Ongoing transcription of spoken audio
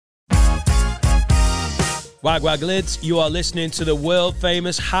Wag Wag Lids, you are listening to the world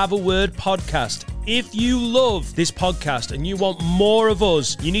famous Have a Word podcast. If you love this podcast and you want more of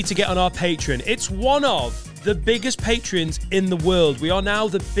us, you need to get on our Patreon. It's one of the biggest patrons in the world. We are now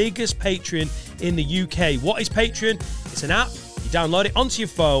the biggest patron in the UK. What is Patreon? It's an app. You download it onto your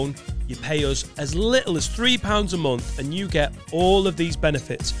phone. You pay us as little as £3 a month and you get all of these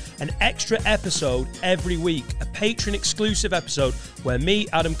benefits. An extra episode every week, a patron exclusive episode where me,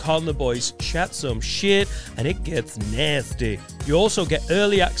 Adam, Carl and the boys chat some shit and it gets nasty. You also get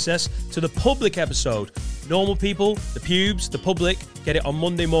early access to the public episode. Normal people, the pubes, the public, get it on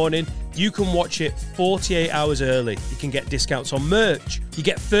Monday morning. You can watch it 48 hours early. You can get discounts on merch. You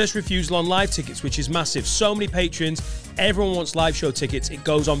get first refusal on live tickets, which is massive. So many patrons. Everyone wants live show tickets. It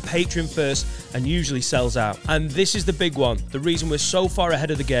goes on Patreon first and usually sells out. And this is the big one. The reason we're so far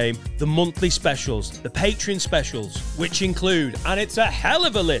ahead of the game, the monthly specials, the Patreon specials, which include, and it's a hell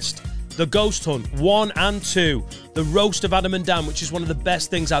of a list, The Ghost Hunt 1 and 2, The Roast of Adam and Dan, which is one of the best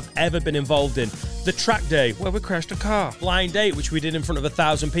things I've ever been involved in, The Track Day, where we crashed a car, Blind Date, which we did in front of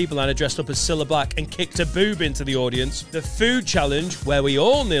 1,000 people and I dressed up as Cilla Black and kicked a boob into the audience, The Food Challenge, where we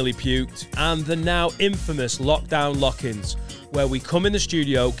all nearly puked, and the now infamous Lockdown Lock-ins, where we come in the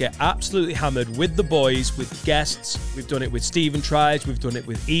studio, get absolutely hammered with the boys, with guests. We've done it with Stephen Tries, we've done it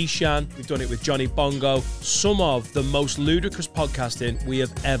with Ishan, we've done it with Johnny Bongo. Some of the most ludicrous podcasting we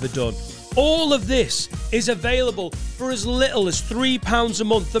have ever done. All of this is available for as little as £3 a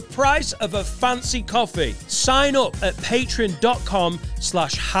month, the price of a fancy coffee. Sign up at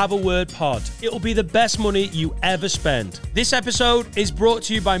patreon.com/haveawordpod. It'll be the best money you ever spend. This episode is brought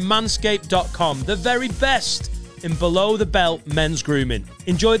to you by manscaped.com, the very best in below the belt men's grooming.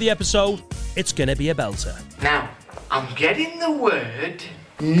 Enjoy the episode. It's gonna be a belter. Now, I'm getting the word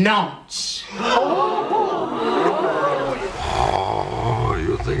nonce. Oh,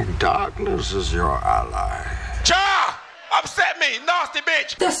 you think darkness is your ally? Ja! Upset me, nasty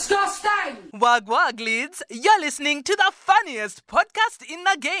bitch! Disgusting! Wag Wag Lids, you're listening to the funniest podcast in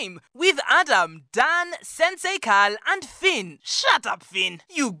the game with Adam, Dan, Sensei Carl, and Finn. Shut up, Finn,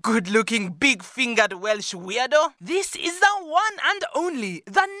 you good-looking, big-fingered Welsh weirdo. This is the one and only,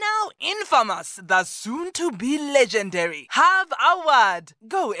 the now infamous, the soon-to-be legendary. Have a word.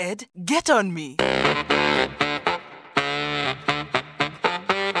 Go, Ed, get on me.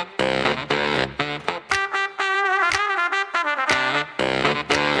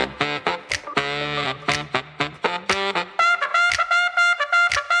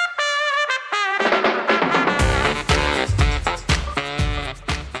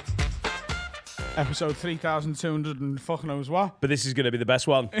 Episode 3,200 and fuck knows what. But this is gonna be the best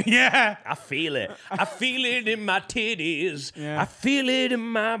one. Yeah. I feel it. I feel it in my titties. Yeah. I feel it in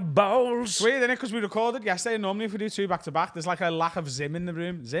my balls. It's weird, isn't it? Because we recorded yesterday, and normally if we do two back to back, there's like a lack of zim in the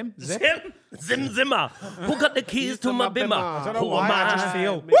room. Zim? Zip? Zim Zimmer. Who got the keys to my bimmer? I don't know Who why, am I just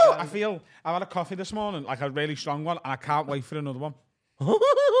I? feel... I've had a coffee this morning, like a really strong one, and I can't wait for another one.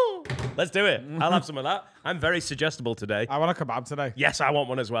 Let's do it. I'll have some of that. I'm very suggestible today. I want a kebab today. Yes, I want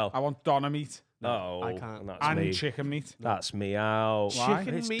one as well. I want doner meat No, I can't. That's and me. chicken meat. That's me out. Why?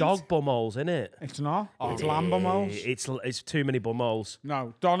 Chicken It's meat? dog bumholes, isn't it? It's not. It's lamb bumholes. It's too many bumholes.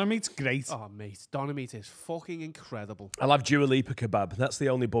 No, doner meat's great. Oh, mate, doner meat is fucking incredible. I'll have Dua Lipa kebab. That's the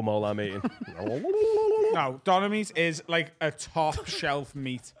only bumhole I'm eating. No, doner meat is like a top shelf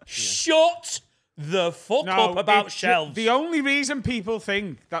meat. Shut the fuck up about shelves. The only reason people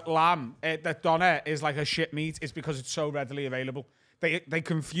think that that doner is like a shit meat is because it's so readily available. They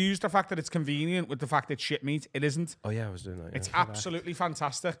confuse the fact that it's convenient with the fact that it's shit meat. It isn't. Oh yeah, I was doing that. Yeah. It's absolutely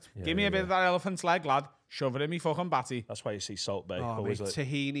fantastic. Give me a bit of that elephant's leg, lad. Shove it in me fucking batty. That's why you see Salt Bay. Oh, always mate, like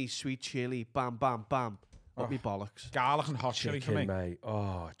tahini, sweet chili, bam, bam, bam. Up me bollocks. Garlic and hot chili for me. chicken, mate.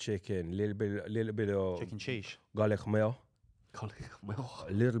 Oh, chicken. Little bit of Chicken cheese. garlic mayo. A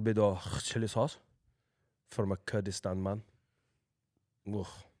little bit of chili sauce from a Kurdistan man. Ugh.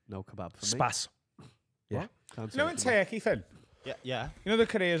 No kebab for me. Spas. Yeah. Can't You know say in kebab. Turkey, Finn? Yeah. You know the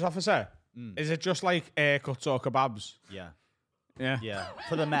careers officer? Is it just like haircuts or kebabs? Yeah. Yeah. Yeah.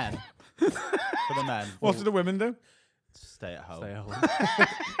 For the men. For the men. What do the women do? Stay at home. Stay at home.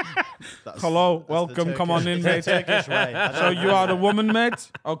 Hello, That's the welcome, come on in, mate. Turkish way. So you are a woman,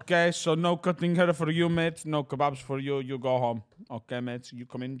 mate? Okay, so no cutting hair for you, mate. No kebabs for you. You go home. Okay, mate. You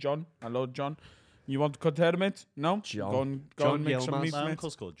come in, John. Hello, John. You want to cut hair, mate? No? John. Go John and make some Yilmaz. meat, My mate.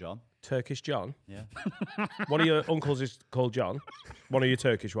 uncle's called John. Turkish John. Yeah. One of your uncles is called John. One of your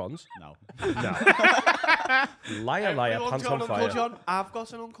Turkish ones. No. Liar, liar, Everyone's pants got on an fire. Uncle John. I've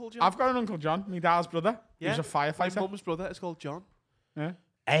got an Uncle John. I've got an Uncle John, my dad's brother. Yeah. He's a My firefighter. mum's brother is called John. Yeah.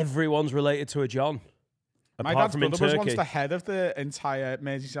 Everyone's related to a John. My Apart dad's from in brother was Turkey. once the head of the entire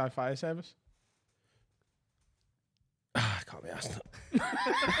Merseyside fire service. Can't be asked.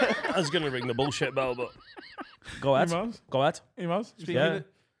 I was going to ring the bullshit bell, but go ahead. He was. Go ahead. He was. Yeah.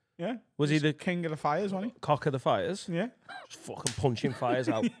 Yeah. Was he the king of the fires, wasn't cock of the fires? he? Yeah. Just fucking punching fires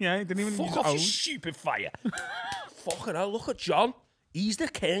out. Yeah, he didn't even Fuck use off, you O's. stupid fire. Fucking hell, look at John. He's the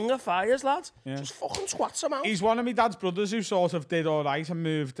king of fires, lad. Yeah. Just fucking swats him out. He's one of my dad's brothers who sort of did all right and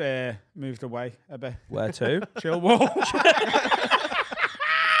moved away a bit. Where to? Chilwell.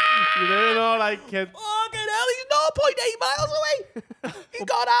 You're doing all right, kid. Fucking hell, he's 0.8 miles away. He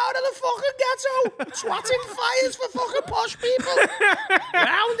got out of the fucking ghetto. Swatting fires for fucking posh people.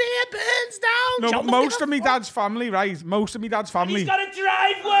 Round here burns down. No, John, but most of my dad's family, right? Most of my dad's family. He's got a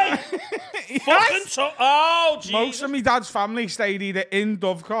driveway. Fucking oh, Jesus. Most of my dad's family stayed either in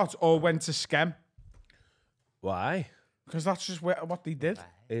Dovecot or went to Skem. Why? Because that's just what they did.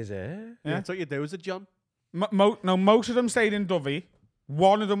 Is it? Yeah. That's what you do, is it, John? No, most of them stayed in Dovey.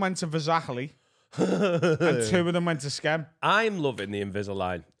 One of them went to Verzachley. And two of them went to Skem. I'm loving the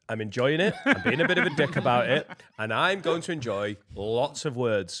Invisalign. I'm enjoying it. I'm being a bit of a dick about it. And I'm going to enjoy lots of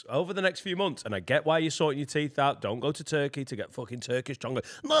words over the next few months. And I get why you're sorting your teeth out. Don't go to Turkey to get fucking Turkish tongue.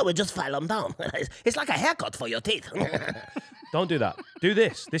 No, we just file them down. It's like a haircut for your teeth. Don't do that. Do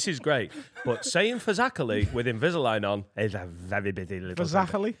this. This is great. But saying Verzachley with Invisalign on is a very busy little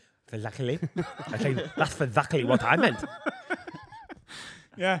Verzachley? Verzachley? I think that's exactly what I meant.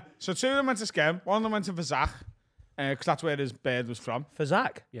 Yeah. So two of them went to Skem. One of them went to Verzach. Because that's where his bird was from. For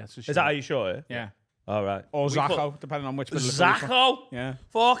Zach? Yeah, it's a Is that how you sure? Yeah. All right. Or We Zacho, call- depending on which bit of the country. Zacho? Yeah.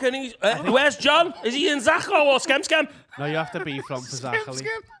 Fucking he's... where's John? Is he in Zacho or Skem? No, you have to be from Verzachley.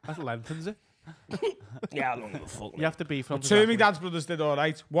 Skim. That lengthens it. Yeah, I don't give a fuck. You have to be from Two of my Verzachley. dad's brothers did all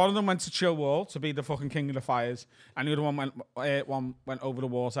right. One of them went to Chilwell to be the fucking king of the fires. And the other one went over the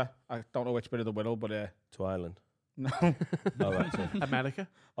water. I don't know which bit of the Whittle, but To Ireland. no. All right. So. America.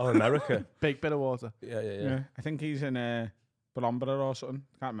 Oh, America. Big bit of water. Yeah. Yeah. I think he's in Bromborough or something.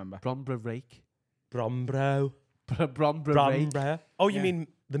 Can't remember. Bromborough Rake. Bromborough. Bromborough Rake. Bromborough. Oh, you Yeah. mean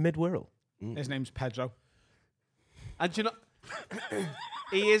the mid-world? His name's Pedro. And you know,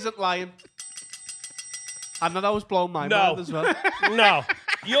 he isn't lying. And that was blowing my No. mind as well. No.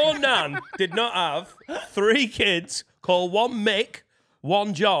 Your nan did not have 3 kids called one Mick,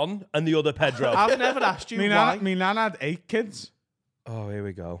 one John, and the other Pedro. I've never asked you why. Me nan had 8 kids. Oh, here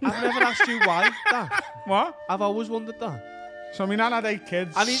we go. I've never asked you why. That. What? I've always wondered that. So me nan had 8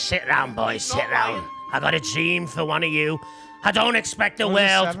 kids. And he, Sit round, boys, sit round. I got a dream for one of you. I don't expect the Was it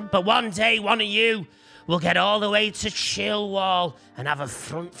world, 7? but one day one of you will get all the way to Chilwell and have a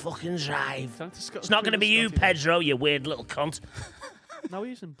front fucking drive. It's not going to be you, Pedro, you weird little cunt. No,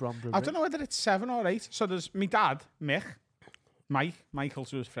 he's in Bromborough I Rake. don't know whether it's 7 or 8. So there's me dad, Michael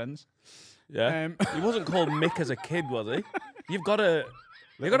to his friends. Yeah. He wasn't called Mick as a kid, was he? You've got to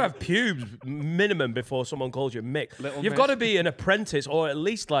have pubes minimum before someone calls you Mick. You've got to be an apprentice or at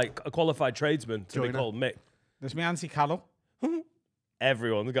least like a qualified tradesman to be Joiner. called Mick. There's me Auntie Carol.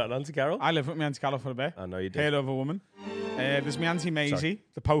 Everyone's got an Auntie Carol. I lived with me Auntie Carol for a bit. I know you do. Hair over woman. There's me Auntie Maisie,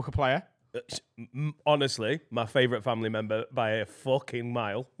 the poker player. Honestly, my favourite family member by a fucking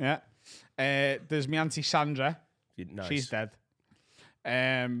mile. Yeah. There's me Auntie Sandra. Nice. She's dead.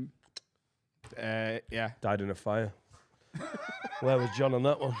 Yeah. Died in a fire. Where was John on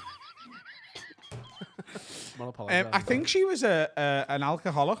that one? I think she was an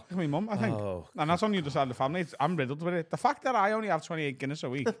alcoholic, like my mum, I think. Oh, And that's on the other side of the family. I'm riddled with it. The fact that I only have 28 Guinness a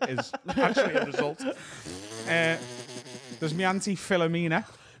week is actually a result. There's me Auntie Philomena.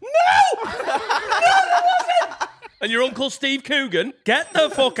 And your uncle Steve Coogan? Get the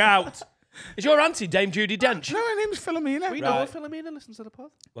fuck out. Is your auntie Dame Judi Dench? No, her name's Philomena. We know what Philomena listens to the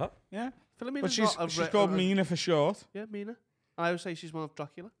pod. What? Yeah. Philomena's But she's not a called Mina for short. Yeah, Mina. I always say she's one of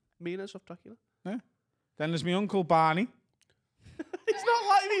Dracula. Mina's of Dracula. Yeah. Then there's me Uncle Barney. He's not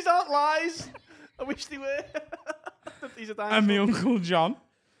lying. These aren't lies. I wish they were. He's a dinosaur. And me Uncle John.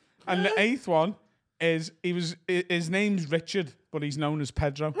 And the 8th one is, his name's Richard, but he's known as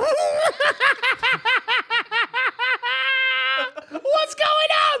Pedro. What's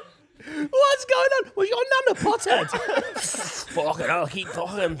going on? What's going on? Was your nan a pothead? Fucking hell, keep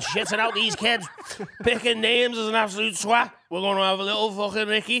fucking shitting out these kids. Picking names as an absolute swat. We're going to have a little fucking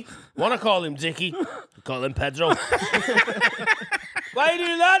Ricky. Want to call him Dickie? Call him Pedro. Why are you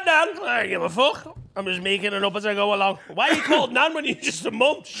doing that, Nan? I don't give a fuck. I'm just making it up as I go along. Why are you called Nan when you're just a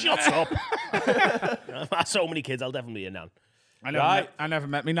mum? Shut up. I've had so many kids, I'll definitely be a nan. I never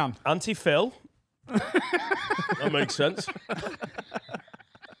met me nan. Auntie Phil. That makes sense.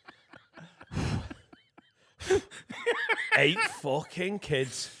 8 fucking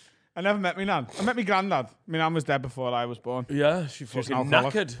kids. I never met me nan. I met me granddad. My nan was dead before I was born. Yeah, she was fucking an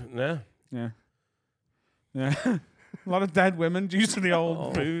alcoholic. knackered. Yeah. Yeah. Yeah. A lot of dead women due to the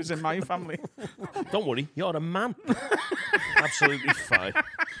old booze in my family. Don't worry, you're a man. Absolutely fine.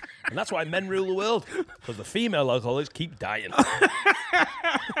 And that's why men rule the world, because the female alcoholics keep dying.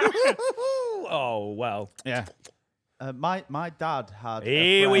 Oh, well. Yeah. My dad had.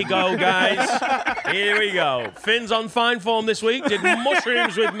 Here we go, guys. Here we go. Finn's on fine form this week. Did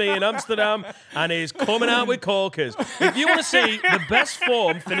mushrooms with me in Amsterdam and is coming out with corkers. If you want to see the best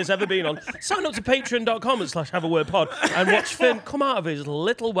form Finn has ever been on, sign up to patreon.com/haveawordpod and watch Finn come out of his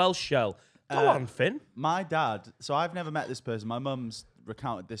little Welsh shell. Go on, Finn. My dad. So I've never met this person. My mum's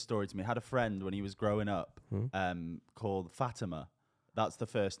recounted this story to me. Had a friend when he was growing up, called Fatima. That's the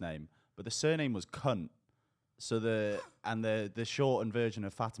first name, but the surname was Cunt. So the shortened version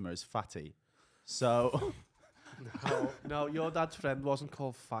of Fatima is Fatty. So No, your dad's friend wasn't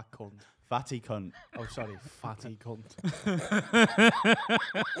called Fat Cunt. Fatty Cunt. Oh, sorry, Fatty Cunt.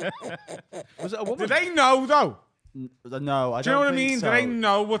 Was it a woman? Do they know, though? No, I don't. Do you know what I think mean? So. Do they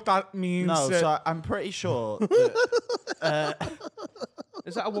know what that means? No, so I'm pretty sure. That,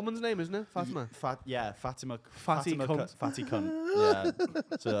 Is that a woman's name, isn't it? Fatima? Fatima. Fatty Fatima Cunt. Fatty Cunt. Yeah.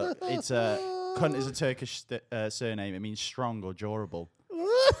 So it's Cunt is a Turkish surname. It means strong or durable.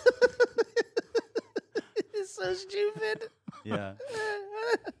 It's so stupid. Yeah.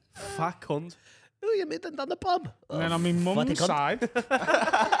 Fat Cunt. Oh, you made that on the pub. And then on my mum's cunt. side,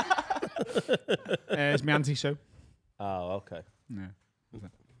 is my Auntie Sue. Oh, okay. Yeah.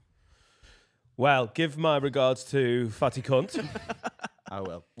 Well, give my regards to Fatty Cunt. I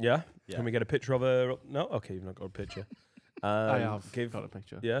will. Yeah? Yeah. Can we get a picture of her? No? Okay, you've not got a picture. I have got a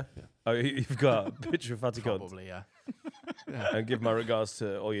picture. Yeah? Oh, you've got a picture of Fatty Cunt. Probably, yeah. And give my regards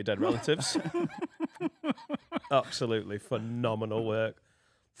to all your dead relatives. Absolutely phenomenal work.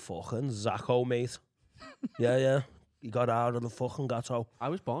 Fucking Zacco, mate. Yeah. You got out of the fucking ghetto. I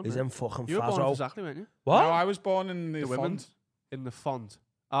was born. He's there. in fucking You were born Fazzo. exactly, weren't you? What? No, I was born in the The font. women's in the font.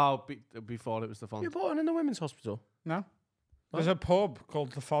 Oh, before it was the font. You were born in the women's hospital? No. There's a pub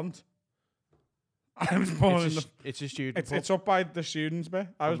called the Font. I was born in the. It's a student. It's up by the students' bit.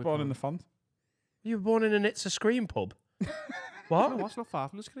 I was born in the Font. You were born in an It's a Scream pub? What? No, that's not far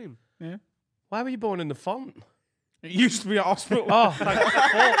from the screen. Yeah. Why were you born in the Font? It used to be a hospital. Oh, thank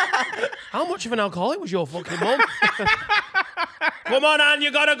fuck. How much of an alcoholic was your fucking mum? Come on, Anne,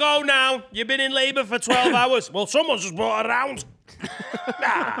 you gotta go now. You've been in labour for 12 hours. Well, someone's just brought her around.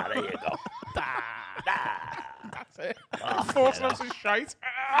 There you go. That's it. Forcing us to shite.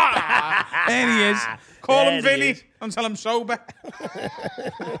 There he is. Call him There he Vinny is. until I'm sober.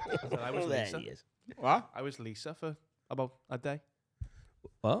 I was There Lisa. he is. What? I was Lisa for about a day.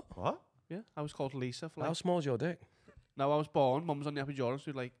 What? What? Yeah, I was called Lisa for How like. small's your dick? No, I was born. Mum was on the epidural,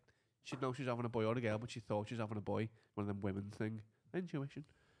 so like, she'd know she was having a boy or a girl, but she thought she was having a boy. One of them women thing. Intuition.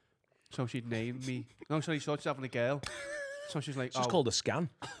 So she'd named me. No, sorry, she thought she was having a girl. So she's like, It's just called a scan.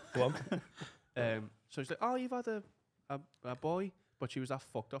 Go on. So she's like, oh, you've had a boy, but she was that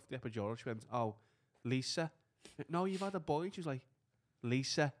fucked off the epidural. She went, oh, Lisa. No, you've had a boy. And she was like,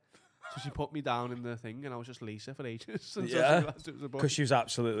 Lisa. So she put me down in the thing, and I was just Lisa for ages. Until she Yeah. realised it was a boy. Because she was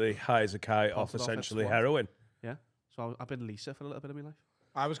absolutely high as a kite off Popped off essentially at SWAT. heroin. Yeah. So I've been Lisa for a little bit of my life.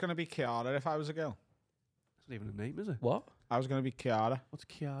 I was going to be Kiara if I was a girl. It's not even a name, is it? What? I was going to be Kiara. What's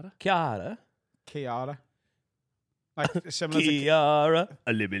Kiara? Kiara? Kiara. Like similar to Kiara.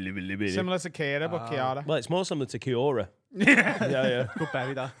 similar to Kira, but Kiara. Well, it's more similar to Kiora. Yeah. Go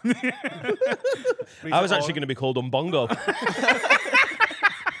bury that. I was actually going to be called Umbongo.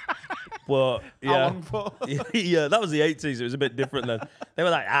 But yeah, yeah, that was the 80s. It was a bit different then. They were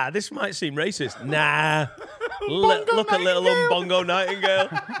like, this might seem racist. Nah. Look at little Umbongo Nightingale.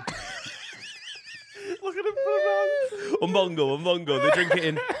 Look at him for around. Umbongo. They drink it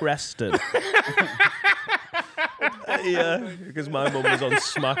in Preston. Yeah, because my mum was on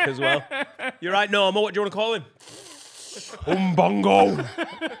smack as well. You're right, Norma. What do you want to call him? Umbongo.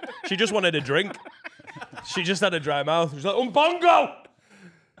 She just wanted a drink. She just had a dry mouth. She's like, Umbongo.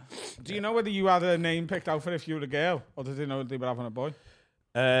 Do you know whether you had a name picked out for if you were a girl, or did they know they were having a boy?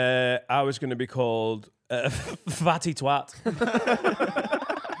 I was going to be called Fatty Twat.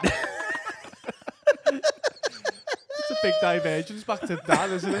 It's a big divergence back to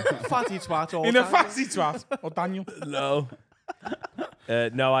Dan, isn't it? Fatty twat all In a time. Fatty Twat, or Daniel. No.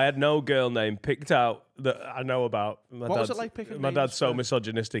 No, I had no girl name picked out that I know about. What was it like picking My names dad's so for-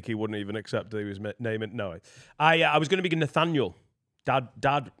 misogynistic he wouldn't even accept that he was naming. No, I was going to be Nathaniel.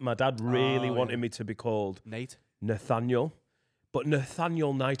 My dad really wanted me to be called Nate. Nathaniel, but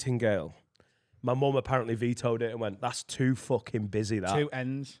Nathaniel Nightingale. My mum apparently vetoed it and went, "That's too fucking busy." That 2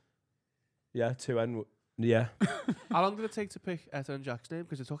 N's. yeah, 2 N. Yeah. How long did it take to pick Etta and Jack's name?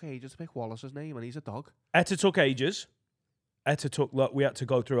 Because it took ages to pick Wallace's name, and he's a dog. Etta took ages. We had to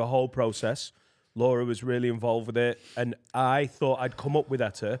go through a whole process. Laura was really involved with it, and I thought I'd come up with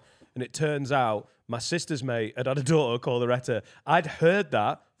Etta, and it turns out my sister's mate had a daughter called her Etta. I'd heard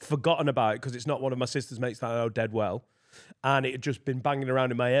that, forgotten about it, because it's not one of my sister's mates that I know dead well, and it had just been banging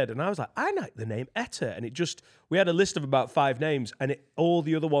around in my head, and I was like, I like the name Etta, and we had a list of about 5 names, and all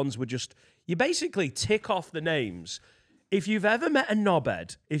the other ones were just, you basically tick off the names. If you've ever met a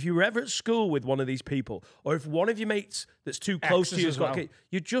knobhead, if you were ever at school with one of these people, or if one of your mates that's too close to you has got a kid,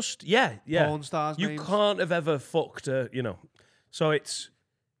 you just, yeah. Porn stars You names. can't have ever fucked a, So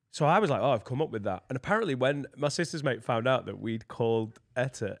I was like, oh, I've come up with that. And apparently when my sister's mate found out that we'd called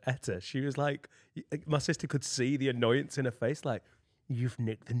Etta, she was like, my sister could see the annoyance in her face, like, you've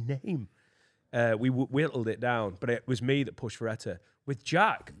nicked the name. We whittled it down, but it was me that pushed for Etta. With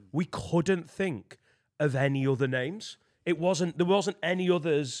Jack, we couldn't think of any other names. There wasn't any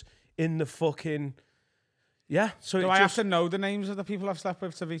others in the fucking, yeah. So Do I have to know the names of the people I've slept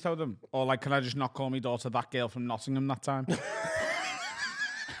with to veto them? Or like, can I just not call my daughter that girl from Nottingham that time?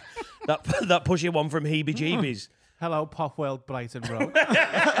 that pushy one from Heebie-Jeebies. Hello, Pop World Brighton Road.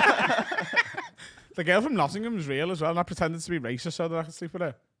 The girl from Nottingham is real as well, and I pretended to be racist so that I could sleep with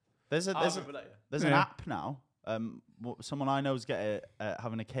her. There's an app now. Someone I know is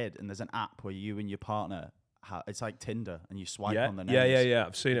having a kid, and there's an app where you and your partner, it's like Tinder, and you swipe on the names. Yeah.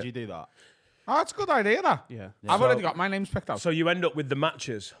 I've seen it. Did you do that? Oh, that's a good idea, that. Yeah. I've already got my names picked out. So you end up with the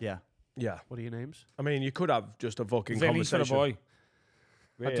matches. Yeah. Yeah. What are your names? I mean, you could have just a fucking Vinny for conversation. the boy.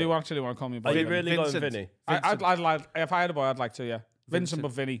 I do actually want to call me a boy. Are you really going Vincent. Vinny? I'd like, if I had a boy, I'd like to, yeah. Vincent,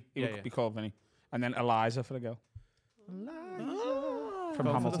 but Vinny. He Yeah, would be called Vinny. And then Eliza for the girl. From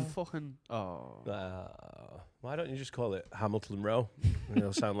Go Hamilton. for the fucking... Oh. Why don't you just call it Hamilton Row?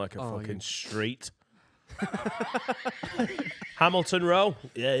 It'll sound like a fucking street. Hamilton Row.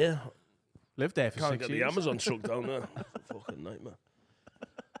 Yeah. Lived there for Can't 6 get the years. Amazon truck down there. Fucking nightmare.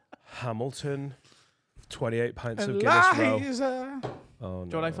 Hamilton, 28 pints of Guinness Row. Eliza. Oh, Do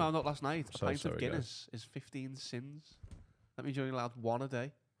you know what I no. found out last night? A So pint sorry, of Guinness is 15 sins. That means you're only allowed 1 a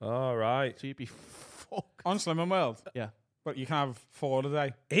day. All right. So you'd be fucked. On Slimming World. Yeah. But you can have 4 a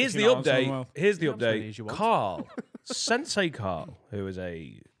day. Here's if the you're not on Slimming update. World. Here's the You have as many update. as you want. Carl, Sensei Carl, who is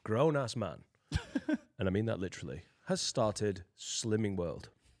a grown-ass man, and I mean that literally, has started Slimming World.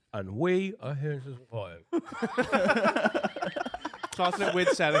 And we are here to support him. Starting it with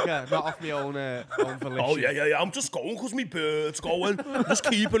Seneca, not off my own volition. Oh, yeah. I'm just going because my bird's going. I'm just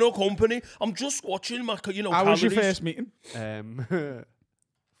keeping her company. I'm just watching my, How calories. was your first meeting?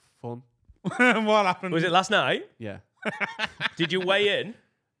 Fun. What happened? Was it last night? Yeah. Did you weigh in?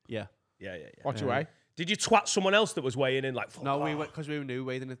 Yeah. Yeah. What you weigh? Did you twat someone else that was weighing in? Like, fuck No, off? we went because we knew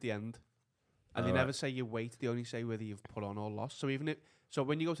weighing at the end, and they never say your weight. They only say whether you've put on or lost. So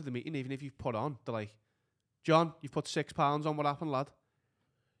when you go to the meeting, even if you've put on, they're like, "John, you've put 6 pounds on. What happened, lad?"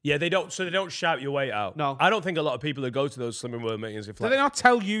 Yeah, they don't. So they don't shout your weight out. No. I don't think a lot of people that go to those Slimming World meetings, if Did like, they not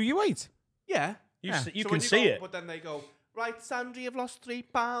tell you you ate? Yeah. you So can when see go, it. But then they go, "Right, Sandra, you've lost 3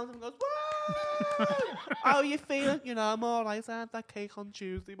 pounds." And goes, "Woo! How are you feeling?" I'm all right. I had that cake on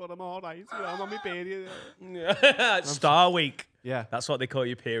Tuesday, but I'm all right. I'm on my period. Star Week. Yeah. That's what they call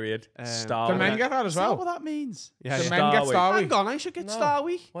your period. Star Do Week. men get that as Is that well? what that means? Yeah. Do yeah. men get Week. Star Week? Hang on, I should get Star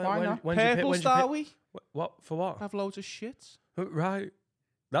Week. Why not? when's your Purple when's your Star Week. What for? What? Have loads of shits. Right.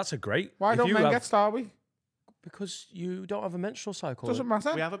 That's a great. Why if don't you men have- get Star Week? Because you don't have a menstrual cycle. Doesn't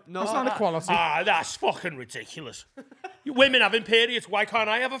matter. We have no. That's not equality. That's fucking ridiculous. You women having periods. Why can't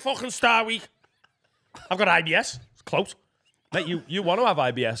I have a fucking Star Week? I've got IBS. It's close. Mate, you want to have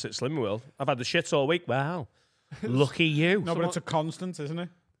IBS at Slimming World. I've had the shits all week. Wow. Lucky you. No, but it's a constant, isn't it?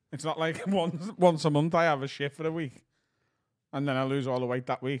 It's not like once a month I have a shit for a week, and then I lose all the weight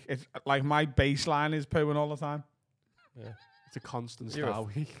that week. It's like my baseline is pooing all the time. It's a constant You're a- Star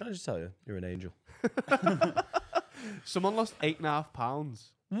Week. Can I just tell you? You're an angel. Someone lost 8.5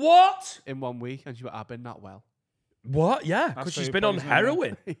 pounds What? in 1 week, and she went, "I've been not well." What? Yeah, That's because she's food been on poisoning, yeah.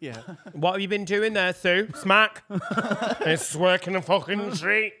 heroin. Yeah. What have you been doing there, Sue? Smack. It's working a fucking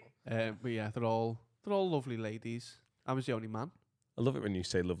street. But yeah, they're all lovely ladies. I was the only man. I love it when you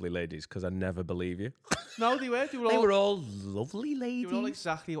say lovely ladies because I never believe you. No, they were. They were They all. were all lovely They ladies. were all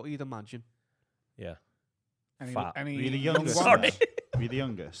exactly what you'd imagine. Yeah. Any, Fat. any Were you the young youngest? ones? Sorry. Were you the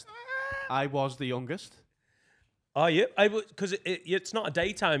youngest? I was the youngest. Are you? Because it's not a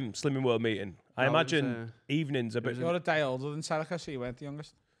daytime Slimming World meeting. I No, it was, imagine evenings a bit. You're a day older than Seneca, so you weren't the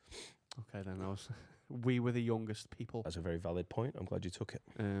youngest. Okay, then we were the youngest people. That's a very valid point. I'm glad you took it.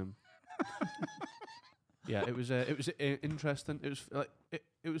 Yeah, it was interesting. It was like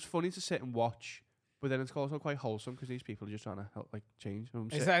it was funny to sit and watch But then it's also quite wholesome because these people are just trying to help, like, change.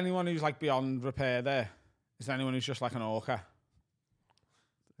 Is there anyone who's like beyond repair there? Is there anyone who's just like an orca?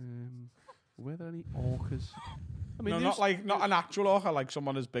 Were there any orcas? I mean, No, not an actual orca, like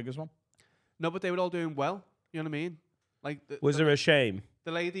someone as big as one. No, but they were all doing well. You know what I mean? Like, Was there a shame?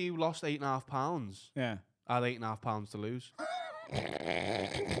 the lady who lost 8.5 pounds Yeah. had 8.5 pounds to lose.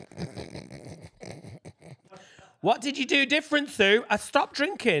 What did you do different, Sue? I stopped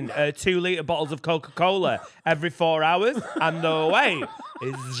drinking 2-litre bottles of Coca-Cola every 4 hours, and the weight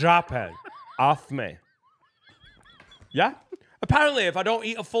is dropping off me. Yeah? Apparently, if I don't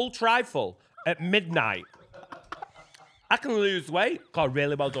eat a full trifle at midnight, I can lose weight. God,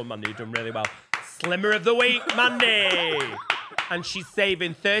 really well done, Mandy. You've done really well. Slimmer of the week, Mandy. And she's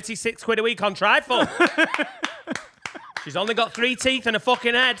saving 36 quid a week on trifle. She's only got 3 teeth and a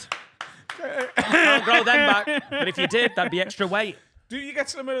fucking head. Can't grow them back. But if you did, that'd be extra weight. Do you get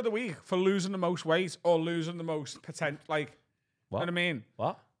Slimmer of the Week for losing the most weight or losing the most potential? Like, What? know what I mean?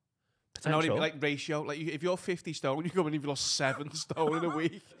 What? I know, Potential? like ratio. Like, if you're 50 stone, you come and you've lost 7 stone in a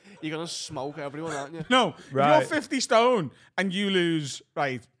week, you're going to smoke everyone, aren't you? No, Right. if you're 50 stone and you lose,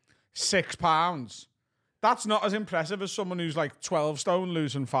 right, 6 pounds, that's not as impressive as someone who's like 12 stone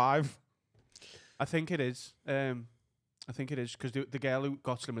losing 5. I think it is. I think it is because the girl who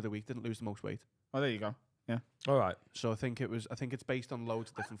got Slim of the Week didn't lose the most weight. Oh, there you go. Yeah. All right. So I think it's based on loads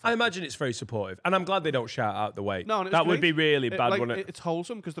of different I factors. imagine it's very supportive. And I'm glad they don't shout out the weight. No, and it's that would great. be really bad, like, wouldn't it? It's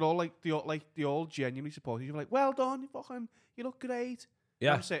wholesome because they're all they all genuinely support you. You're like, well done, you look great.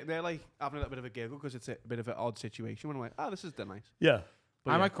 Yeah. I'm sitting there like having a little bit of a giggle because it's a bit of an odd situation. When I'm like, this is nice. Yeah.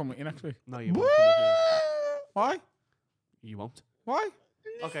 But I yeah. might come with you next week. No, you won't. Come with me. Why? You won't. Why?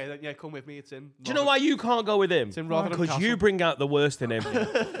 Okay, then yeah, come with me. It's in. Do you know why you can't go with him? It's in Rotherham Because you Castle. bring out the worst in him. No,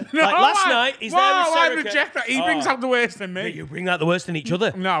 like last night, he's there with I Serica. reject that. He brings Oh. out the worst in Yeah, me. you bring out the worst in each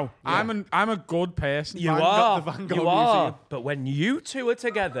other. No, I'm a good person. You Van are. Gogh- the Van Gogh You are. Museum. But when you two are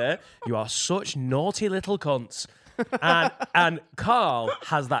together, you are such naughty little cunts. And Carl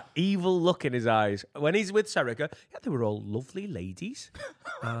has that evil look in his eyes. When he's with Serica, yeah, they were all lovely ladies.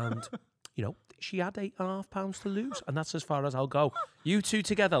 And, you know, she had 8.5 pounds to lose. And that's as far as I'll go. You two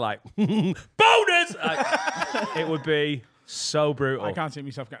together, like, bonus! It would be so brutal. I can't see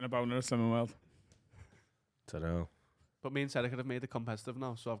myself getting a boner at Slimming World. Don't know. But me and Serica have made it competitive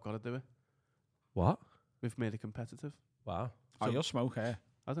now, so I've got to do it. What? We've made it competitive. Wow. Oh, you'll smoke here.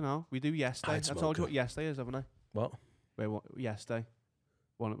 I don't know. We do yes day. I I'd told smoke you it. what yes day is, haven't I? What? Yes day.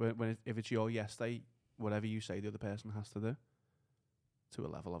 If it's your yes day, whatever you say, the other person has to do. To a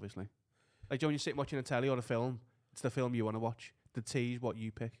level, obviously. Like, when you're sitting watching a telly or a film, it's the film you want to watch. The tea is what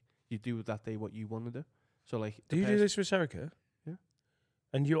you pick. You do with that day what you want to do. So, like, Do you do this with Serica? Yeah.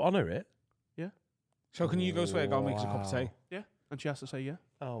 And you honour it? Yeah. So can you go to where go and make us a cup of tea? Yeah. And she has to say yeah.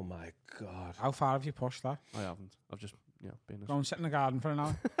 Oh, my God. How far have you pushed that? I haven't. I've just, been. Go and sit in the garden for an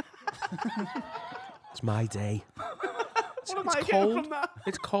hour. It's my day. What am it's I getting cold. from that?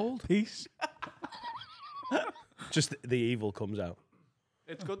 It's cold. Peace. Just the evil comes out.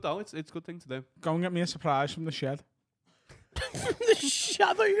 It's good though. It's a good thing to do. Go and get me a surprise from the shed. The shop?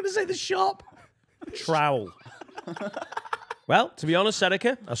 I thought you were going to say the shop. Trowel. Well, to be honest,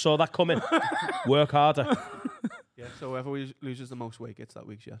 Serica, I saw that coming. Work harder. Yeah. So whoever loses the most weight gets that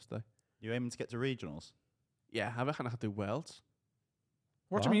week's yes day. You aiming to get to regionals? Yeah. I reckon I could do worlds.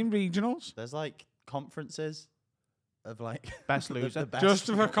 What do you mean regionals? There's like conferences of like Best loser. the best. Just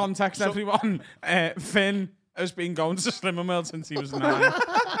for context, everyone, Finn has been going to Slimming World since he was 9.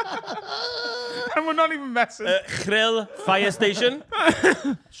 And we're not even messing. Grill fire station.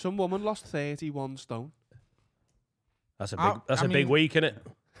 Some woman lost 31 stone. That's a big. Oh, That's I a big mean- week, isn't it?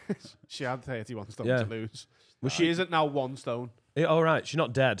 She had 31 stone Yeah. to lose. Was She isn't now 1 stone. All right. She's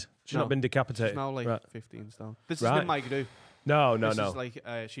not dead. She's No. not been decapitated. She's now like Right. 15 stone. This Right. has been my do. No, no, This no. is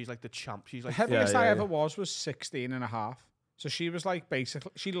like she's like the champ. She's The like heaviest yeah, I yeah. ever was 16 and a half. So she was like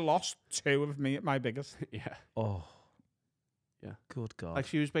basically, she lost 2 of me at my biggest. yeah. Oh. Yeah. Good God. Like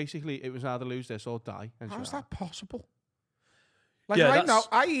she was basically it was either lose this or die. And she How's went, that possible? Like Yeah, right now, that's-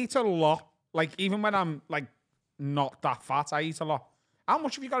 I eat a lot. Like even when I'm like not that fat, I eat a lot. How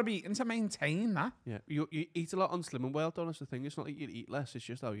much have you got to be eating to maintain that? Yeah, you eat a lot on Slimming World, though. That's the thing. It's not like you eat less. It's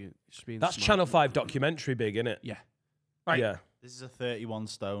just how you. It's being That's smart. Channel 5 documentary big, isn't it? Yeah. Right. Yeah. This is a 31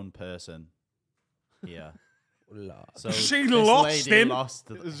 stone person. Yeah. So She this lost lady him.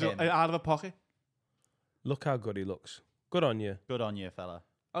 Lost It was, him. out of a pocket. Look how good he looks. Good on you. Good on you, fella.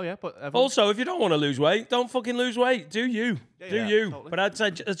 Oh yeah, but everyone, Also, if you don't want to lose weight, don't fucking lose weight. Do you? Do yeah, you? totally. But I'd say,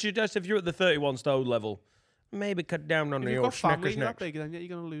 I'd suggest if you're at the 31 stone level, maybe cut down on if the you've old got family Snickers that next. big, then yeah, you're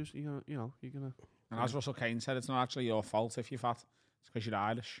gonna lose. You're gonna. And as Russell Kane said, it's not actually your fault if you're fat. It's because you're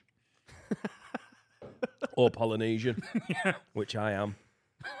Irish. Or Polynesian, which I am.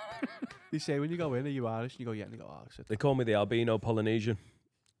 They say when you go in, are you Irish? And you go, yeah, and you go, oh, shit. They call me the albino Polynesian.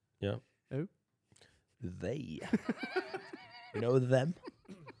 Yeah. Who? They. You know them?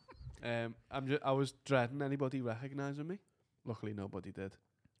 I was dreading anybody recognising me. Luckily, nobody did.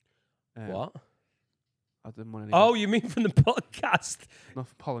 What? I didn't want any. Oh, you mean from the podcast? Not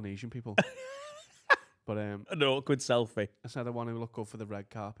for Polynesian people. But An awkward selfie. I said I want to look good for the red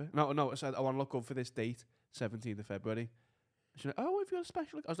carpet. No, I said I want to look good for this date, 17th of February. She went, oh, have you got a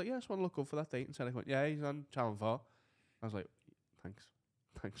special look? I was like, yeah, I just want to look good for that date. And Sarah went, yeah, he's on Channel 4. I was like, thanks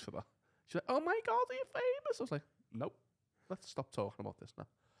for that. She's like, oh my God, are you famous? I was like, nope. Let's stop talking about this now.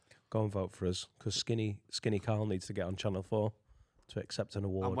 Go and vote for us, because Skinny Carl needs to get on Channel 4 to accept an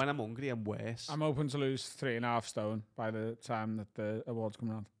award. And when I'm hungry, I'm worse. I'm hoping to lose 3.5 stone by the time that the awards come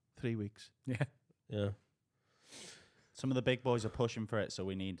around. 3 weeks. Yeah. Yeah. Some of the big boys are pushing for it, so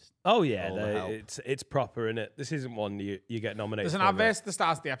we need. Oh yeah, all the help. it's proper, innit? This isn't one you get nominated. There's an for, advert at the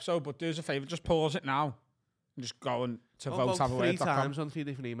start of the episode, but do us a favour, just pause it now and just go and to Vote 3 votehavaword.com. times on 3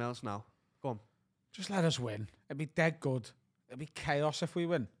 different emails now. Go on. Just let us win. It'd be dead good. It'd be chaos if we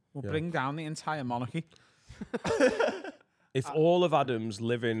win. We'll bring down the entire monarchy. If all of Adam's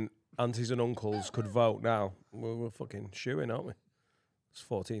living aunties and uncles could vote now, we're fucking shooing, aren't we? It's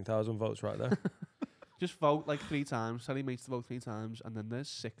 14,000 votes right there. Just vote like 3 times. Tell your mates to vote 3 times, and then there's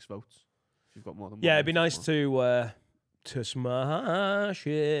 6 votes. If you've got more than one. Yeah, it'd be vote, nice well. to smash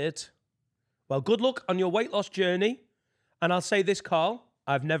it. Well, good luck on your weight loss journey. And I'll say this, Carl,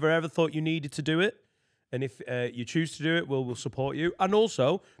 I've never ever thought you needed to do it. And if you choose to do it, we'll support you. And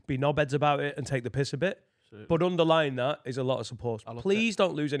also, be knobheads about it and take the piss a bit. But underlying that is a lot of support. Please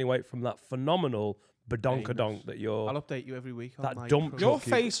don't lose any weight from that phenomenal badonkadonk that you're... I'll update you every week. That dump Your truck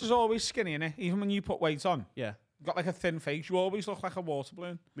face is always skinny, innit? Even when you put weight on. Yeah. You've got like a thin face. You always look like a water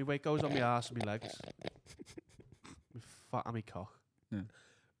balloon. My weight goes on my arse and my legs. My fat and my cock. Yeah.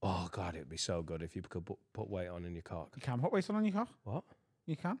 Oh, God, it'd be so good if you could put weight on in your cock. You can put weight on your cock. What?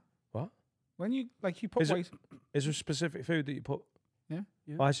 You can. What? When you put weight... Is there a specific food that you put? Yeah.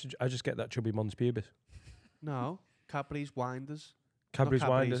 Oh, I just get that chubby Mons pubis. No. Cadbury's Winders. Cadbury's Not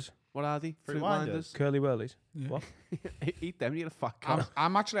Winders. What are they? Fruit Winders. Curly Whirlies. Yeah. What? Eat them, you get a fat cock.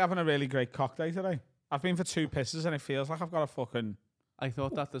 I'm actually having a really great cock day today. I've been for 2 pisses and it feels like I've got a fucking... I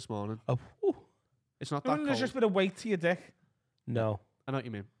thought that this morning. Oh, whew. It's not No, that cold. there's just a bit of weight to your dick. No. I know what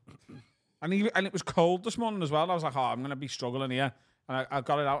you mean. And it was cold this morning as well. I was like, oh, I'm going to be struggling here. And I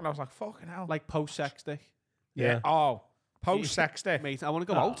got it out and I was like, fucking hell. Like post-sex dick. Yeah. Oh, post-sex dick. Mate, I want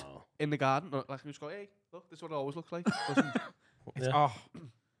to go out in the garden. Like, just go, hey, look, this is what it always looks like. Oh,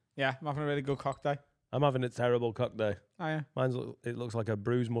 yeah, I'm having a really good cock day. I'm having a terrible cock day. Oh, yeah. It looks like a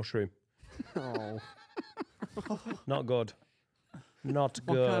bruised mushroom. Oh. Not good. Not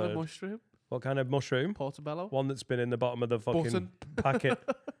What good. kind of mushroom? What kind of mushroom? Portobello? One that's been in the bottom of the fucking Button. packet.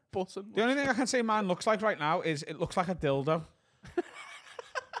 Button. The only thing I can say mine looks like right now is it looks like a dildo.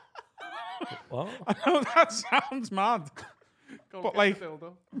 What? I know that sounds mad. But like,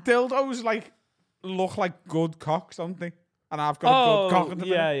 dildos like look like good cocks, don't they? And I've got a good cock at the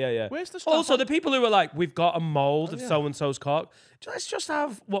minute. Yeah. Where's the strap Also, on? the people who are like, we've got a mould of so-and-so's cock. Let's just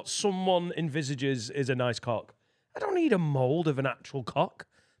have what someone envisages is a nice cock. I don't need a mould of an actual cock.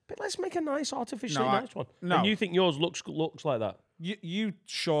 But let's make a nice, artificially nice one. no. And you think yours looks like that? You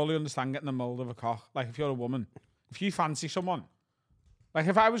surely understand getting the mold of a cock. Like if you're a woman, if you fancy someone, like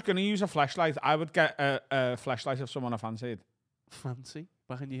if I was going to use a fleshlight, I would get a fleshlight of someone I fancied. Fancy?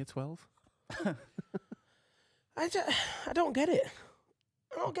 Back in year 12? I don't get it.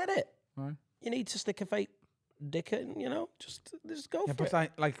 I don't get it. Right. You need to stick a fake dick in, just go Yeah, for but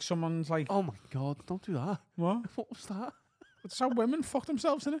it. like someone's like, Oh my God, don't do that. what? What was that? It's how women fuck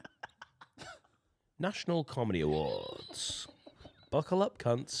themselves, isn't it? National Comedy Awards. Buckle up,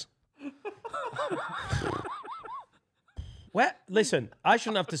 cunts. Well, listen, I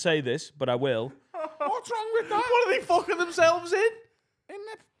shouldn't have to say this, but I will. What's wrong with that? What are they fucking themselves in? In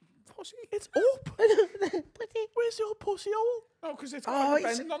the pussy? It's up. Where's your pussy hole? No, because it's got like a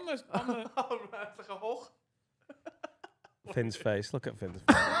it's- bend on the... Oh, right, it's like a hook. Finn's face. Look at Finn's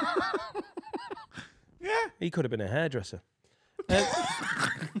face. Yeah. He could have been a hairdresser.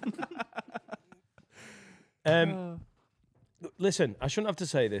 Listen, I shouldn't have to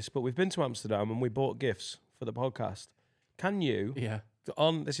say this, but we've been to Amsterdam and we bought gifts for the podcast. Can you, Yeah.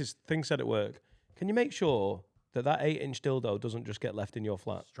 this is things said at work, can you make sure that 8-inch dildo doesn't just get left in your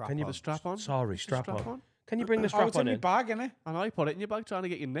flat? Can you The strap on? Sorry, strap on. Can you bring the Oh, strap it's on in my in? bag, innit? And I put it in your bag trying to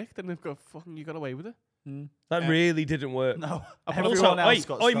get you nicked, and they've got you got away with it. That really didn't work. No, Also, everyone else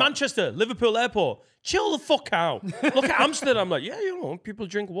got stopped. Manchester, Liverpool Airport, chill the fuck out. Look at Amsterdam. Like, yeah, you know, people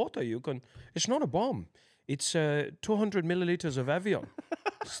drink water. You can. It's not a bomb. It's 200 milliliters of Evian.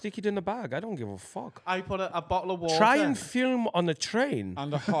 Stick it in the bag. I don't give a fuck. I put a bottle of water. Try and film on a train.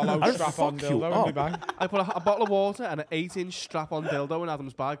 And a hollow I'll strap-on fuck you dildo in up. my bag. I put a bottle of water and an 8-inch strap-on dildo in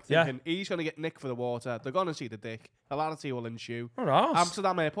Adam's bag, Yeah. thinking he's going to get nicked for the water. They're going to see the dick. Hilarity will ensue. What else?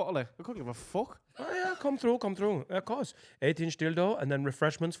 Amsterdam Airport, I couldn't give a fuck. Oh, yeah, come through. Of course. 8-inch dildo and then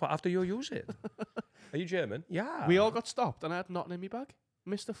refreshments for after you use it. Are you German? Yeah. We all got stopped and I had nothing in my bag.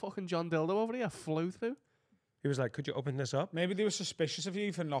 Mr. fucking John Dildo over here flew through. He was like, could you open this up? Maybe they were suspicious of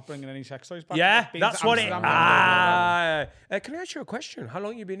you for not bringing any sex toys back. Yeah, Being to that's what it. Amsterdam. Can I ask you a question? How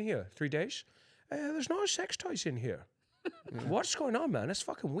long you been here? 3 days? There's no sex toys in here. What's going on, man? That's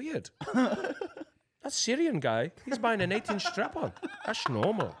fucking weird. That Syrian guy, he's buying an 8-inch strap-on. That's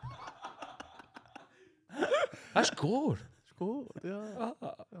normal. That's good. It's good, yeah.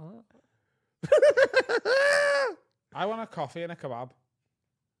 I want a coffee and a kebab.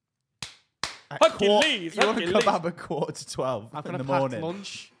 Fucking leave. You want a fucking leave. kebab at 11:45 I've in got the a packed morning.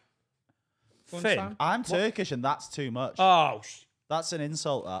 lunch. Finn. Lunchtime. I'm Turkish and that's too much. Oh, That's an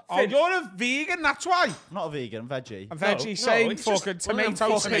insult, that. Oh, you're a vegan, that's why. I'm not a vegan, I'm veggie. A veggie, no, same it's just fucking one of them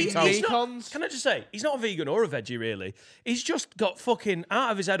tomato, fucking tomato. meat- not, Bacons. can I just say, he's not a vegan or a veggie, really. He's just got fucking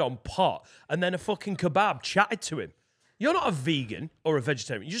out of his head on pot and then a fucking kebab chatted to him. You're not a vegan or a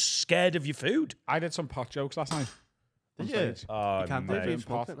vegetarian. You're just scared of your food. I did some pot jokes last night. Did you? Oh, You can't do it. mate. He's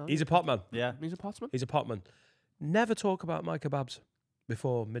pot. He's a pot man. Yeah. He's a potsman. He's a pot man. Never talk about my kebabs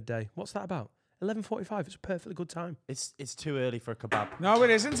before midday. What's that about? 11:45. It's a perfectly good time. It's too early for a kebab. No,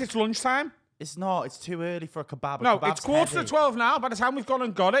 it isn't. It's lunchtime. It's not. It's too early for a kebab. A No, kebab's it's quarter heavy. to 12 now. By the time we've gone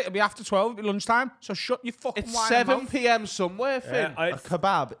and got it, it'll be after 12. It'll be lunchtime. So shut your fucking It's whining 7 mouth. p.m. somewhere, Finn. A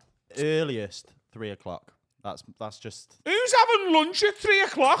kebab, earliest 3 o'clock. That's just. Who's having lunch at 3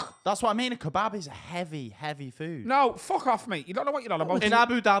 o'clock? That's what I mean. A kebab is a heavy food. No, fuck off, mate. You don't know what you're on about. In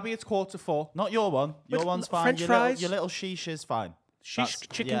Abu Dhabi, it's 3:45. Not your one. Your With one's fine. French your fries? Your little shish is fine. Shish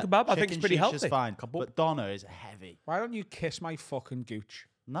That's- chicken kebab, I think it's chicken pretty shish healthy. is fine. But doner is heavy. Why don't you kiss my fucking gooch?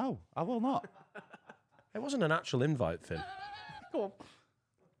 No, I will not. It wasn't an actual invite, Finn. Go on.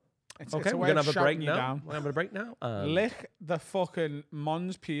 It's Okay, a we're way going to of have a break shouting you now. down. We're having a break now. Lick the fucking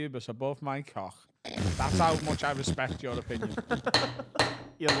mons pubis above my cock. That's how much I respect your opinion.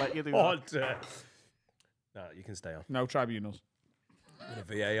 He'll let you do that. What? No, you can stay on. No tribunals. The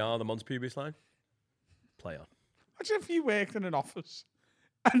VAR, the Mons Pubis line. Play on. Imagine if you worked in an office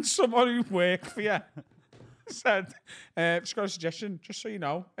and someone who worked for you said, just got a suggestion, just so you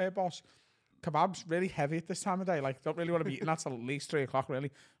know, boss, kebab's really heavy at this time of day. Like, don't really want to be eating that till at least 3 o'clock,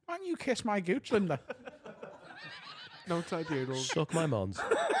 really. Why don't you kiss my gooch, Linda? No tribunals. Suck my Mons.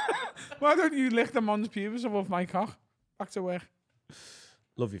 Why don't you lick the mons pubis above my cock? Back to work.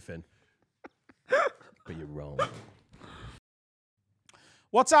 Love you, Finn. But you're wrong.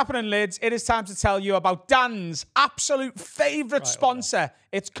 What's happening, lids? It is time to tell you about Dan's absolute favourite sponsor.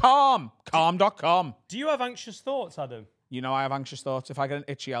 It's Calm. Calm.com. Do you have anxious thoughts, Adam? You know I have anxious thoughts. If I get an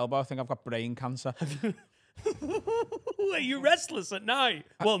itchy elbow, I think I've got brain cancer. Are you restless at night?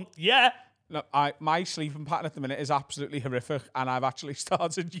 Well, yeah. No, my sleeping pattern at the minute is absolutely horrific, and I've actually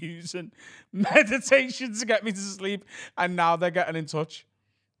started using meditation to get me to sleep, and now they're getting in touch.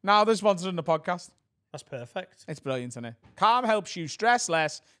 Now they're sponsoring the podcast. That's perfect. It's brilliant, isn't it? Calm helps you stress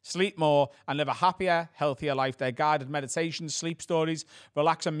less, sleep more, and live a happier, healthier life. Their guided meditations, sleep stories,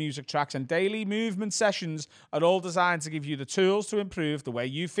 relaxing music tracks, and daily movement sessions are all designed to give you the tools to improve the way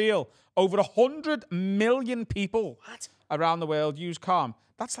you feel. Over 100 million people around the world use Calm.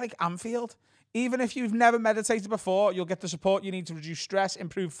 That's like Anfield. Even if you've never meditated before, you'll get the support you need to reduce stress,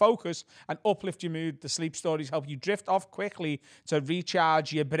 improve focus, and uplift your mood. The sleep stories help you drift off quickly to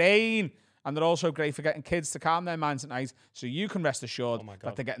recharge your brain. And they're also great for getting kids to calm their minds at night, so you can rest assured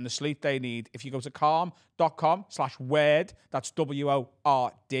that they're getting the sleep they need. If you go to calm.com/word, that's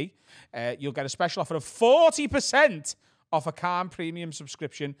WORD, you'll get a special offer of 40% off a Calm premium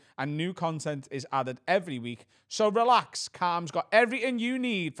subscription, and new content is added every week. So relax, Calm's got everything you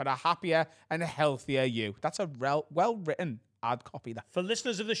need for a happier and a healthier you. That's a well-written ad copy. That. For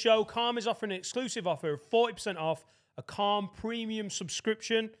listeners of the show, Calm is offering an exclusive offer of 40% off a Calm premium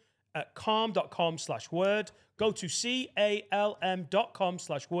subscription at calm.com/word. Go to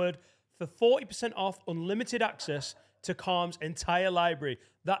calm.com/word for 40% off unlimited access to Calm's entire library.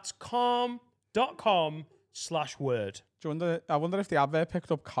 That's calm.com/word. /word. I wonder if the advert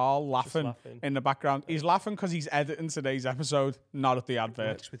picked up Carl laughing, laughing. in the background. He's laughing because he's editing today's episode, not at the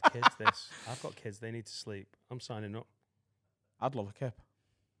advert. It's with kids, this. I've got kids. They need to sleep. I'm signing up. I'd love a kip.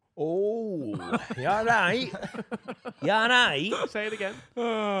 Oh, you all right? You all right? Say it again.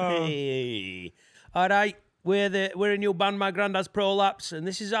 Hey. All right. We're a new band, My Granddad's Prolapse, and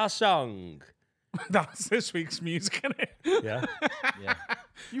this is our song. That's this week's music, isn't it? Yeah. Yeah.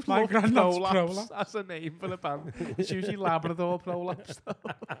 You've My loved granddad's Prolapse Prolapse. as a name for the band. It's usually Labrador Prolapse.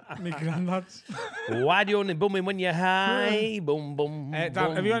 My granddad's. Why do you only boom when you're high? Boom, boom. Dan,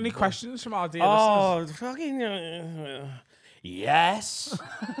 boom, have you got any boom. questions from our dear listeners? Oh, fucking. Yes.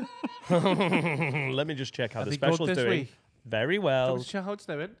 Let me just check how the Be good special's this doing. week. Very well. Let's check how it's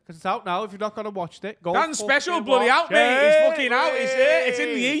doing. Because it's out now. If you've not gone and watched it, go. Dan's special fucking bloody watch out, mate. It's it. fucking out. It's there. It's in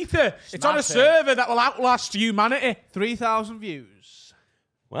the ether. It's on a Smash it. server that will outlast humanity. 3,000 views.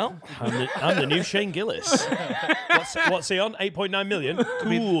 Well, I'm the new Shane Gillis. What's he on? 8.9 million?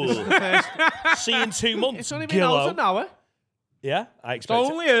 Cool. See you in 2 months, It's only been out Gillo. an hour. Yeah, I It's expect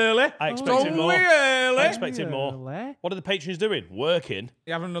only early. I expected more. Only early. I expected more. Early. What are the patrons doing? Working.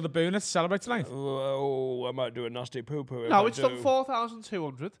 You having another boona to celebrate tonight? Oh, I might do a nasty poo-poo. No, it's done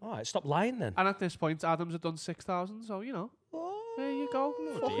 4,200. All right, stop lying then. And at this point, Adams have done 6,000. So, you know. There you go.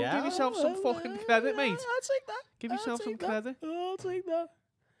 Fucking hell. give yourself some fucking credit, mate. I'll take that. Give yourself some credit. I'll take that.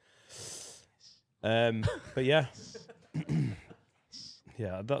 But yeah.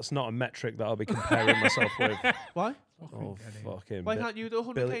 Yeah, that's not a metric that I'll be comparing myself with. Why? Oh, fucking. Why can't you do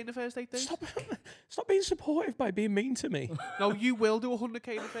 100k Billy- in the first 8 days? Stop being supportive by being mean to me. No, you will do 100k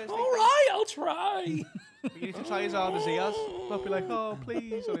in the first 8 days. All right, I'll try. But you need to try as hard as he has. Not be like, oh,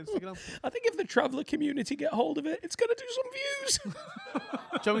 please, on Instagram. I think if the traveller community get hold of it, it's going to do some views. Do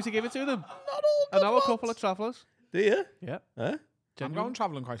you want me to give it to them? Not all I good know a ones. couple of travellers. Do you? Yeah. Huh? I'm going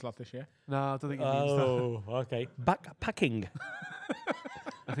travelling quite a lot this year. No, I don't think he means that. Oh, okay. Backpacking.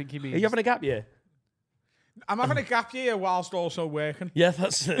 I think he means. Are you having a gap year? I'm having a gap year whilst also working. Yeah,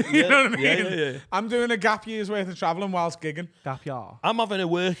 that's it. You know what I mean? Yeah. I'm doing a gap year's worth of travelling whilst gigging. Gap year. I'm having a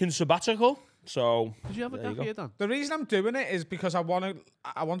working sabbatical, so Did you have a There you gap go. year done? The reason I'm doing it is because I want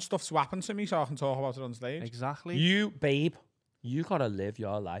stuff to happen to me so I can talk about it on stage. Exactly. you, babe, you gotta live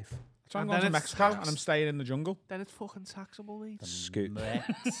your life. So I'm And going to then it's Mexico tax. and I'm staying in the jungle. Then it's fucking taxable, mate. Scoot.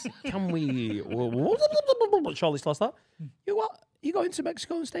 Can we? Charlie lost that. You what? You going to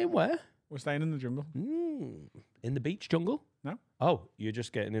Mexico and staying where? We're staying in the jungle. In the beach jungle? No, Oh, you're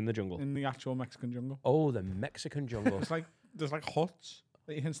just getting in the jungle. in the actual Mexican jungle. Oh, the Mexican jungle. It's like there's like huts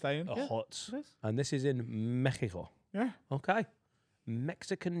that you can stay in. Huts. it is. And this is in Mexico. Yeah. Okay.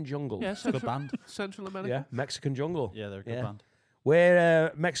 Mexican jungle. Yeah, Good Central, band. Central America. Yeah, Mexican jungle. Yeah, they're a good Yeah. band.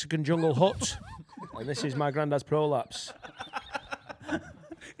 We're Mexican jungle hut, and this is my granddad's prolapse.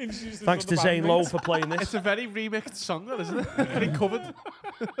 Thanks to Zane Lowe for playing It's this. a very remixed song, that, isn't it? Very covered.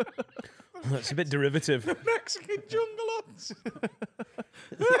 It's a bit derivative. Mexican jungle huts.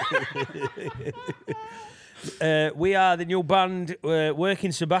 We are the new band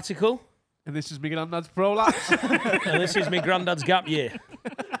Working Sabbatical, And this is my granddad's prolapse. and this is my granddad's gap year.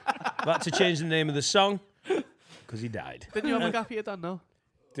 I've had to change the name of the song because he died. Didn't you have a gap year done, no?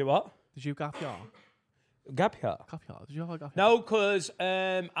 Do what? Did you gap year? Gap year? Gap year? Did you have a gap year? No, because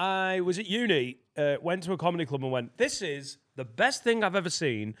I was at uni, went to a comedy club and went, this is the best thing I've ever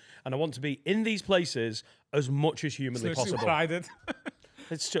seen, and I want to be in these places as much as humanly possible. Prided.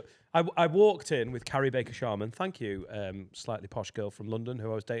 It's true. I walked in with Carrie Baker Sharman. Thank you, slightly posh girl from London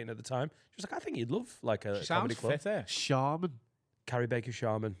who I was dating at the time. She was like, I think you'd love like a She comedy sounds club. fit, eh? Shaman. Carrie Baker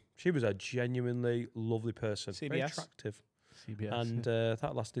Sharman. She was a genuinely lovely person. Very CBS. attractive. CBS. And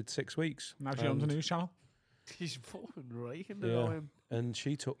that lasted 6 weeks. Now she owns a And- news channel. He's fucking raking it Yeah. all in. And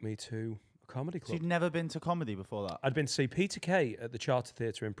she took me to a comedy So club. you'd never been to comedy before that? I'd been to see Peter Kay at the Charter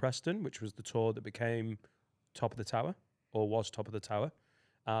Theatre in Preston, which was the tour that became Top of the Tower, or was Top of the Tower.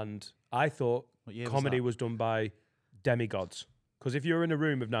 And I thought What year was comedy that? was done by demigods. Because if you're in a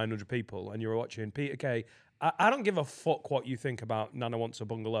room of 900 people and you're watching Peter Kay, I don't give a fuck what you think about Nana Wants a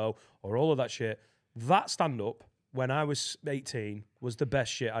Bungalow or all of that shit. That stand-up, when I was 18, was the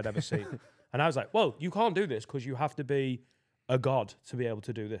best shit I'd ever seen. And I was like, well, you can't do this because you have to be a god to be able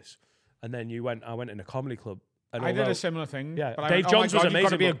to do this. And then I went in a comedy club. And I did although- a similar thing. Yeah, but I Dave went, Johns oh my was God, You've got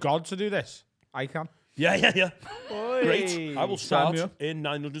to amazing, be a but- god to do this. I can. Yeah. Great. I will Sign me start up. in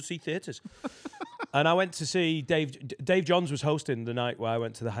 900-seat theatres. And I went to see Dave Johns was hosting the night where I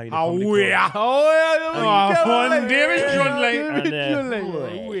went to the Hyena Comedy Club. yeah. Oh, fun. David Junley.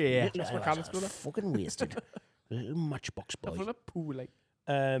 And, That's my Carlos brother. fucking wasted. Little matchbox boy. From a pool, like.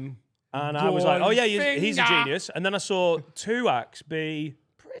 And I was like, oh yeah, he's a Goldfinger. genius. And then I saw two acts be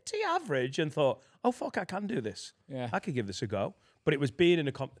pretty pretty average and thought, oh, fuck, I can do this. Yeah. I could give this a go. But it was being in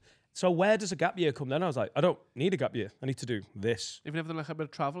a So where does a gap year come then? I was like, I don't need a gap year. I need to do this. You've never done like a bit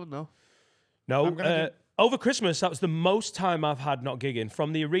of travelling, no? No, over Christmas, that was the most time I've had not gigging.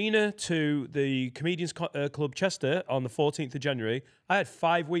 From the arena to the Comedians Club Chester on the 14th of January, I had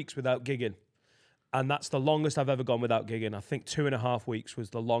 5 weeks without gigging. And that's the longest I've ever gone without gigging. I think 2.5 weeks was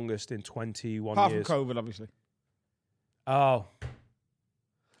the longest in 21 Apart years. from COVID, obviously. Oh,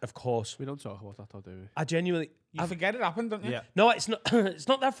 of course. We don't talk about that, though, do we? I genuinely... You forget it happened, don't you? Yeah. No, it's not. It's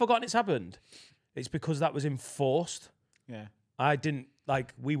not that I've forgotten it's happened. It's because that was enforced. Yeah. I didn't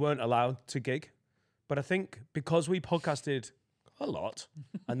we weren't allowed to gig, but I think because we podcasted a lot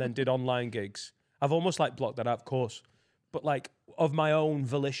and then did online gigs, I've almost blocked that out, of course. But of my own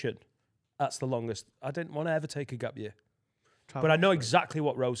volition, that's the longest. I didn't want to ever take a gap year, but I know exactly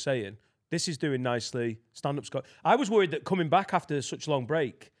what Ro's saying. This is doing nicely. Stand-up's got. I was worried that coming back after such a long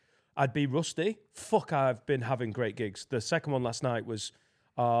break, I'd be rusty. Fuck, I've been having great gigs. The second one last night was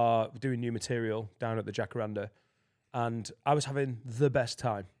doing new material down at the Jacaranda, and I was having the best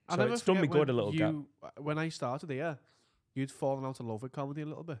time. So it's done me good a little gap. When I started here, you'd fallen out of love with comedy a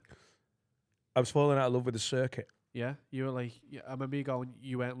little bit. I was falling out of love with the circuit. Yeah, you were like, I remember you going,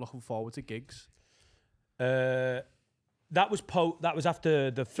 you weren't looking forward to gigs. That was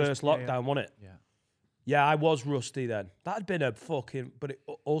after the first lockdown, wasn't it? Yeah. Yeah, I was rusty then. That had been a fucking, but it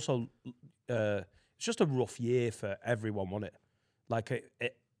also, it's just a rough year for everyone, wasn't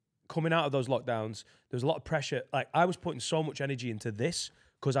it? Coming out of those lockdowns, there was a lot of pressure. I was putting so much energy into this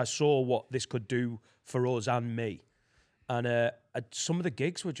because I saw what this could do for us and me. And some of the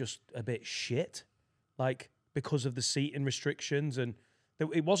gigs were just a bit shit, because of the seating restrictions. And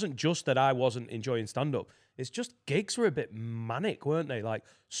it wasn't just that I wasn't enjoying stand-up. It's just gigs were a bit manic, weren't they?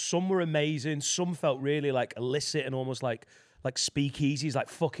 Some were amazing. Some felt really illicit and almost like speakeasies,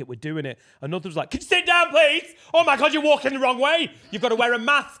 fuck it, we're doing it. Another was can you sit down, please? Oh my God, you're walking the wrong way. You've got to wear a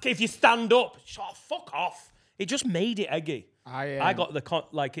mask if you stand up. Oh, fuck off. It just made it eggy. I got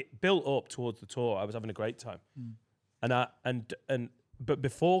it built up towards the tour. I was having a great time. But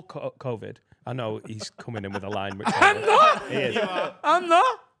before COVID, I know he's coming in with a line. Which I'm not. He is. I'm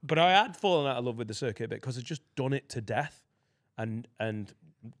not. But I had fallen out of love with the circuit a bit because I'd just done it to death. And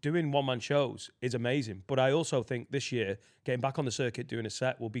doing one-man shows is amazing. But I also think this year, getting back on the circuit, doing a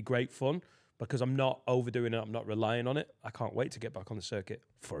set will be great fun because I'm not overdoing it. I'm not relying on it. I can't wait to get back on the circuit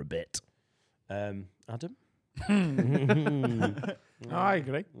for a bit. Adam? I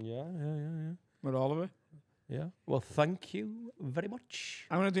agree. Yeah. With all of it. Yeah. Well, thank you very much.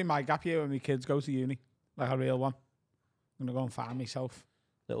 I'm going to do my gap year when my kids go to uni. A real one. I'm going to go and find myself.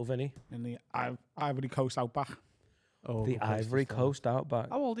 Little Vinny. In the Ivory Coast Outback. Oh, the Ivory Coast Outback.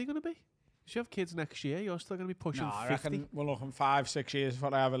 How old are you going to be? If you have kids next year, you're still going to be pushing 50. I reckon we're looking 5-6 years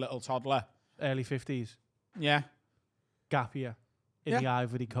before I have a little toddler. Early 50s. Yeah. Gap year. In the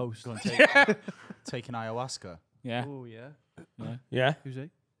Ivory Coast. Taking ayahuasca. Yeah. Oh, yeah. Yeah. Who's he?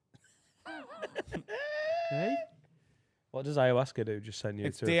 Hey? What does ayahuasca do? Just send you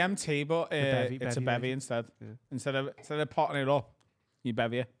It's to DMT, but it's a bevy instead. Yeah. Instead of potting it up, you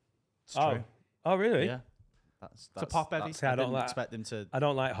bevy it. It's true. Oh, really? Yeah. That's a pot bevy. I don't expect him to. I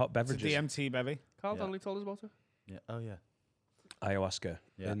don't like hot beverages. It's a DMT bevy. Carl Donnelly told us about it. Yeah. Oh, yeah. Ayahuasca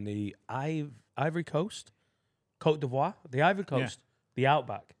in the Ivory Coast, Côte d'Ivoire, the Ivory Coast, the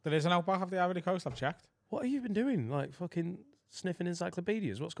Outback. There is an Outback of the Ivory Coast. I've checked. What have you been doing? Fucking sniffing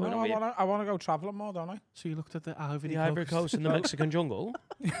encyclopedias? What's going on? I want to go travelling more, don't I? So you looked at the Ivory Coast? Ivory Coast and the Mexican jungle?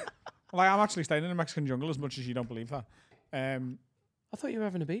 I'm actually staying in the Mexican jungle as much as you don't believe that. I thought you were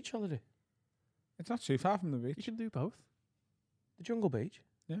having a beach holiday. It's not too far from the beach. You can do both. The jungle beach?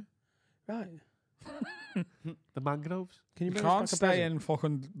 Yeah. Right. The mangroves? Can you can't stay in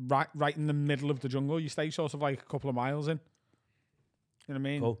fucking right in the middle of the jungle. You stay sort of a couple of miles in. You know what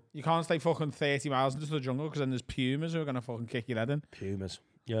I mean? Cool. You can't stay fucking 30 miles into the jungle because then there's pumas who are going to fucking kick your head in. Pumas.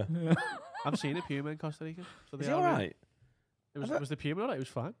 Yeah. I've seen a puma in Costa Rica. So is he all right? Was the puma all right? It was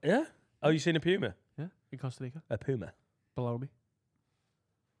fine. Yeah? Oh, you seen a puma? Yeah, in Costa Rica. A puma? Below me.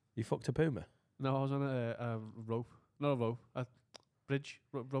 You fucked a puma? No, I was on a rope. Not a rope. A bridge.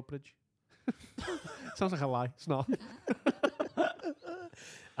 Rope bridge. Sounds like a lie. It's not.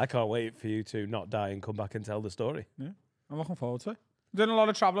 I can't wait for you to not die and come back and tell the story. Yeah, I'm looking forward to it. I'm doing a lot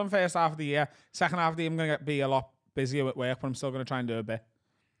of travelling first half of the year. Second half of the year, I'm going to be a lot busier at work, but I'm still going to try and do a bit.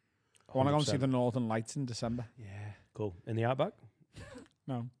 I want to go and see the Northern Lights in December. Yeah. Cool. In the Outback?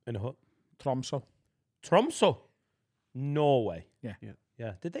 No. In a hut? Tromsø. Tromsø? Norway?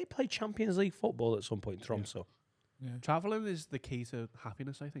 Yeah. Did they play Champions League football at some point, Tromsø? Yeah. Travelling is the key to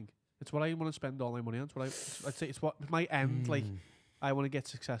happiness, I think. It's what I want to spend all my money on. It's what I'd say it's what my end, I want to get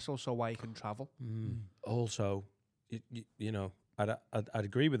successful so I can travel. Also, you know, I'd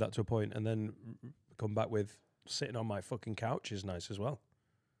agree with that to a point, and then come back with sitting on my fucking couch is nice as well.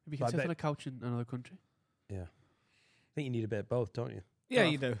 If you can sit on a couch in another country. Yeah. I think you need a bit of both, don't you? Yeah,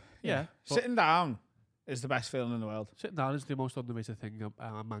 you do. Yeah. Sitting down is the best feeling in the world. Sitting down is the most underrated thing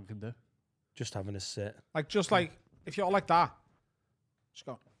a man can do. Just having a sit. Like, if you're like that, just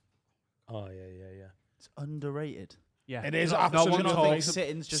go. Oh, yeah. It's underrated. Yeah. It is No absolutely one underrated.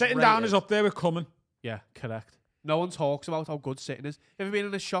 talks. Sitting down is up there with coming. Yeah, correct. No one talks about how good sitting is. Have you been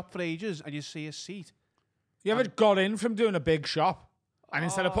in a shop for ages and you see a seat? You ever got in from doing a big shop and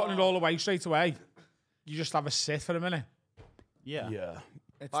instead of putting it all away straight away, you just have a sit for a minute? Yeah. Yeah.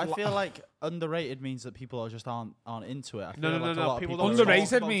 I feel like underrated means that people aren't into it. I feel No, like no, a lot of people people don't are-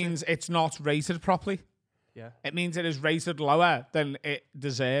 Underrated about means it's not rated properly. Yeah. It means it is rated lower than it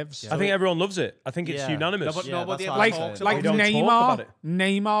deserves. I think everyone loves it. I think it's Yeah. unanimous. No, but Yeah, nobody that's ever what I'm talks saying. about Like We don't talk Neymar. about it.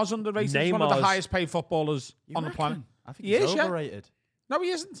 Neymar's underrated. He's one of the Neymar's- highest paid footballers You on the planet. reckon? I think He he's is, yeah. overrated. No, he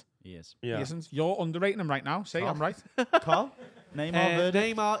isn't. He is. Yeah. He isn't. You're underrating him right now. See, I'm right. Carl? Neymar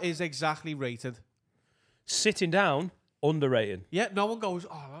verdict? Neymar is exactly rated. Sitting down, underrated. Yeah, no one goes,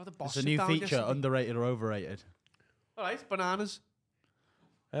 oh, the boss It's a sit new down feature, yesterday." underrated or overrated? All right, bananas.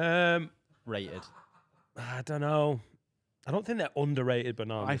 Rated. I don't know. I don't think they're underrated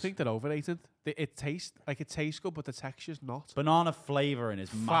bananas. I think they're overrated. It tastes good, but the texture's not. Banana flavouring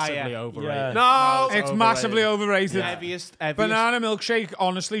is massively overrated. Yeah. No, It's overrated. massively overrated. heaviest. Banana milkshake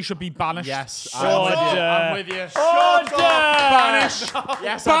honestly should be banished. Yes. I'm with you. Banish.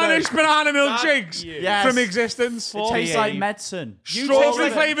 Yes, Banish banana milkshakes Yes. from existence. It tastes like medicine. Strawberry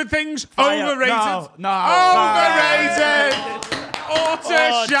flavoured things, Fire. overrated. No. Overrated.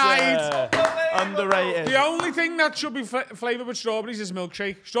 Utter shite. Underrated. The only thing that should be flavoured with strawberries is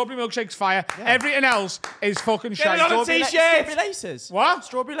milkshake. Strawberry milkshake's fire. Everything else is fucking shite. it on a t-shirt. Strawberry laces. What?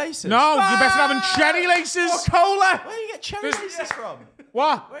 Strawberry laces. No, you're better having cherry laces. Cola. Where do you get cherry There's- laces from?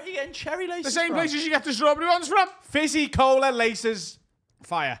 What? Where are you getting cherry laces The same from? places you get the strawberry ones from? Fizzy cola laces.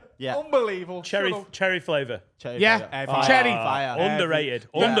 Fire. Yeah. Unbelievable. cherry flavour. Cherry Yeah. flavour. Cherry. Fire. Underrated.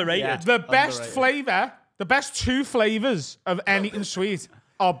 Yeah. Underrated. Yeah. The best Underrated. flavour, the best two flavours of anything sweet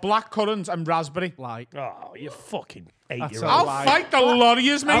are blackcurrant and raspberry. Like, Oh, you fucking That's 8-year-old. I'll lie. fight the lot of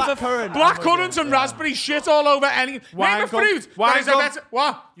yous, mate. Blackcurrant. Blackcurrant and raspberry shit all over any. Name Wine a gum. fruit. Wine that is a gum. better.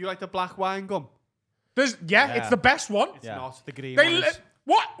 What? you like the black wine gum? It's the best one. It's Yeah. not the green They one. li- is-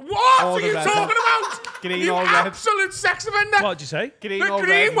 what All are the you red talking one. about? Green you or red. absolute sex offender. What did you say? Green The or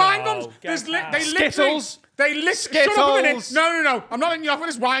green red? wine No, gums. get There's that. they Skittles. literally. Shut up a minute. Skittles. No. I'm not letting you off with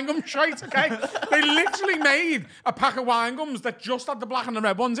this wine gum shite, okay? They literally made a pack of wine gums that just had the black and the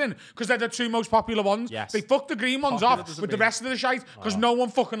red ones in because they're the two most popular ones. Yes. They fucked the green ones Popular off doesn't with the mean- rest of the shite because no one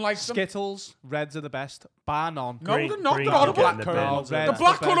fucking likes them. Skittles, reds are the best. Bar none. No, Green- they're not. green They're horrible. are getting the Blackcurrant bin. ones are red. The That's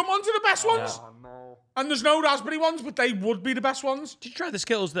black the currant best. ones are the best ones. And there's no raspberry ones, but they would be the best ones. Did you try the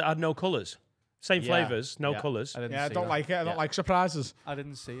Skittles that had no colours? Same Yeah. flavours, no Yeah. colours. I didn't Yeah, I see don't that. like it. I don't like surprises. I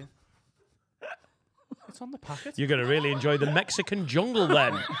didn't see it. It's on the packet. You're going to really enjoy the Mexican jungle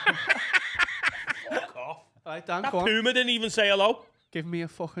then. All right, Dan, go on. Puma didn't even say hello. Give me a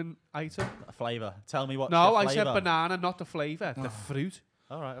fucking item. A flavour. Tell me what. No, I said banana, not the flavour. The fruit.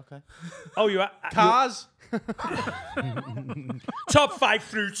 All right, okay. Oh, you Cars. top 5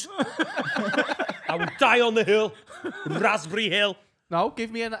 fruits. I would die on the hill. Raspberry Hill. No,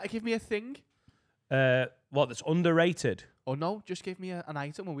 give me a thing. What, that's underrated? Or no, just give me an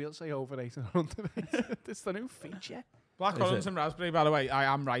item and we'll say overrated or underrated. It's the new feature. Black currants and raspberry, by the way,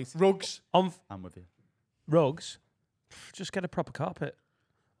 I am right. Rugs. On I'm with you. rugs, just get a proper carpet.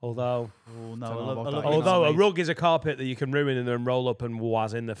 Although Oh, no. Don't know about that. although a Nice. rug is a carpet that you can ruin and then roll up and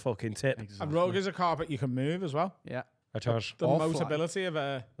waz in the fucking tip. A rug is a carpet you can move as well. Yeah. I charge The Offline. motability of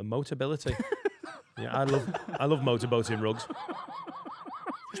a... the motability. Yeah, I love motorboating rugs.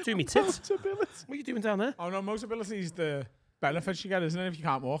 Just do me tits. What are you doing down there? Oh no, motability is the benefits you get, isn't it, if you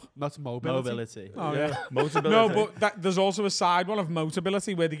can't walk? Not mobility. Mobility. Oh yeah. Motorability. No, but there's also a side one of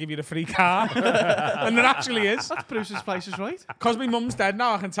motability where they give you the free car. And there actually is. That's Bruce's place is right. Because my mum's dead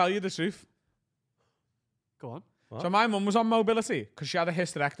now, I can tell you the truth. Go on. So my mum was on mobility because she had a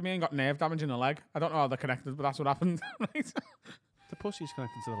hysterectomy and got nerve damage in her leg. I don't know how they're connected, but that's what happened. Right? The pussy's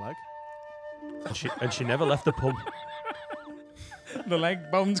connected to the leg. and she never left the pub. The leg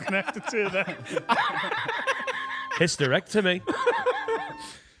bone's connected to the... Hysterectomy.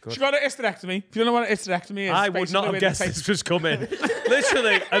 She got a hysterectomy. If you don't know what a hysterectomy is, I would basically not have where they guessed take- this was coming.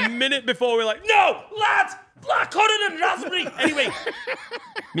 Literally, a minute before we're like, no, lads, blackcurrant and raspberry. Anyway,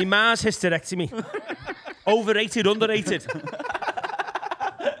 me ma's hysterectomy. Overrated, underrated.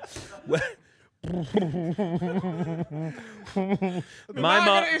 My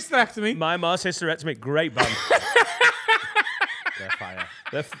got a hysterectomy. My Mars hysterectomy, great band. They're fire.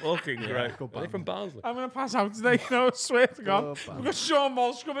 They're fucking great. good Are they from Barnsley? I'm going to pass out today, I swear to God. We've got Sean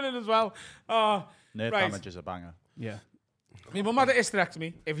Walsh coming in as well. Nerve Right. damage is a banger. Yeah. My mum had a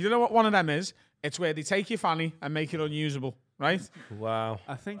hysterectomy. If you don't know what one of them is, it's where they take your fanny and make it unusable, right? Wow.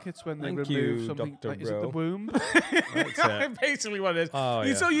 I think it's when they Thank remove you, something. Dr. Like, is it the Bro. womb? That's Basically what it is. Oh, you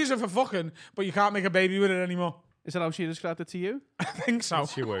yeah. still use it for fucking, but you can't make a baby with it anymore. Is that how she described it to you? I think so.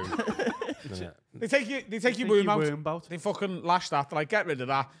 It's your womb. They take your womb out. They fucking lash that. They're like, get rid of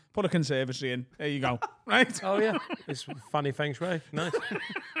that. Put a conservatory in. There you go. Right? Oh, yeah. It's funny feng shui. Nice.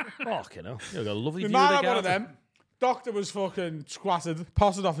 Fucking hell. You've got a lovely My view man of the had one of garden. them. Doctor was fucking squatted,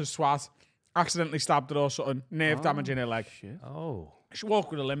 potted off his swat, accidentally stabbed her or something, nerve damage in her leg. Oh. She walked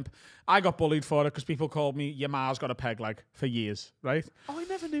with a limp. I got bullied for it because people called me, your ma's got a peg leg for years, right? Oh, I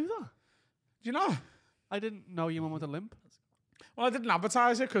never knew that. Do you know? I didn't know your mum had a limp. Well, I didn't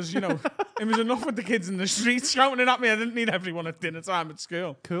advertise it because, it was enough with the kids in the streets shouting at me. I didn't need everyone at dinner time at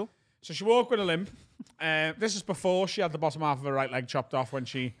school. Cool. So she walked with a limp. This is before she had the bottom half of her right leg chopped off when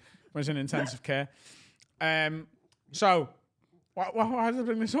she was in intensive care. So, why did I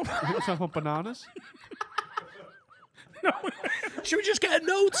bring this up? You got something about bananas? Should we just get a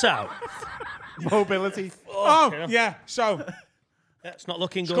notes out? Mobility. Oh, yeah. So, It's not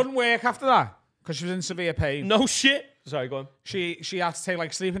looking she good. couldn't work after that because she was in severe pain. No shit. Sorry, go on. She had to take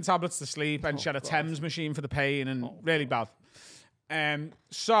like sleeping tablets to sleep, and she had a Thames machine for the pain, and really bad.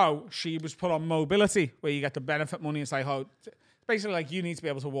 So she was put on mobility, where you get the benefit money. It's like basically like you need to be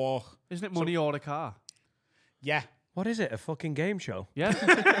able to walk. Isn't it money or a car? Yeah. What is it? A fucking game show? Yeah.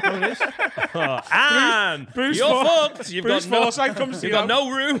 Well, it is. And Bruce you're For- fucked. You've Bruce got no, Forsyth comes to you've you got now.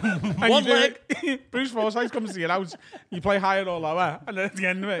 no room. And One you do leg. it- Bruce Forsyth comes to your house. You play higher or lower, and then at the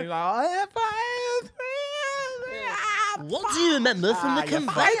end of it, you're like, What do you remember from the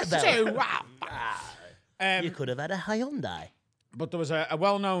conveyor belt? You could have had a Hyundai. But there was a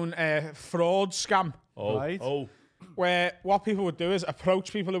well-known fraud scam Right. Oh. where what people would do is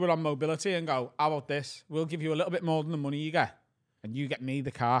approach people who were on mobility and go, how about this? We'll give you a little bit more than the money you get, and you get me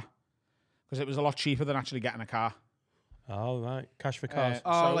the car. Because it was a lot cheaper than actually getting a car. Oh, right. Cash for cars.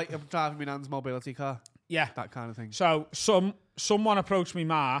 Oh, like I'm driving my nan's mobility car. Yeah. That kind of thing. So someone approached me,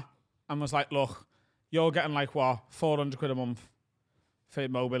 Ma, and was like, look, you're getting like, what, 400 quid a month for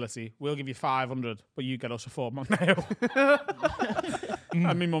mobility. We'll give you 500, but you get us a Ford Mondeo. And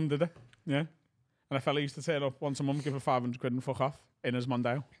my mum did it. Yeah. And a fella used to turn up once a month, give her 500 quid and fuck off in his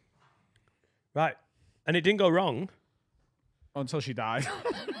Mondeo. Right. And it didn't go wrong. Until she died.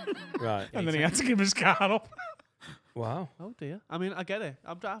 Right. And then he had to give his car up. Wow. Oh dear. I mean, I get it.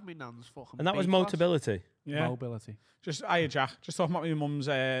 I'm driving my nan's fucking. And that was B-class. Motability. Yeah. Mobility. Just, hiya, Jack. Just talking about my mum's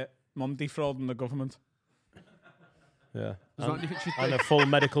mum defrauding the government. Yeah. There's not anything she'd And do. a full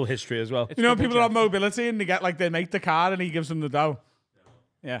medical history as well. You know, double people are on check. mobility and they get like, they make the car and he gives them the dough.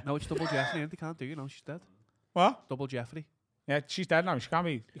 Yeah. No, it's double Jeffrey. They can't do. She's dead. What? Double Jeffrey. Yeah, she's dead now.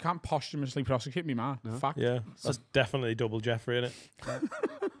 You can't posthumously prosecute me, man. Fact. Yeah. That's definitely double Jeffrey in it.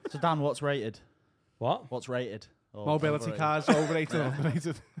 So Dan, what's rated? What? What's rated? Or Mobility overrated? cars overrated.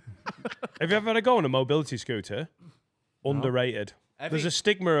 Underrated. Have you ever had a go on a mobility scooter? Underrated. There's a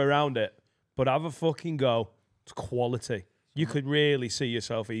stigma around it, but have a fucking go. It's quality. You could really see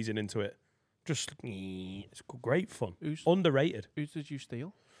yourself easing into it. Just, it's great fun. Underrated. Whose did you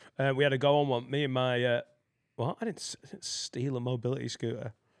steal? We had a go on one. Me and my, I didn't steal a mobility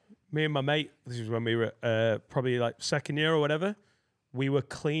scooter. Me and my mate, this is when we were probably like second year or whatever, we were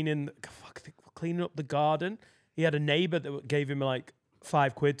cleaning up the garden. He had a neighbour that gave him like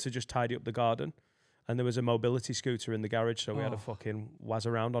 £5 to just tidy up the garden. And there was a mobility scooter in the garage, so we had a fucking wazz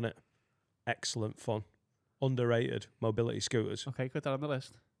around on it. Excellent fun. Underrated mobility scooters. Okay, put that on the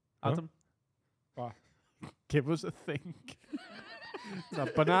list. Adam. What? Give us a thing.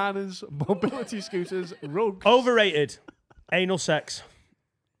 Bananas, mobility scooters, rugs. Overrated. Anal sex.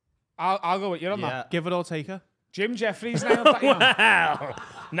 I'll go with you on Yeah. that. Give it or take her. Jim Jeffries nailed that. You know. Wow.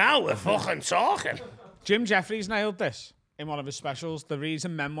 Now we're fucking talking. Jim Jeffries nailed this in one of his specials. The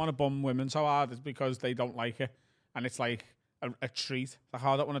reason men want to bum women so hard is because they don't like it. And it's like a treat. Like,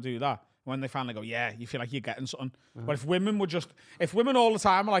 I don't want to do that. When they finally go, yeah, you feel like you're getting something. But if women all the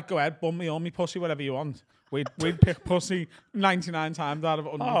time are like, go ahead, bum me on me pussy, whatever you want, we'd pick pussy 99 times out of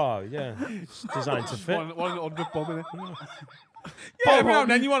 100. Oh, yeah. It's designed to fit. One 100 bum in it. Yeah, every now and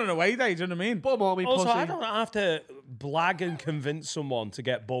then you want an away day, do you know what I mean? Bum on me Also, pussy. I don't have to blag and convince someone to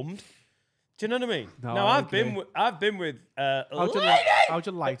get bummed. Do you know what I mean? No, Now, I I've been with a How'd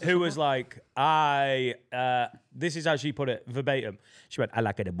you lady like who was like, this is how she put it verbatim. She went, I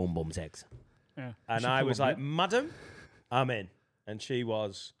like it a bum sex. And I was like, "Madam, I'm in." And she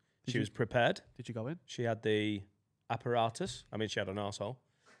was prepared. Did you go in? She had the apparatus. I mean, she had an arsehole.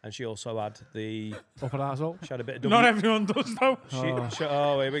 And she also had the... Upper arsehole? She had a bit of... Not everyone does, though.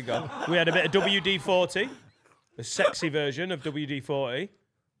 Oh, here we go. We had a bit of WD-40. A sexy version of WD-40.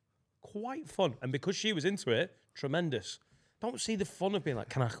 Quite fun. And because she was into it, tremendous. Don't see the fun of being like,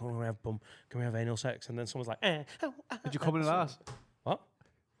 can we have anal sex? And then someone's like, Did you come in an ass? What?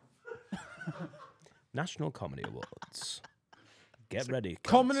 National Comedy Awards. Get ready.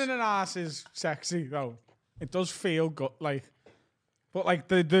 Coming in an ass is sexy, though. It does feel good, like... But, like,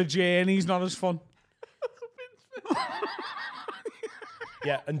 the journey's not as fun.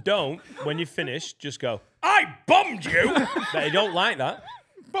 Yeah, and don't, when you finish, just go, I bummed you! They don't like that.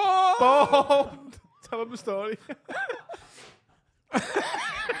 Bombed! Tell them the story.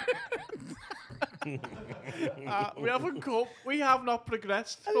 We have not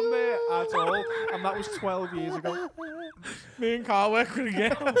progressed from there at all, and that was 12 years ago. Me and Carl work with a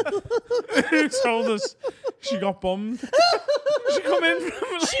girl who told us she got bummed. She come in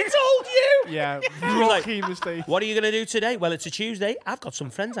from... She told you! Yeah, Like, rocky mistake. what are you going to do today? Well, it's a Tuesday. I've got some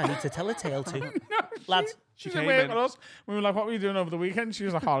friends I need to tell a tale to. Lads. She She came came in. with us. We were like, what were you doing over the weekend? She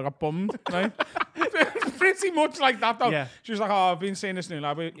was like, oh, I got bummed. Right? Pretty much like that, though. Yeah. She was like, oh, I've been seeing this new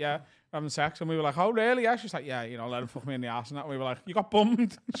lad. Yeah, having sex. And we were like, oh, really? Yeah. She was like, yeah, you know, let him fuck me in the ass and that. We were like, you got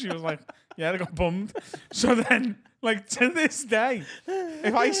bummed? She was like, yeah, I got bummed. So then, like, to this day,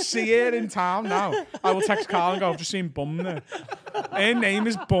 if I see her in town now, I will text Carl and go, I've just seen bummed there. Her name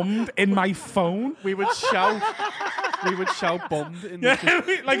is Bummed in my phone. We would shout bummed in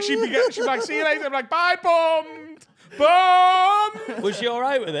the Like, she'd be like, see you later. I'm like, bye, Bummed. Bummed. Was she all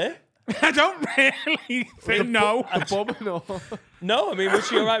right with it? I don't really think no. No, I mean, was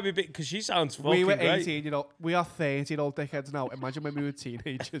she all right with it? Because she sounds fucking We were great. 18-year-old. We are 30-year-old dickheads now. Imagine when we were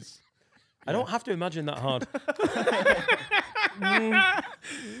teenagers. I don't have to imagine that hard.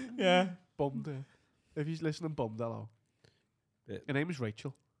 Yeah. Bummed. If he's listening, bummed, hello. Her name is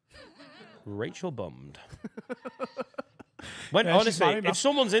Rachel. Rachel bummed. When Yeah, she's honestly, married now. if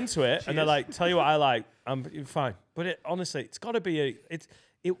someone's into it and they're like, "Tell you what I like," I'm fine. But honestly, it's got to be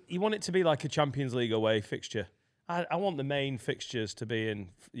you want it to be like a Champions League away fixture. I want the main fixtures to be in,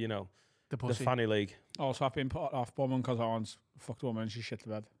 you know, the pussy. fanny league. Also, I've been put off bumming because I once fucked a woman and she shit the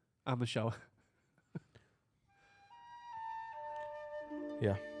bed. And the shower.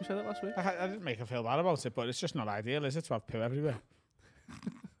 Yeah. You said that last week? I didn't make her feel bad about it, but it's just not ideal, is it, to have poo everywhere?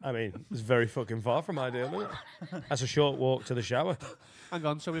 I mean, it's very fucking far from ideal, isn't it? That's a short walk to the shower. Hang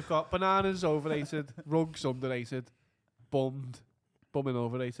on, so we've got bananas overrated, rugs underrated, bumming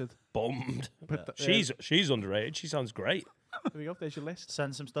overrated. Bummed. But She's underrated. She sounds great. There we go, there's your list.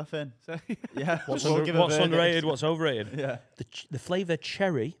 Send some stuff in. So- Yeah. What's, we'll give a what's verdict. underrated? What's overrated? Yeah. The flavour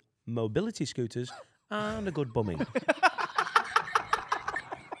cherry, mobility scooters, and a good bumming.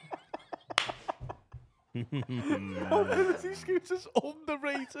 Mobility scooters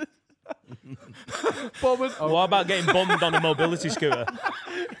underrated. Bumming. What about getting bummed on a mobility scooter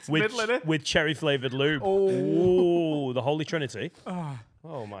middle, innit? with cherry flavoured lube? Oh, the Holy Trinity.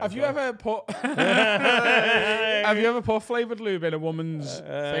 Oh my! Have you ever put flavoured lube in a woman's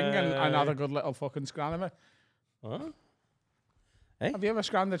thing and had a good little fucking scran of it? Huh? Hey? Have you ever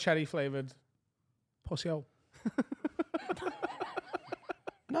scanned a cherry flavoured pussy hole?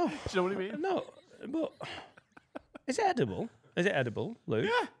 No. Do you know what I mean? No, but is it edible? Is it edible, lube?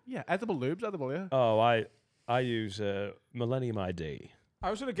 Yeah, edible lube's edible, yeah. Oh, I use Millennium ID. I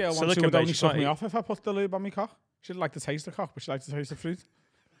was with a girl once who Silicon would only based, suck you me can't off if I put the lube on my cock. She didn't like the taste of cock, but she liked the taste of fruit.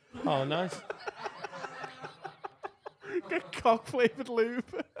 Oh, nice. Get cock flavoured lube.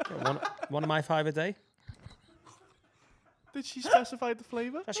 One of my 5 a day. Did she specify the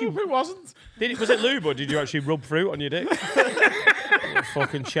flavour? Actually, It wasn't. was it lube or did you actually rub fruit on your dick?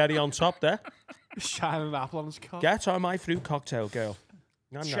 Fucking cherry on top there. Shining an apple on his cock. Get on my fruit cocktail, girl.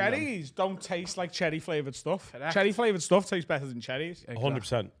 Nom, nom, nom. Cherries don't taste like cherry flavoured stuff. Correct. Cherry flavoured stuff tastes better than cherries.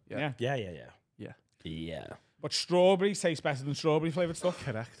 100%. Yeah. Yeah. Yeah. But strawberries taste better than strawberry flavoured stuff.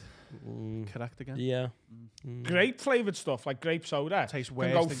 Correct. Correct again. Yeah. Grape flavoured stuff, like grape soda, Tastes can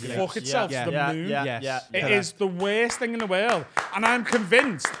worse go than grapes. fuck itself Yeah. to the Yeah, moon. yeah, Yes. yeah. It Correct. is the worst thing in the world. And I'm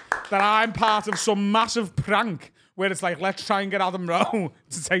convinced that I'm part of some massive prank where it's like, let's try and get Adam Rowe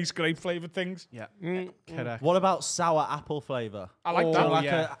to taste grape flavoured things. Yeah. Correct. What about sour apple flavour? I like Oh, that. Like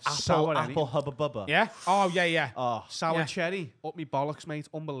yeah. a Sour any. apple hubba bubba. Yeah? Oh, yeah, yeah. Oh, Sour Yeah. cherry. Up me bollocks, mate.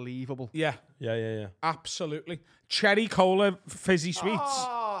 Unbelievable. Yeah, Yeah. absolutely. Cherry cola fizzy sweets.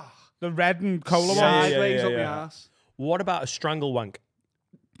 Oh, The red and cola Yeah, ones. yeah, sideways yeah, up my yeah. ass. What about a strangle wank?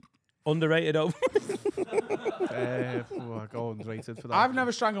 Underrated over. Go underrated for that. I've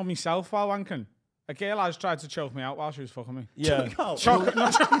never strangled myself while wanking. A girl has tried to choke me out while she was fucking me. Yeah. Not choke me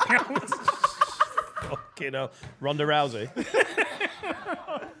out. Fucking hell. Ronda Rousey.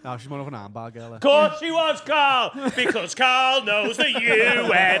 No, she's more of an armbar girl. Of course she was, Carl, because Carl knows the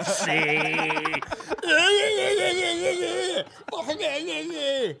UFC.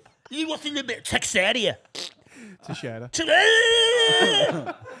 You watching a bit Texaria? To share her.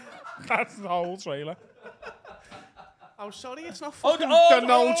 That's the whole trailer. Oh, sorry, it's not fucking oh,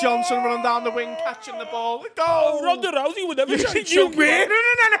 Noel Johnson running down the wing catching the ball. Go! Oh, Ronda Rousey would never try to You choke you win out.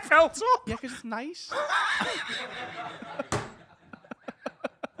 an NFL top. Yeah, because it's nice.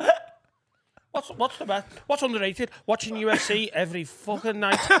 What's the best? What's underrated? Watching UFC every fucking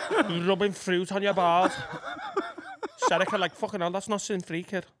night, rubbing fruit on your balls. Serica, like, fucking hell, that's not sin-free,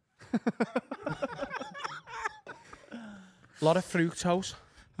 kid. Lot of fructose.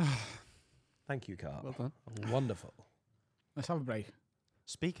 Thank you, Carl. Well done. Wonderful. Let's have a break.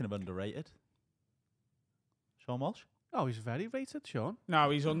 Speaking of underrated, Sean Walsh. Oh, he's very rated, Sean. No,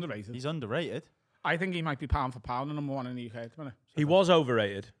 he's underrated. He's underrated. I think he might be pound for pound the number one in the UK at the minute. He was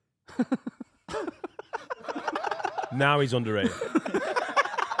overrated. Now he's underrated.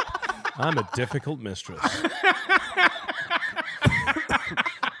 I'm a difficult mistress.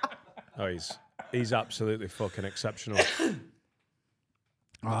 Oh, he's absolutely fucking exceptional.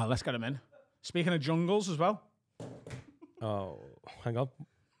 Oh, let's get him in. Speaking of jungles as well. Oh, hang on.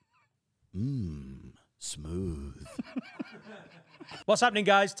 Smooth. What's happening,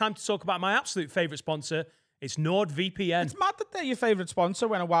 guys? Time to talk about my absolute favourite sponsor. It's NordVPN. It's mad that they're your favourite sponsor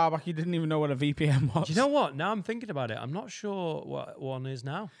when a while back you didn't even know what a VPN was. You know what? Now I'm thinking about it. I'm not sure what one is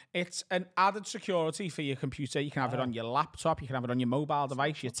now. It's an added security for your computer. You can have it on your laptop. You can have it on your mobile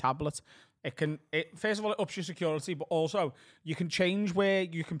device, your tablet. First of all, it ups your security, but also you can change where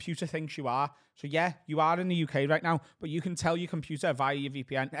your computer thinks you are. So yeah, you are in the UK right now, but you can tell your computer via your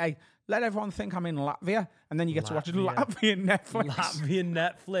VPN, hey, let everyone think I'm in Latvia, and then you get to watch Latvian Netflix. Latvian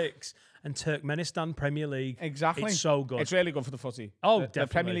Netflix and Turkmenistan Premier League. Exactly. It's so good. It's really good for the footy. Oh, the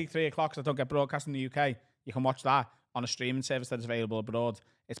definitely. Premier League 3 o'clock that don't get broadcast in the UK, you can watch that on a streaming service that is available abroad.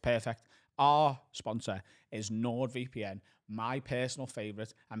 It's perfect. Our sponsor is NordVPN, my personal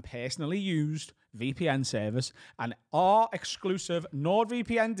favourite and personally used VPN service. And our exclusive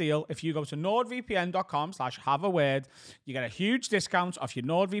NordVPN deal, if you go to nordvpn.com/haveaword, you get a huge discount off your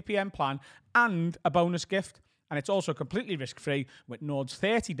NordVPN plan and a bonus gift. And it's also completely risk-free with Nord's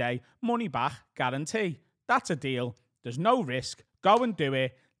 30-day money-back guarantee. That's a deal. There's no risk. Go and do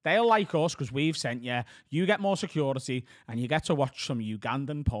it. They'll like us because we've sent you. You get more security and you get to watch some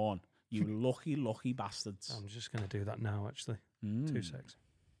Ugandan porn. You lucky, lucky bastards. I'm just going to do that now, actually. 2 secs.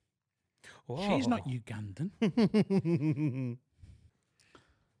 She's not Ugandan.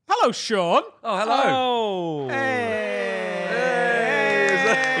 Hello, Sean. Oh, hello. Oh. Hey.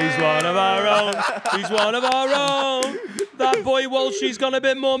 He's one of our own. He's one of our own. That boy Walshy's gone a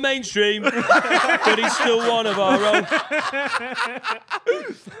bit more mainstream, but he's still one of our own.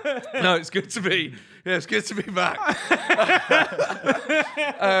 No, it's good to be. Yeah, it's good to be back.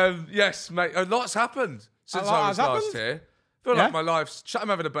 Yes, mate. A lot's happened since I was last here. I feel like my life's. I'm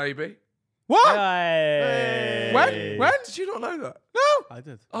having a baby. What? Hey. When? Did you not know that? No. I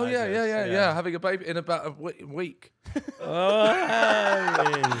did. Oh, yeah. Having a baby in about a week. It's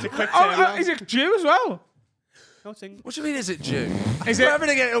a quick Oh, turnaround. is it due as well? No thing. What do you mean, is it due? Is We're it? having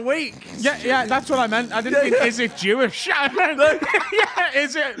it in a week. Yeah, that's what I meant. I didn't mean, is it Jewish? I meant, yeah,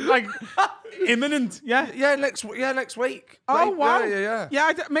 is it like imminent? Yeah. Yeah, next week. Oh, wow. Yeah.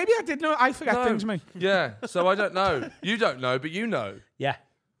 Yeah, maybe I did know. I forget No. things, mate. Yeah, so I don't know. You don't know, but you know. Yeah,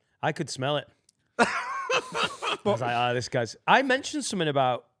 I could smell it. I was like, this guy's... I mentioned something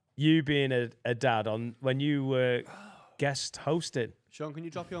about you being a dad on when you were guest hosting. Sean, can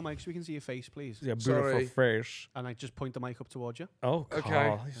you drop your mic so we can see your face, please? Yeah, beautiful Sorry. face. And I just point the mic up towards you. Oh, Okay.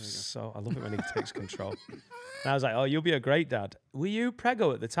 Carl. So I love it when he takes control. And I was like, oh, you'll be a great dad. Were you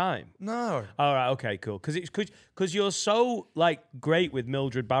preggo at the time? No. All right, okay, cool. Because you're so like great with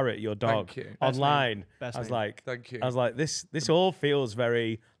Mildred Barrett, your dog, Thank you. online. Best I was name. like, Thank you. I was like, this all feels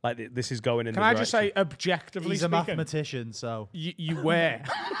very like this is going in. Can the I just direction. say, objectively He's a speaking, mathematician, so you were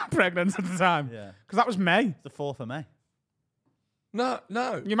pregnant at the time? yeah. Because that was May. The 4th of May. No.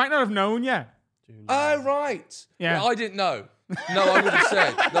 You might not have known yet. Oh, right. Yeah. Well, I didn't know. No, I would have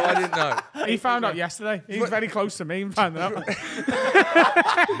said. No, I didn't know. He found out yesterday. He's very close to me and found out.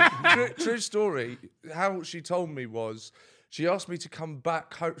 True story. How she told me was, she asked me to come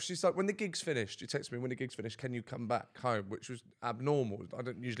back home. She's like, when the gig's finished, she texted me, when the gig's finished, can you come back home? Which was abnormal. I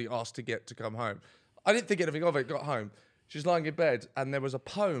don't usually ask to come home. I didn't think anything of it, got home. She's lying in bed and there was a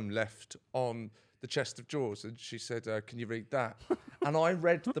poem left on the chest of drawers, and she said, "Can you read that?" And I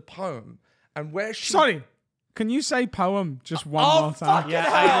read the poem, and where she Sorry, can you say poem just one more time? Yeah,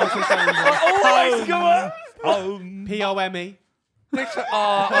 I also always go on. P-O-M-E.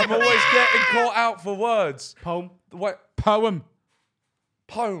 I'm always getting caught out for words. Poem. What Poem.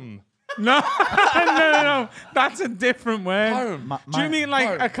 poem? No, no. That's a different word. Poem. Do you mean like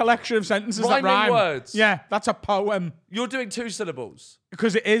poem. a collection of sentences that Rhyming rhyme? words. Yeah, that's a poem. You're doing 2 syllables.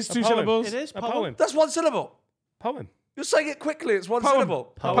 Because it is 2 poem. syllables. It is A poem. poem. That's 1 syllable. Poem. You're saying it quickly. It's 1 Poem.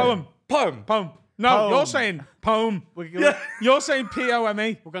 syllable. Poem. Poem. Poem. No, you're saying poem. You're saying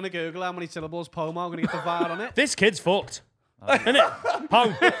P-O-M-E. We're going to Google how many syllables poem are. We're going to get the VAR on it. This kid's fucked. Isn't it?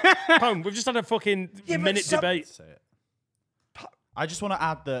 Poem. Poem. We've just had a fucking minute debate. I just want to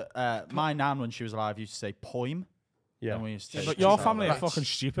add that my nan, when she was alive, used to say poem. Yeah. And we used to say But your family are fucking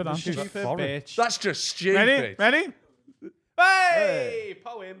stupid, aren't you? Stupid bitch. That's just stupid. Ready? Hey!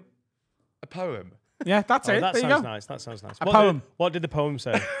 Poem. A poem. Yeah, that's it. That There you sounds go. nice. That sounds nice. A poem. What did the poem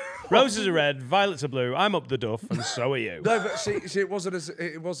say? Roses are red, violets are blue. I'm up the duff, and so are you. No, but see, it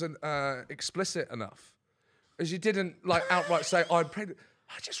wasn't explicit enough. As you didn't like outright say, "I'm pregnant."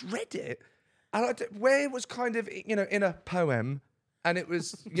 I just read it, and where it was kind of in a poem, and it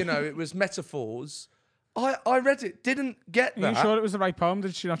was it was metaphors. I read it, didn't get Are that. you sure it was the right poem?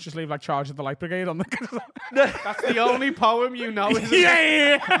 Did she not just leave like Charge of the Light Brigade on the... That's the only poem you know, isn't it?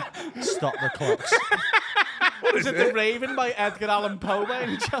 yeah. Stop the clocks. Is it The Raven by Edgar Allan Poe by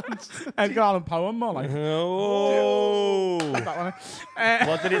any chance? Edgar Allan Poe, more like. Oh. That one.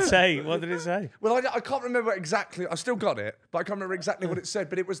 What did it say? What did it say? Well, I can't remember exactly. I still got it, but I can't remember exactly what it said.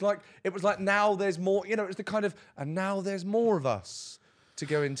 But it was like now there's more. It was the kind of and now there's more of us to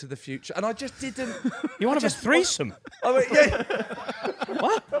go into the future. And I just didn't. You want to have a threesome? I mean, yeah.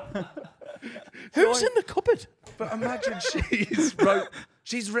 What? Who's in the cupboard? But imagine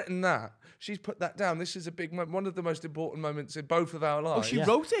she's written that. She's put that down. This is a big one of the most important moments in both of our lives. Oh, she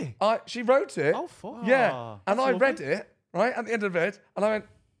wrote it? She wrote it. Oh, fuck. Yeah. And I read it, right, at the end of it, and I went,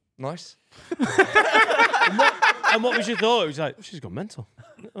 nice. And what was your thought? It was like, she's gone mental.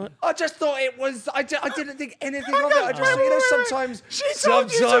 I just thought it was. I didn't think anything of it. I just thought,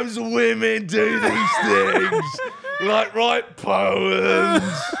 sometimes women do these things, like write poems,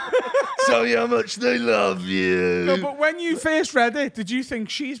 tell you how much they love you. No, but when you first read it, did you think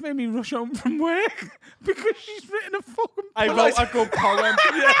she's made me rush home from work because she's written a fucking? I wrote a good poem.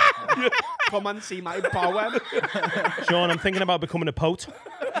 Yeah. Come and see my poem. Sean, I'm thinking about becoming a poet.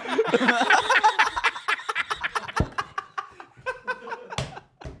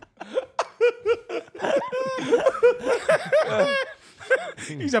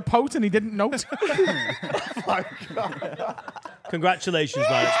 He's a poet and he didn't know it. Congratulations,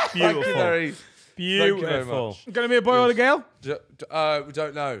 man. It's beautiful. Thank you Beautiful. much. Gonna be a boy or a girl? We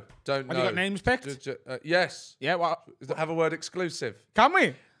don't know. Don't know. Have you got names picked? Yes. Yeah, what? Have a word exclusive. Can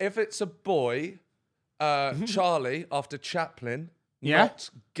we? If it's a boy, Charlie after Chaplin. Yeah. Not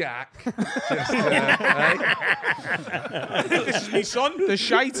Gak. Just, This is me son, the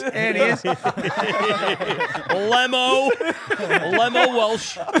shite. There he is. Lemo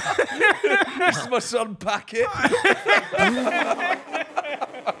Welsh. This is my son Packet.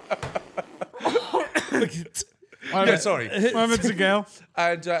 No, sorry. If it's a girl.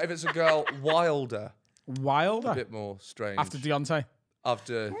 And if it's a girl, Wilder. Wilder? A bit more strange. After Deontay.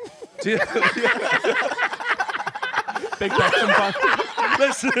 After. Big Beckham.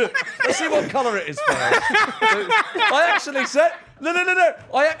 Let's see what colour it is first. I actually said no.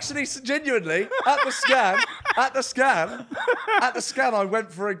 I actually genuinely at the scan I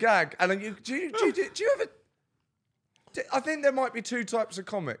went for a gag. And then do you ever? I think there might be 2 types of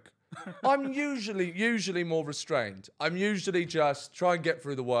comic. I'm usually more restrained. I'm usually just try and get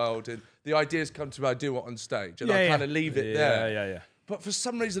through the world, and the ideas come to me. I do it on stage, and I kind of leave it there. Yeah. But for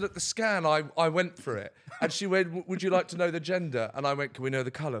some reason at the scan, I went for it. And she went, would you like to know the gender? And I went, can we know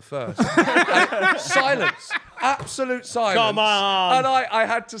the colour first? Silence. Absolute silence. Come on. And I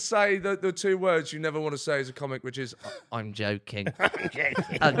had to say the 2 words you never want to say as a comic, which is, I'm joking.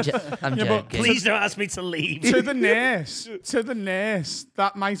 I'm joking. Please don't ask me to leave. To the nurse,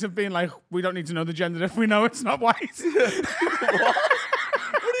 that might have been like, we don't need to know the gender if we know it's not white.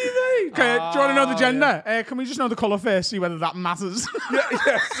 What do you mean? Okay, do you want to know the gender? Can we just know the colour first, see whether that matters? Yeah.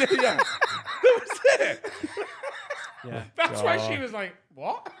 That was it. Yeah. That's why she was like,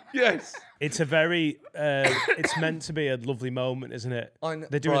 what? Yes. It's a very, it's meant to be a lovely moment, isn't it?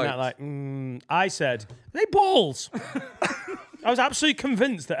 They're doing that like, I said, are they balls? I was absolutely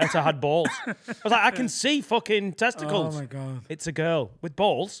convinced that Etta had balls. I was like, I can see fucking testicles. Oh my God. It's a girl with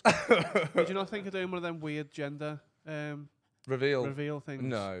balls. Did you not think of doing one of them weird gender Reveal things?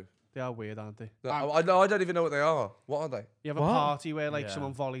 No. They are weird, aren't they? I don't even know what they are. What are they? You have a party where like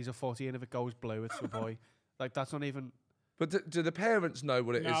someone volleys a footy, and if it goes blue, it's a boy. Like that's not even. But do the parents know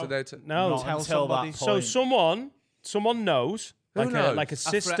what it is? No, tell until somebody. that So point. someone knows, Who knows? like a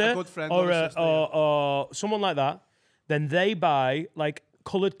sister a good friend or or a sister, or someone like that. Then they buy like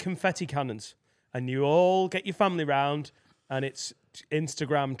coloured confetti cannons, and you all get your family round, and it's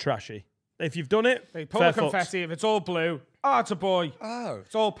Instagram trashy. If you've done it, They pull fair the confetti. If it's all blue, it's a boy. Oh.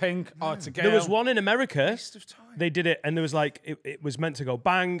 It's all pink, it's a girl. There was one in America. They did it, and there was like it was meant to go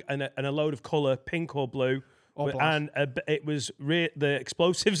bang, and a load of colour, pink or blue, Or black. and it was the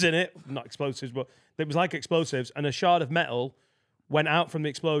explosives in it. Not explosives, but it was like explosives, and a shard of metal went out from the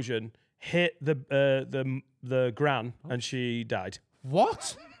explosion, hit the gran, and she died.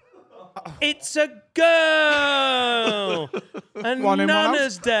 What? It's a girl, and One in, one out.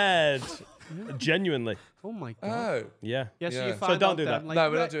 Nana's dead. Genuinely, Oh my god. Oh. yeah. Yeah, so Yeah. you So find don't out do then, that. like, No,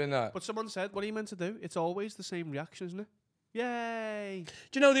 we're not right, doing that. But someone said, what are you meant to do? It's always the same reaction, isn't it? Yay.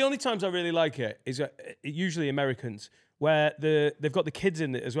 Do you know the only times I really like it is usually Americans where they've got the kids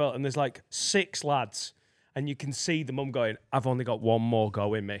in it as well, and there's like 6 lads, and you can see the mum going, "I've only got one more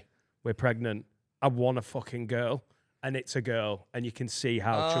go in me. We're pregnant. I want a fucking girl." And it's a girl, and you can see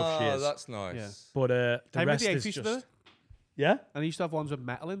how chuffed she is. That's nice. Yeah. But the I rest remember the is 80s just did it. yeah. And I used to have ones with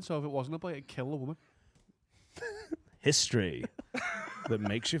metal in, so if it wasn't a boy, it'd kill a woman. History that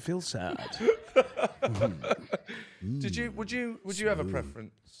makes you feel sad. Would you have a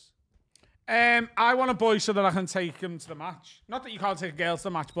preference? I want a boy so that I can take him to the match. Not that you can't take a girl to the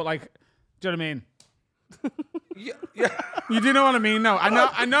match, but like, do you know what I mean? Yeah. You do know what I mean? No,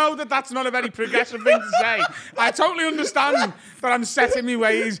 I know that that's not a very progressive thing to say. I totally understand that I'm set in my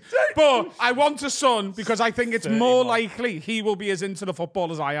ways, but I want a son because I think it's more likely he will be as into the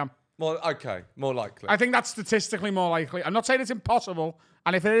football as I am. More likely. I think that's statistically more likely. I'm not saying it's impossible,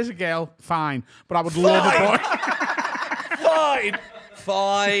 and if it is a girl, fine. But I would love a boy.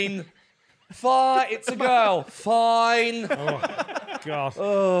 Fine. It's a girl. Fine. God.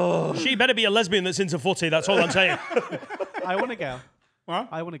 Oh. She better be a lesbian that's into footy. That's all I'm saying. I want a girl. What?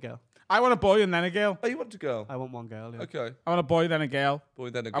 I want a girl. I want a boy and then a girl. Oh, you want a girl? I want one girl. Yeah. Okay. I want a boy, then a girl. Boy,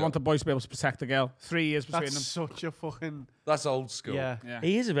 then a I girl. want the boy to be able to protect the girl. 3 years between That's them. such a fucking. That's old school. Yeah.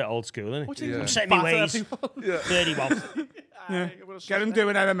 He is a bit old school, isn't he? What do you Yeah. think? Set me Batter ways. everyone. 31. Yeah. Get him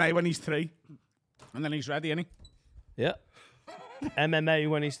doing MMA when he's 3. And then he's ready, isn't he? Yeah. MMA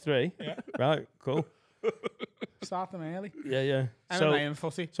when he's 3. Yeah. Right, cool. Start them early. Yeah. MMA and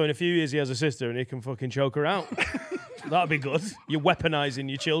footy. So in a few years he has a sister and he can fucking choke her out. That'd be good. You're weaponising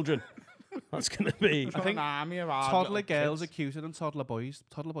your children. That's going to be... I think Toddler girls are cuter than toddler boys.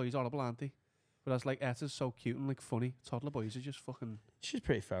 Toddler boys are horrible, aren't they? But that's like Etta's so cute and like funny. Toddler boys are just fucking. She's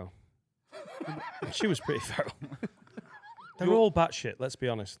pretty feral. She was pretty feral. They're all batshit, let's be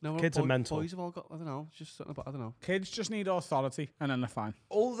honest. No, Kids are mental. Boys have all got, I don't know, just something about, I don't know. Kids just need authority and then they're fine.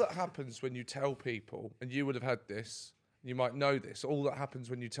 All that happens when you tell people, and you would have had this, you might know this, all that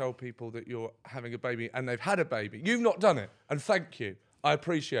happens when you tell people that you're having a baby and they've had a baby, you've not done it, and thank you, I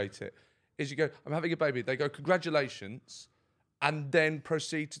appreciate it, is you go, I'm having a baby, they go, congratulations, and then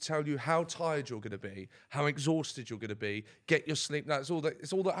proceed to tell you how tired you're going to be, how exhausted you're going to be, get your sleep. No, it's all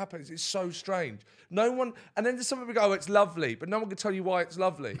that happens. It's so strange. No one, and then some people go, oh, it's lovely, but no one can tell you why it's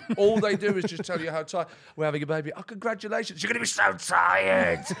lovely. All they do is just tell you how tired. We're having a baby. Oh, congratulations. You're going to be so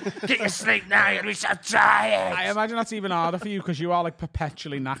tired. Get your sleep now. You're going to be so tired. I imagine that's even harder for you because you are like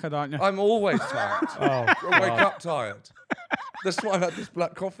perpetually knackered, aren't you? I'm always tired. I wake up tired. That's why I've had this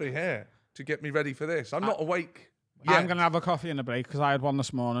black coffee here to get me ready for this. I'm not awake. Yeah. I'm going to have a coffee in a break because I had one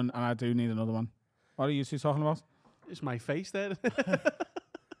this morning and I do need another one. What are you two talking about? It's my face there.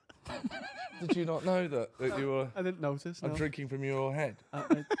 Did you not know that you were? I didn't notice. I'm No. drinking from your head.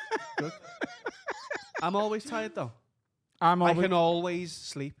 Good. I'm always tired though. I I can always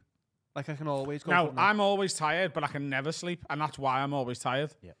sleep. Like I can always go. No, for a nap. I'm always tired, but I can never sleep, and that's why I'm always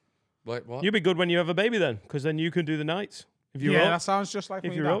tired. Yeah, Wait, what? You'll be good when you have a baby then, because then you can do the nights. If you're that up, sounds just like if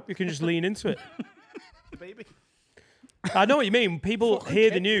me, you're that. up, you can just lean into it. baby. I know what you mean. People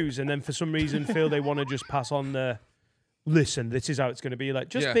hear the news and then for some reason feel they want to just pass on the, listen, this is how it's going to be. Like,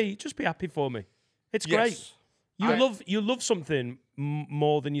 just be happy for me. It's great. You love something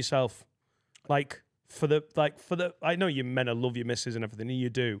more than yourself. Like I know you men love your missus and everything, and you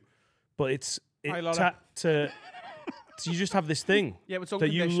do, but it's Hi, Laura. you just have this thing Yeah, it's that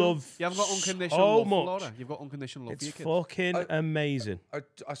you unconditional. love You haven't got unconditional so love, much. Laura. You've got unconditional love for your It's kids. fucking amazing.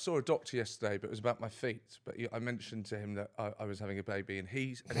 I saw a doctor yesterday, but it was about my feet. But I mentioned to him that I was having a baby, and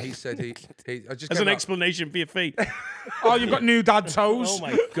he said he I just As came an up- explanation for your feet. Oh, you've got new dad toes. Oh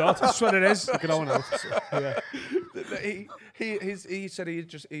my God. That's what it is. Get on out. He said he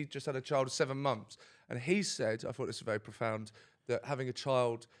just had a child of 7 months, and he said, I thought this was very profound, that having a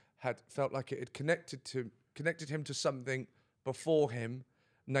child had felt like it had connected him to something before him,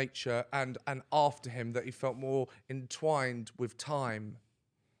 nature, and after him, that he felt more entwined with time,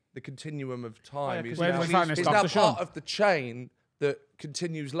 the continuum of time. yeah, 'cause Where did we find this he's doctor, now Sean? part of the chain that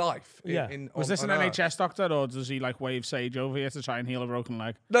continues life. Yeah. Was this an on Earth. NHS doctor, or does he like wave sage over here to try and heal a broken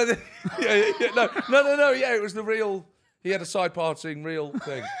leg? No, no. Yeah, it was the real. He had a side parting real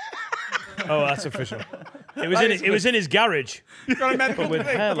thing. Oh, that's official. It was in his garage, Got a medical but with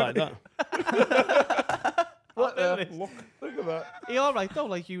degree. hair like that. Look at that. Are you all right though?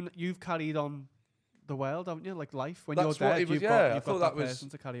 Like you've carried on the world, haven't you? Like life. When That's you're what dead, he was- you've yeah, I got, you've thought got that that was- person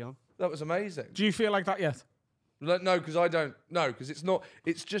to carry on. That was amazing. Do you feel like that yet? No, because I don't. No, because it's not.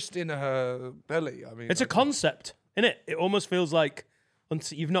 It's just in her belly. I mean, It's a concept, isn't it? It almost feels like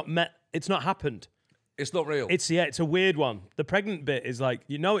until you've not met, it's not happened. It's not real. It's a weird one. The pregnant bit is like,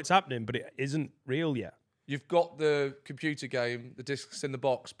 you know it's happening, but it isn't real yet. You've got the computer game, the discs in the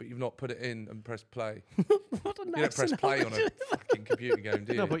box, but you've not put it in and pressed play. What a You don't press play on a fucking computer game,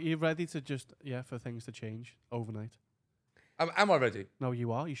 do you? No, but you're ready to just for things to change overnight. Am I ready? No,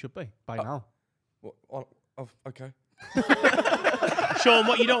 you are. You should be by now. Okay. Sean,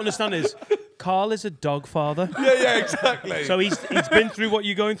 what you don't understand is Carl is a dog father. Yeah, exactly. So he's been through what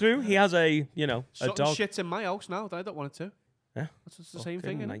you're going through. He has a Something dog. shit's in my house now that I don't want it to. Yeah. That's just the same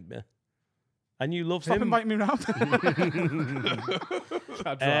thing. Fucking Innit? nightmare. And you love Stop him. inviting me round.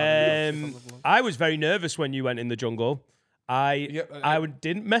 I was very nervous when you went in the jungle. I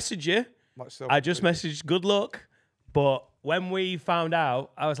didn't message you. I just messaged good luck. But when we found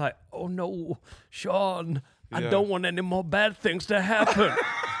out, I was like, oh no, Sean, I don't want any more bad things to happen.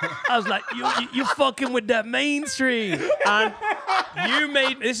 I was like, you fucking with that mainstream. And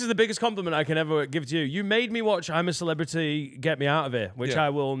this is the biggest compliment I can ever give to you. You made me watch I'm a Celebrity, Get Me Out of Here, which I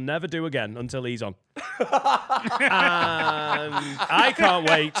will never do again until he's on. And I can't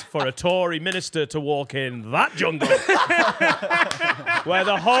wait for a Tory minister to walk in that jungle where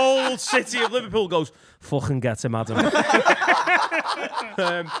the whole city of Liverpool goes, fucking get him, Adam.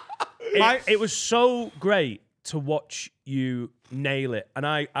 It was so great to watch you nail it. And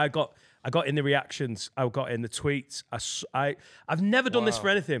I got in the reactions, I got in the tweets. I've never done this for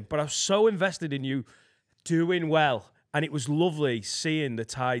anything, but I was so invested in you doing well. And it was lovely seeing the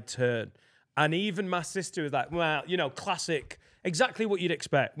tide turn. And even my sister was like, well, classic, exactly what you'd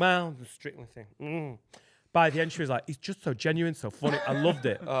expect. Well, the Strictly thing. By the end, she was like, he's just so genuine, so funny. I loved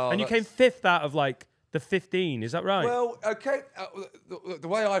it. And you came 5th out of like the 15, is that right? Well, okay. The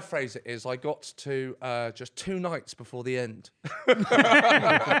way I phrase it is I got to just 2 nights before the end.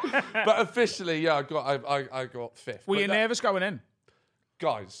 But officially, yeah, I got 5th. Were But you nervous going in?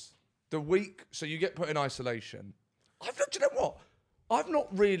 Guys, the week, so you get put in isolation. Do you know what? I've not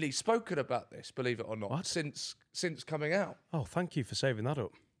really spoken about this, believe it or not, since coming out. Oh, thank you for saving that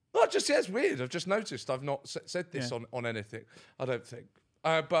up. No, it's weird. I've just noticed I've not said this on anything. I don't think.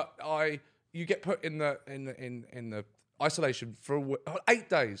 But you get put in the isolation for 8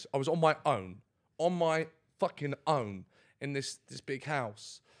 days. I was on my fucking own in this big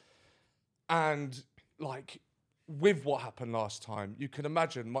house, and like with what happened last time, you can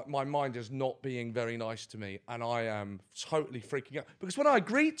imagine my mind is not being very nice to me, and I am totally freaking out because when I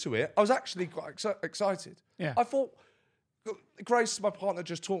agreed to it, I was actually quite excited. Yeah, I thought. Grace, my partner,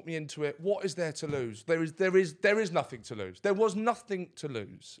 just talked me into it. What is there to lose? There is nothing to lose. There was nothing to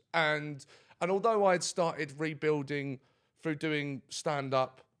lose. And although I had started rebuilding through doing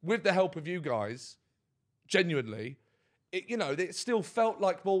stand-up with the help of you guys, genuinely, it still felt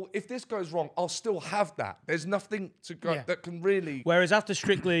like, well, if this goes wrong, I'll still have that. There's nothing to go that can really. Whereas after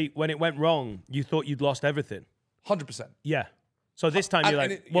Strictly, when it went wrong, you thought you'd lost everything. 100%. Yeah. So this time you're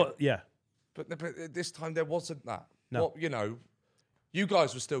like, what? Yeah. But this time there wasn't that. No. Well, you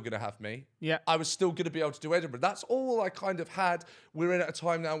guys were still going to have me. Yeah. I was still going to be able to do Edinburgh. That's all I kind of had. We're in at a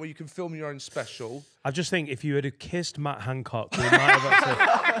time now where you can film your own special. I just think if you had kissed Matt Hancock, we might have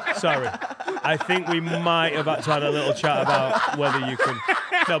had to... Sorry. I think we might have had to have a little chat about whether you can...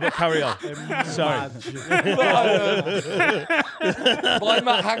 No, but carry on. Sorry.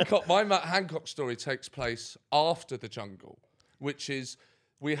 My Matt Hancock story takes place after the jungle, which is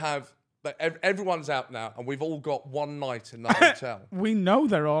we have But everyone's out now, and we've all got one night in the hotel. We know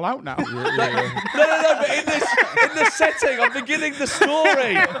they're all out now. No, but in this setting, I'm beginning the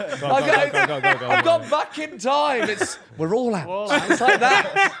story. I've gone back in time. We're all out. It's like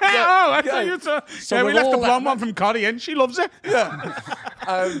that. I thought you were So we we're left the all blonde out. one from Corrie in. She loves it.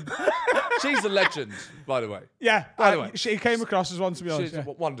 She's a legend, by the way. Yeah. By the way. She came across as one, to be honest. She's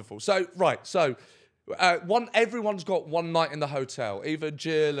Yeah. wonderful. So, everyone's got one night in the hotel. Either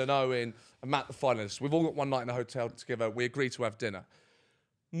Jill and Owen and Matt, the finalists. We've all got one night in the hotel together. We agree to have dinner.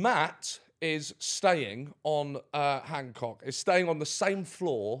 Matt is staying on Hancock. Is staying on the same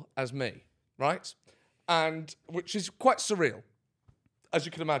floor as me, right? And which is quite surreal, as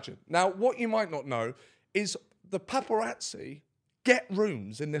you can imagine. Now, what you might not know is the paparazzi get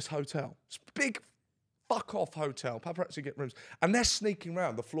rooms in this hotel. It's a big fuck off hotel. Paparazzi get rooms. And they're sneaking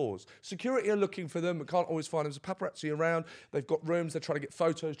around the floors. Security are looking for them, but can't always find them. There's a paparazzi around. They've got rooms. They're trying to get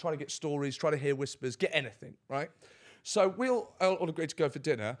photos, trying to get stories, trying to hear whispers, get anything, right? So we'll all agree to go for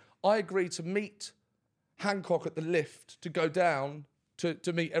dinner. I agree to meet Hancock at the lift to go down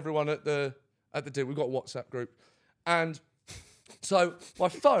to meet everyone at the dinner. We've got a WhatsApp group. And so my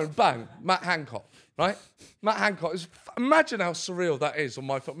phone, bang, Matt Hancock, right? Matt Hancock imagine how surreal that is on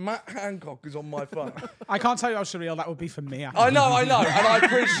my phone. Matt Hancock is on my phone. I can't tell you how surreal that would be for me. I know, and I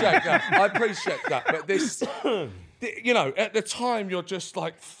appreciate that. But this, you know, at the time you're just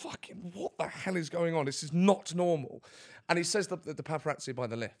like, fucking, what the hell is going on? This is not normal. And he says the paparazzi by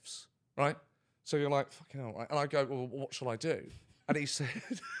the lifts, right? So you're like, fucking hell, right? And I go, well, what shall I do? And he said,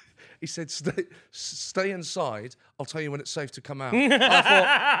 stay inside. I'll tell you when it's safe to come out. I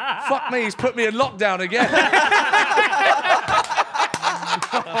thought, fuck me, he's put me in lockdown again.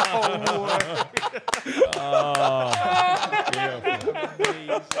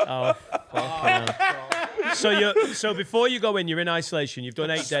 Oh, fucking hell. So before you go in, you're in isolation. You've done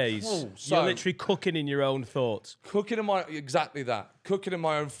 8 days. You're literally cooking in your own thoughts. Cooking in my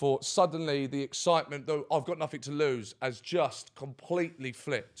own thoughts. Suddenly, the excitement, though I've got nothing to lose, has just completely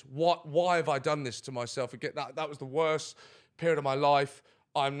flipped. Why have I done this to myself? Again, that was the worst period of my life.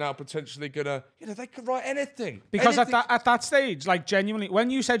 I'm now potentially gonna, they could write anything. Because at that stage, like genuinely, when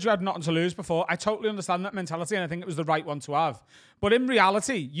you said you had nothing to lose before, I totally understand that mentality, and I think it was the right one to have. But in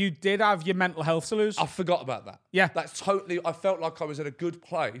reality, you did have your mental health to lose. I forgot about that. Yeah, that's totally. I felt like I was in a good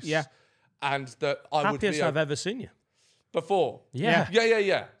place. Yeah, and that I would be happiest I've ever seen you. Before. Yeah.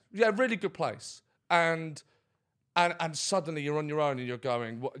 Yeah. Really good place. And suddenly you're on your own and you're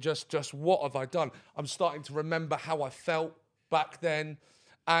going, just what have I done? I'm starting to remember how I felt back then.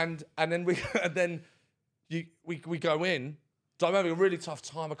 And then we go in. So I'm having a really tough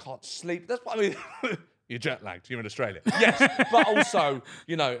time. I can't sleep. That's what I mean. You're jet lagged. You're in Australia. Yes, but also,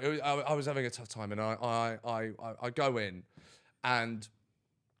 I was having a tough time, and I go in, and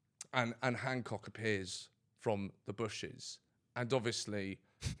Hancock appears from the bushes, and obviously,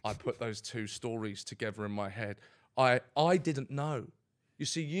 I put those two stories together in my head. I didn't know. You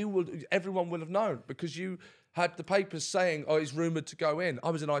see, everyone will have known because you had the papers saying, oh, he's rumoured to go in. I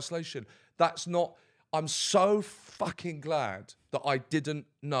was in isolation. I'm so fucking glad that I didn't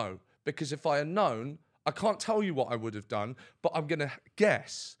know. Because if I had known, I can't tell you what I would have done, but I'm going to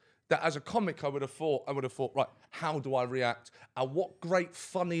guess that as a comic, I would have thought, right, how do I react? And what great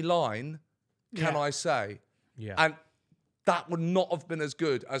funny line can I say? Yeah. And that would not have been as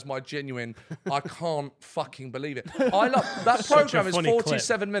good as my genuine, I can't fucking believe it. I love that program is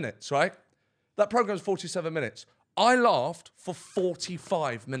 47 minutes, right? That program is 47 minutes. I laughed for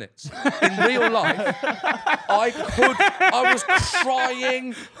 45 minutes. In real life, I was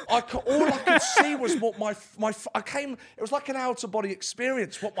crying. All I could see was what it was like an out-of-body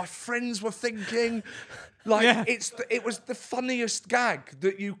experience, what my friends were thinking. It was the funniest gag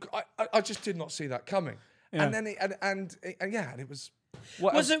that I just did not see that coming. Yeah. And then it was...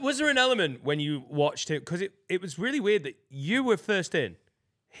 Was there an element when you watched it? Because it was really weird that you were first in,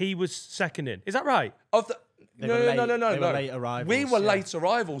 he was second in. Is that right? No. They were late arrivals. We were late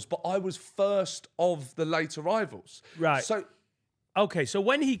arrivals, but I was first of the late arrivals. Right. So, okay. So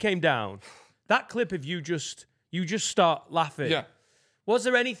when he came down, that clip of you just start laughing. Yeah. Was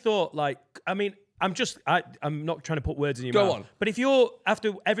there any thought like? I mean, I'm not trying to put words in your mouth. Go on. But if you're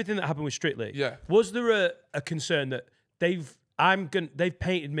after everything that happened with Strictly, was there a concern that they've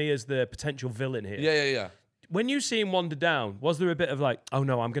painted me as the potential villain here? Yeah. When you see him wander down, was there a bit of like, oh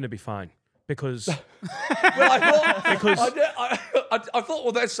no, I'm going to be fine? Because... I thought,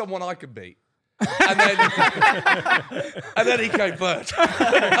 well, there's someone I can beat. And then he came third.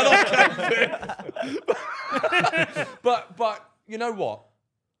 And I came fifth. But you know what?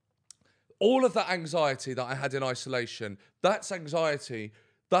 All of that anxiety that I had in isolation, that's anxiety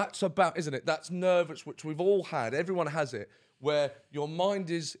That's about, isn't it? That's nervous, which we've all had. Everyone has it, where your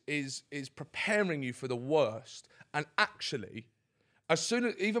mind is preparing you for the worst. And actually, as soon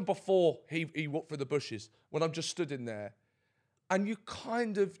as, even before he walked through the bushes, when I'm just stood in there, and I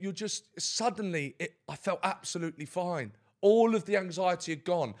felt absolutely fine. All of the anxiety had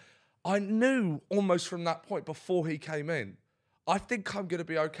gone. I knew almost from that point before he came in, I think I'm going to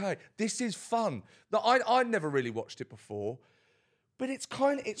be okay. This is fun. I never really watched it before, but it's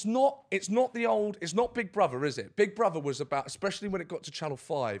not Big Brother, is it? Big Brother was about, especially when it got to Channel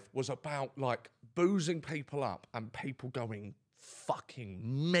 5, was about like boozing people up and people going fucking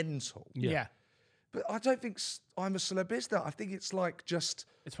mental. Yeah. But I don't think I'm a Celeb is that. I think it's like just...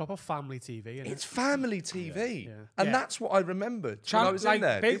 It's proper family TV, isn't It's family TV. Yeah. And that's what I remembered when I was in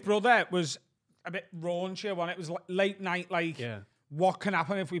there. Big Brother was a bit raunchier when it was late night, what can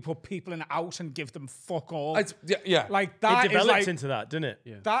happen if we put people in the house and give them fuck all? Yeah. Like that It developed is into that, didn't it?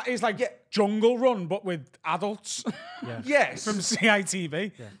 Yeah. That is like Jungle Run, but with adults. Yeah. Yes. From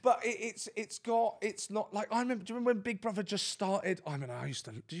CITV. Yeah. But it's not like, do you remember when Big Brother just started? I mean,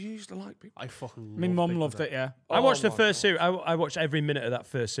 did you used to like Big Brother? I fucking My mum loved it, yeah. I watched the first series. I watched every minute of that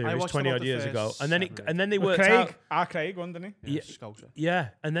first series 20 odd years ago. And then they worked out. Craig, wasn't he? Yeah.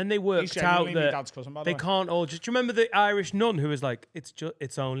 And then they worked out my that dad's cousin, by the they way. can't all just. Do you remember the Irish nun who was like,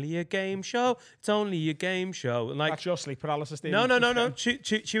 it's only a game show. It's only a game show. And like, That's your sleep paralysis. no.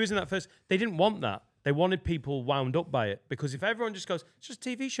 She was in that first. They didn't want that. They wanted people wound up by it, because if everyone just goes, it's just a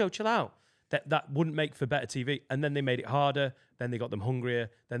TV show, chill out, that wouldn't make for better TV. And then they made it harder. Then they got them hungrier.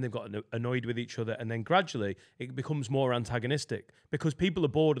 Then they've got annoyed with each other. And then gradually it becomes more antagonistic because people are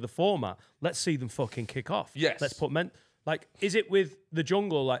bored of the format. Let's see them fucking kick off. Yes. Let's put men. Like, is it with the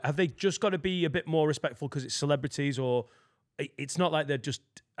Jungle? Like, have they just got to be a bit more respectful because it's celebrities, or it's not like they're just,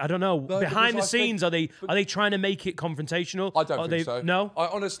 I don't know. No, behind the because I scenes, think- are they trying to make it confrontational? I don't think so. No. I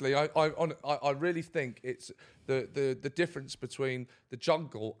honestly, I really think it's the difference between the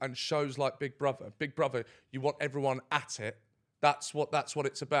Jungle and shows like Big Brother. Big Brother, you want everyone at it. That's what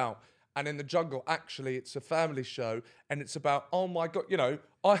it's about. And in the Jungle, actually, it's a family show, and it's about, oh my God,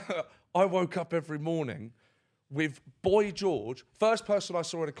 I woke up every morning with Boy George, first person I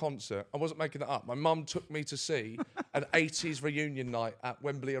saw at a concert. I wasn't making that up. My mum took me to see an 80s reunion night at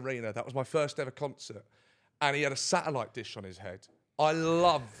Wembley Arena. That was my first ever concert. And he had a satellite dish on his head. I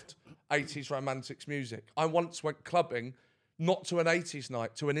loved 80s romantics music. I once went clubbing, not to an 80s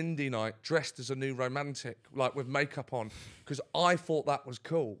night, to an indie night, dressed as a new romantic, like with makeup on, because I thought that was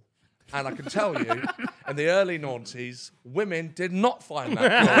cool. And I can tell you, in the early noughties, women did not find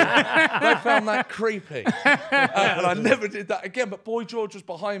that cool. They found that creepy. And I never did that again. But Boy George was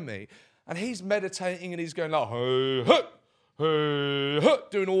behind me, and he's meditating, and he's going like, hey, hey, hey, hey,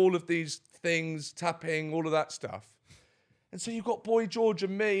 doing all of these things, tapping, all of that stuff. And so you've got Boy George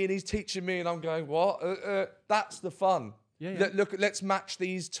and me, and he's teaching me, and I'm going, what? That's the fun. Yeah. Let's match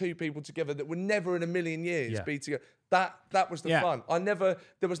these two people together that would never in a million years be together. That was the fun.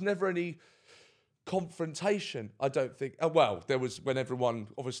 There was never any confrontation, I don't think. Well, there was when everyone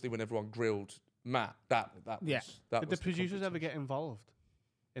grilled Matt. That was. Did the producers ever get involved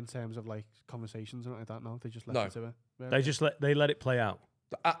in terms of like conversations and like that? No, they just left it to it. Really? They let it play out.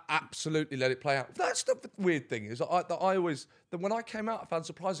 Absolutely let it play out. That's the weird thing is that when I came out, I found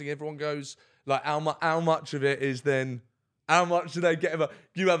surprising. Everyone goes like, how much of it is then? How much do they get?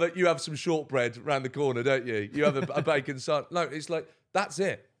 You have some shortbread around the corner, don't you? You have a bacon sandwich. No, it's like, that's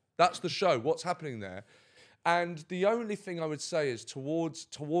it. That's the show. What's happening there? And the only thing I would say is towards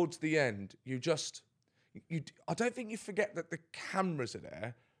the end, I don't think you forget that the cameras are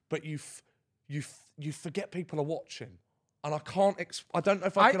there, but you forget people are watching. And I can't. I don't know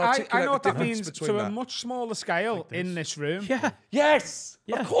if I can articulate I know what the that difference means between to that. a much smaller scale in this room. Yeah. Yes.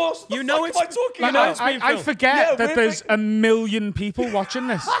 Yeah. Of course. You know What the it's. fuck am I talking You know about? it's being I filmed. forget that we're there's a million people watching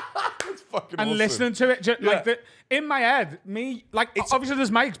this It's fucking and awesome. listening to it. Like Yeah. in my head, obviously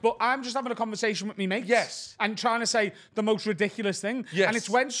there's mics, but I'm just having a conversation with me mates. Yes. And trying to say the most ridiculous thing. Yes. And it's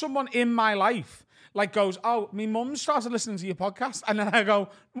when someone in my life like goes, oh, my mum started listening to your podcast, and then I go,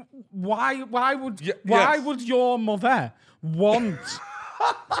 why would your mother want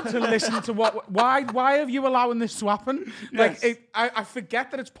to listen to why are you allowing this to happen? Yes. Like I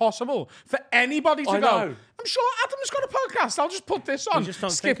forget that it's possible for anybody to I go, know. I'm sure Adam's got a podcast, I'll just put this on. You just don't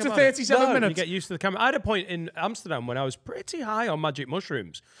Skip think to about it. 37 You minutes. get used to the camera. I had a point in Amsterdam when I was pretty high on magic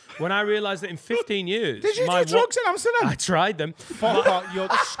mushrooms. When I realised that in 15 years, Did you my do drugs in Amsterdam? I tried them.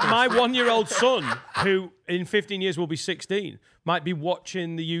 My 1-year-old son, who in 15 years will be 16, might be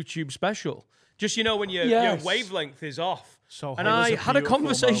watching the YouTube special. Just, when your wavelength is off. So And it was I a had a beautiful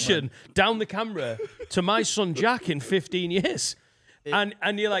conversation down the camera to my son Jack in 15 years.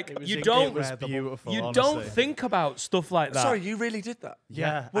 and you're like, was you don't, beautiful, you honestly. don't think about stuff like that. Sorry, you really did that?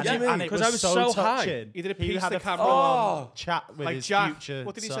 Yeah. What do you mean? And it 'Cause I was so high. touching. He did a He piece had the a camera on. chat with like his Jack. future.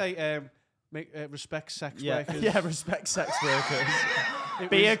 What did he son. say? Respect sex workers. Yeah, respect sex workers. It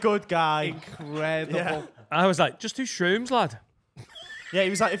Be was a good guy. Incredible. Yeah. I was like, just do shrooms, lad. Yeah, he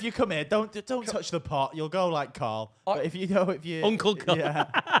was like, if you come here, don't touch the pot. You'll go like Carl. But if you Uncle Carl. Yeah.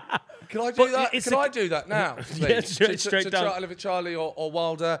 Can I do But that? it's Can I do that now? Yeah, please? straight down. To live with Charlie or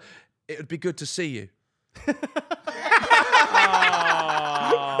Wilder, it would be good to see you. Come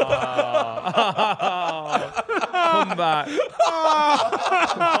back.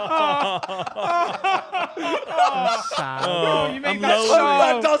 Oh, you made I'm that lonely. so-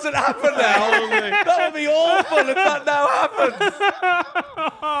 That doesn't happen now. That would be awful if that now happens.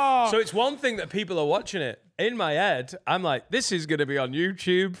 So it's one thing that people are watching it. In my head, I'm like, this is going to be on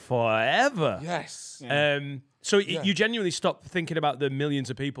YouTube forever. Yes. So you genuinely stop thinking about the millions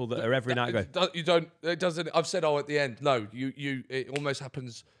of people that are every night going. You don't. It doesn't. I've said, at the end. No, you. It almost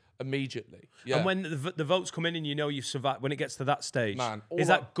happens immediately. Yeah. And when the votes come in and you know you've survived, when it gets to that stage, Man, is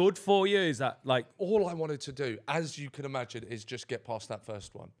that good for you? Is that like... all I wanted to do, as you can imagine, is just get past that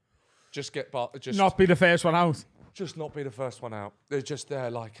first one. Just get past. Just Not be the first one out. Just not be the first one out. They're just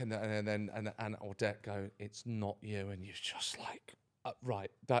there, like, and then Odette go, it's not you, and you're just like, right.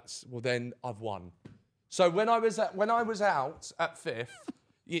 Then I've won. So when I was out at fifth,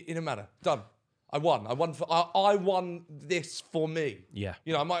 it didn't matter. Done. I won. I won this for me. Yeah.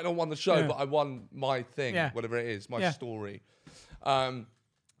 You know, I might not have won the show, but I won my thing, Yeah. whatever it is, my story. And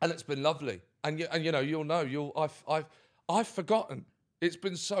it's been lovely. And you know, you'll know. I've forgotten. It's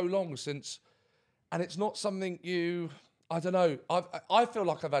been so long since. And it's not something I don't know. I feel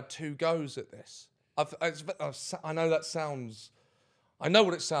like I've had 2 goes at this. I know that sounds, I know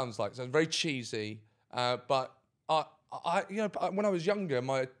what it sounds like. It sounds very cheesy, but when I was younger,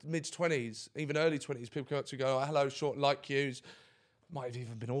 my mid-20s, even early 20s, people come up to go, oh, hello, short like yous. Might have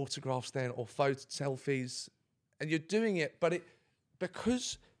even been autographs then or photo selfies. And you're doing it, but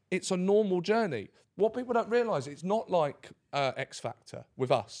because it's a normal journey. What people don't realise, it's not like X Factor with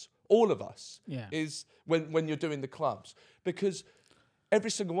us. All of us is when you're doing the clubs, because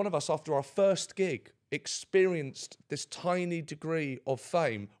every single one of us after our first gig experienced this tiny degree of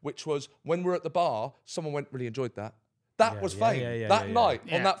fame, which was when we're at the bar, someone went, really enjoyed that. That was fame. That night,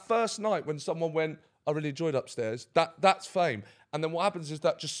 on that first night when someone went, I really enjoyed upstairs, that's fame. And then what happens is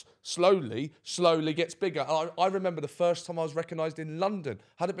that just slowly gets bigger. I remember the first time I was recognised in London.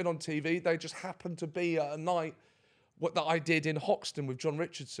 Hadn't been on TV, they just happened to be at a night that I did in Hoxton with John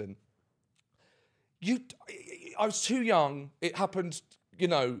Richardson. I was too young. It happened, you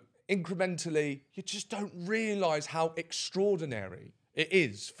know, incrementally. You just don't realise how extraordinary it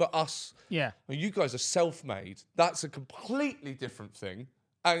is for us. Yeah. Well, you guys are self-made. That's a completely different thing.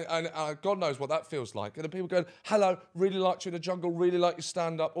 And God knows what that feels like. And then people going, hello, really liked you in the jungle, really like your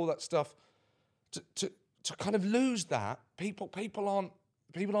stand-up, all that stuff. To kind of lose that, people aren't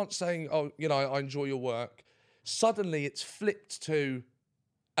saying, oh, you know, I enjoy your work. Suddenly it's flipped to,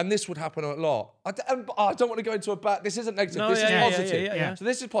 and this would happen a lot. I don't want to go into a bad. This isn't negative. This is positive. Yeah. So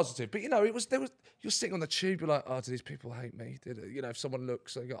this is positive. But you know, you're sitting on the tube. You're like, oh, do these people hate me? You know, if someone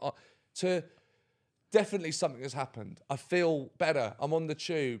looks, they go, oh. To definitely something has happened. I feel better. I'm on the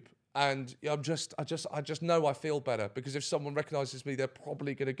tube, and I just know I feel better because if someone recognises me, they're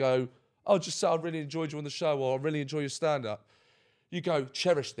probably going to go, oh, just say I really enjoyed you on the show, or I really enjoy your stand-up. You go,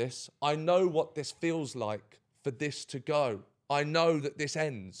 cherish this. I know what this feels like for this to go. I know that this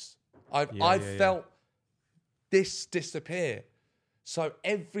ends. I've felt this disappear. So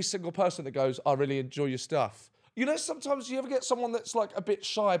every single person that goes, I really enjoy your stuff. You know, sometimes you ever get someone that's like a bit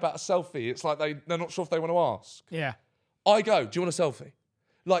shy about a selfie. It's like they're not sure if they want to ask. Yeah. I go, do you want a selfie?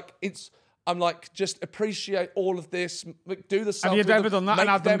 Like, I'm like, just appreciate all of this. Do the selfie. Have you ever done that and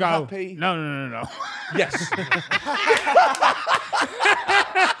had them go, happy. No. Yes. Do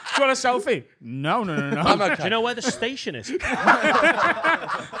you want a selfie? No. I'm okay. Do you know where the station is?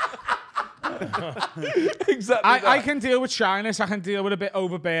 Exactly. I can deal with shyness. I can deal with a bit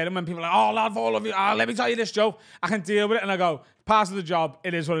overbearing when people are like, oh, lad, all of you, let me tell you this joke. I can deal with it and I go, part of the job,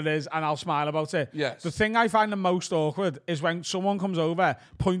 it is what it is, and I'll smile about it. Yes. The thing I find the most awkward is when someone comes over,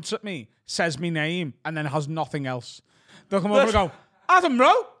 points at me, says my name, and then has nothing else. They'll come over and go, Adam,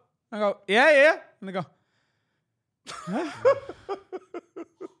 bro? I go, yeah. And they go, huh?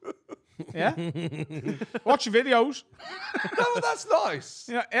 Yeah. Watch your videos. No, that's nice.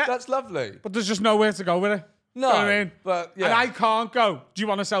 Yeah. That's lovely. But there's just nowhere to go with it. No, You know what I mean? but yeah. And I can't go. Do you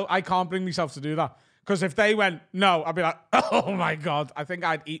want to sell? I can't bring myself to do that Because if they went, no, I'd be like, oh my God, I think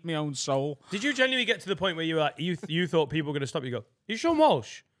I'd eat my own soul. Did you genuinely get to the point where you were like, you thought people were going to stop you? Go, you Sean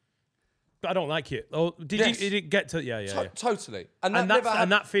Walsh? But I don't like it. Or did it get to? Yeah. Totally. And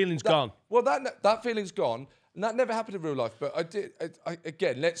that feeling's gone. Well, that feeling's gone, and that never happened in real life. But I did.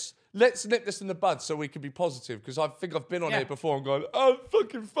 Again, let's nip this in the bud so we can be positive, because I think I've been on here before and gone, I'm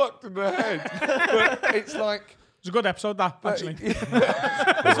fucking fucked in the head. But it's like. It's a good episode, that, actually.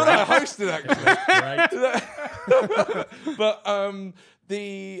 That's what I hosted, actually. But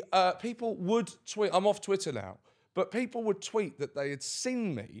the people would tweet. I'm off Twitter now, but people would tweet that they had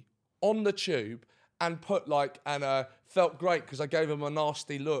seen me on the tube and put felt great because I gave him a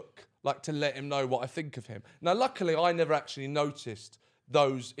nasty look, like to let him know what I think of him. Now, luckily, I never actually noticed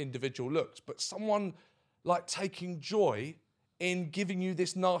those individual looks, but someone like taking joy in giving you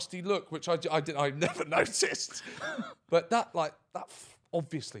this nasty look, which I never noticed. But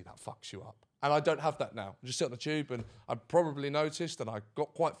obviously that fucks you up. And I don't have that now. I just sit on the tube and I probably noticed, and I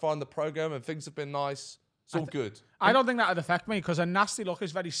got quite far in the programme and things have been nice. It's all good. I don't think that would affect me, because a nasty look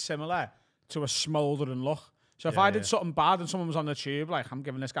is very similar to a smouldering look. So if I did something bad and someone was on the tube, like, I'm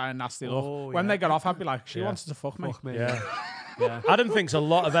giving this guy a nasty look, when they got off, I'd be like, she wants to fuck me. Yeah. Adam thinks a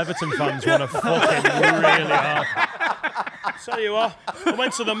lot of Everton fans want to fucking really hard. Tell you what, I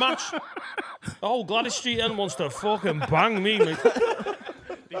went to the match. The whole Gladys Street end wants to fucking bang me, mate.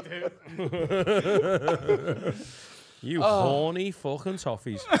 You horny fucking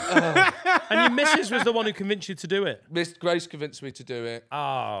toffees. And your missus was the one who convinced you to do it? Miss Grace convinced me to do it. Oh.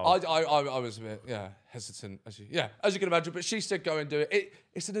 I was a bit, hesitant, as you can imagine, but she said go and do it.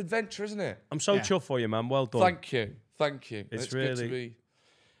 It's an adventure, isn't it? I'm so chuffed for you, man. Well done. Thank you. It's really good to be...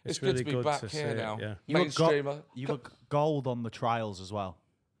 It's good to be back here now. Yeah. You were gold on the trials as well.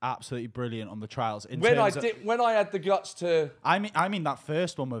 Absolutely brilliant on the trials. When I had the guts to... I mean that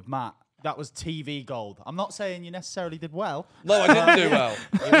first one with Matt. That was TV gold. I'm not saying you necessarily did well. No, I didn't do well.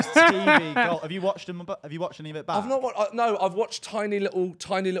 It was TV gold. Have you watched any of it back? I've not. No, I've watched tiny little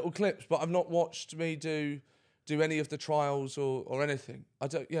clips, but I've not watched me do any of the trials or anything. I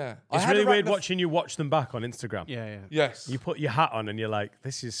don't. Yeah, it's really weird watching you watch them back on Instagram. Yeah. Yes. You put your hat on and you're like,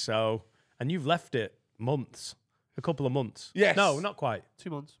 this is so, and you've left it a couple of months. Yes. No, not quite. 2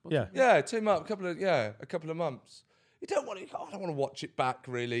 months. Yeah, 2 months. A couple of months. I don't want to watch it back.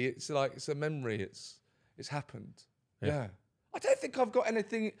 Really, it's like it's a memory. It's happened. Yeah. I don't think I've got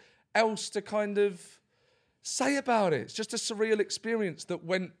anything else to kind of say about it. It's just a surreal experience that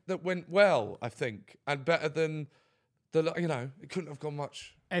went well, I think, and better than it couldn't have gone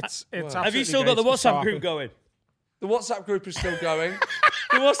much. It's have you still got the WhatsApp group going? The WhatsApp group is still going.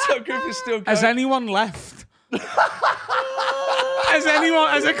 Has anyone left? Has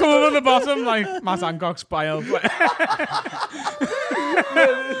it come up on the bottom like Matt Hancock's bio?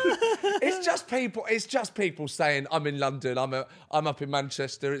 It's just people saying I'm in London. I'm up in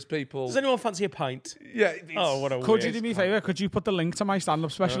Manchester. It's people. Does anyone fancy a pint? Yeah. What a Could you do me a favour? Could you put the link to my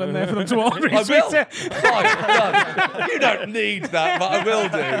stand-up special in there for them to all read? I will. Fine, you don't need that, but I will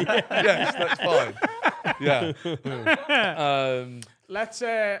do. Yes, that's fine. Yeah.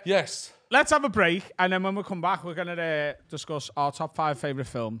 Yes. Let's have a break, and then when we come back, we're going to discuss our top 5 favourite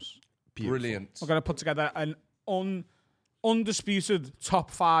films. Beautiful. Brilliant. We're going to put together an undisputed top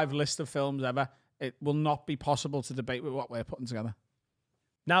 5 list of films ever. It will not be possible to debate with what we're putting together.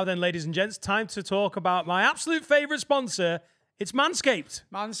 Now then, ladies and gents, time to talk about my absolute favourite sponsor. It's Manscaped.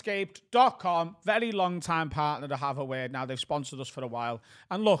 Manscaped.com, very long-time partner to Have a Word. Now, they've sponsored us for a while.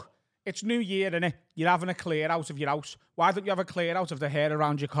 And look, it's New Year, innit? You're having a clear out of your house. Why don't you have a clear out of the hair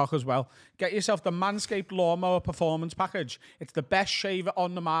around your cock as well? Get yourself the Manscaped Lawnmower Performance Package. It's the best shaver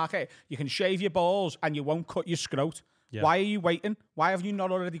on the market. You can shave your balls and you won't cut your scrot. Yeah. Why are you waiting? Why have you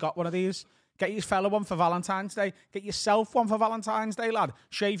not already got one of these? Get your fella one for Valentine's Day. Get yourself one for Valentine's Day, lad.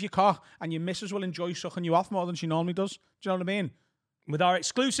 Shave your cock and your missus will enjoy sucking you off more than she normally does. Do you know what I mean? With our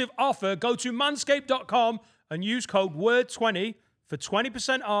exclusive offer, go to manscaped.com and use code WORD20 for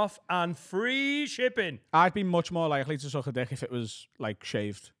 20% off and free shipping. I'd be much more likely to suck a dick if it was, like,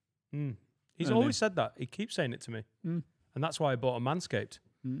 shaved. He's always said that. He keeps saying it to me. And that's why I bought a Manscaped.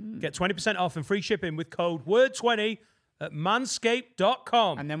 Get 20% off and free shipping with code WORD20 at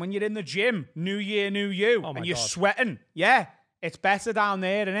manscaped.com. And then when you're in the gym, new year, new you, and you're sweating, it's better down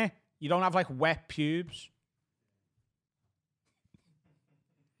there, isn't it? You don't have, like, wet pubes.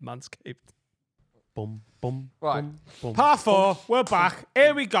 Manscaped. Boom, boom, right. Boom, boom. Part 4, we're back.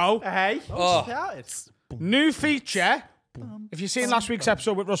 Here we go. Hey. New feature. If you've seen last week's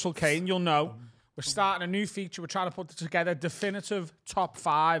episode with Russell Kane, you'll know. We're starting a new feature. We're trying to put together definitive top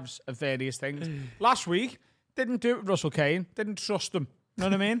 5s of various things. Last week, didn't do it with Russell Kane. Didn't trust him. You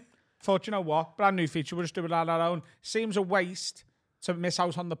know what I mean? thought, you know what? Brand new feature, we'll just do it on our own. Seems a waste to miss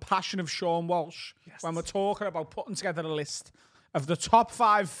out on the passion of Sean Walsh when we're talking about putting together a list of the top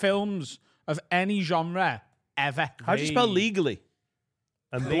 5 films of any genre ever. How do you spell legally?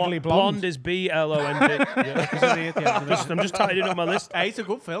 And Legally blonde Blonde. is BLOND. I'm just tidying up my list. Hey, it's a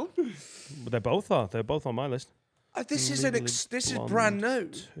good film. But they both are. They're both on my list. This is this is Blonde brand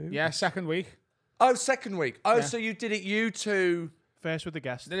new. Yeah, second week. Oh, second week. Oh, Yeah. so you did it, you two. First with the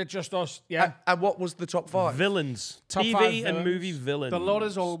guest. Did it just us? Yeah. And what was the top 5? Villains. Top TV 5 and villains. movie villains.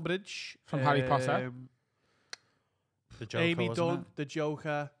 Dolores Umbridge. From Harry Potter. The Joker, Amy wasn't Dunn, the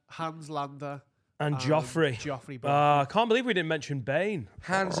Joker, Hans Lander. And Joffrey. Joffrey. I can't believe we didn't mention Bane.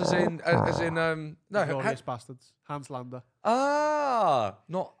 Hands as in no. Glorious Bastards. Hans Lander.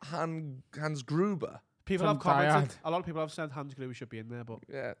 Not Hans Gruber. People From have commented. Dyad. A lot of people have said Hans Gruber should be in there, but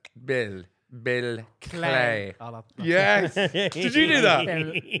Yeah, Bill Clay. I'll have Yes. Did you do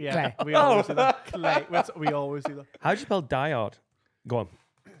that? Yeah, we always do that. Clay. We always do that. How do you spell Diard? Go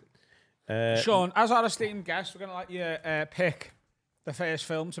on. Sean, as our esteemed guest, we're going to let you pick the first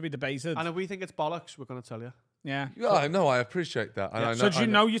film to be debated. And if we think it's bollocks, we're going to tell you. Yeah. Yeah, no, I appreciate that. And I So do you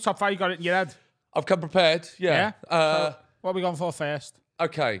know your top 5? You got it in your head? I've come prepared. Yeah. So what are we going for first?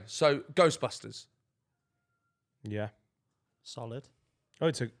 Okay, so Ghostbusters. Yeah. Solid. Oh,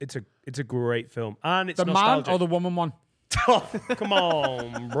 it's a great film. And it's The nostalgic. man or the woman one? Come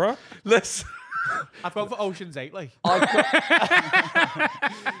on, bro. Listen. I've gone for Ocean's 8, like.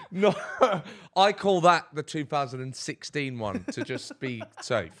 No, I call that the 2016 one to just be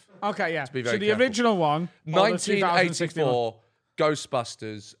safe. Okay, yeah. be So very the careful. original one, or the 2016 one? 1984,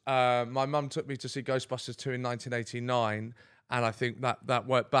 Ghostbusters. My mum took me to see Ghostbusters 2 in 1989, and I think that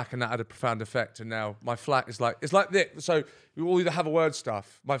worked back and that had a profound effect. And now my flat is like, it's like this. So we all either have a word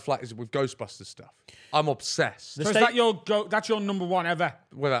stuff. My flat is with Ghostbusters stuff. I'm obsessed. So is that that's your number one ever?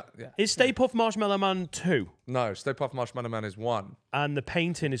 With that, yeah. Is Stay Puft Marshmallow Man 2? No, Stay Puft Marshmallow Man is 1. And The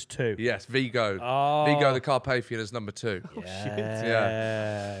Painting is 2? Yes, Vigo. Oh. Vigo the Carpathian is number 2. Oh, shit.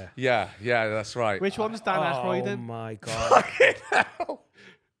 Yeah, that's right. Which one's Dan Aykroyd in? Oh, my God.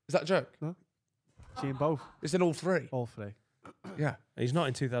 Is that a joke? No. She in both? It's in all 3. All 3. Yeah. He's not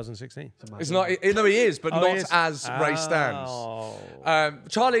in 2016. It's not. No, he is, but Oh, not he is. as Ray stands. Oh.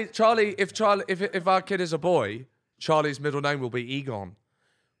 Charlie. If our kid is a boy, Charlie's middle name will be Egon.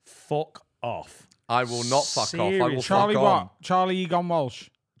 Fuck off. I will not fuck off. I will Seriously? Charlie fuck what? on. Charlie Egon Walsh.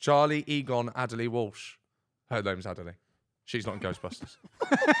 Charlie Egon Adderley Walsh. Her name's Adderley. She's not in Ghostbusters.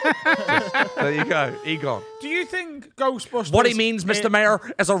 There you go, Egon. Do you think Ghostbusters... What he means, Mr. Mayor,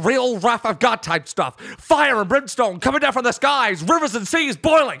 is a real wrath of God type stuff. Fire and brimstone coming down from the skies, rivers and seas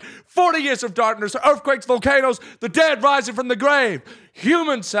boiling, 40 years of darkness, earthquakes, volcanoes, the dead rising from the grave,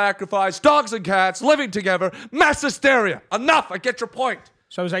 human sacrifice, dogs and cats living together, mass hysteria. Enough, I get your point.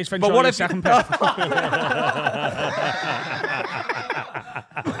 So is Ace Ventura But what your if second pick?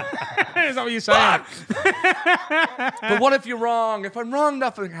 Is that what you're saying? But what if you're wrong? If I'm wrong,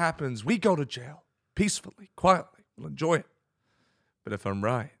 nothing happens. We go to jail peacefully, quietly. We'll enjoy it. But if I'm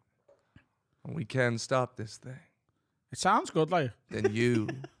right, and we can stop this thing, It sounds good, like. then you,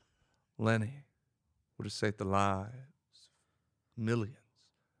 Lenny, would have saved the lives of millions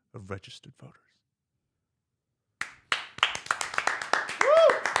of registered voters.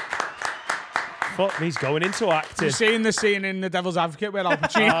 Fuck, he's going into acting. You've seen the scene in The Devil's Advocate where Al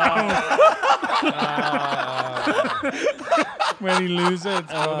Pacino... where he loses.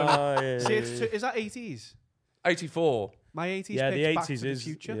 See, is that 80s? 84. My 80s Yeah, the pick's Back 80s to the is.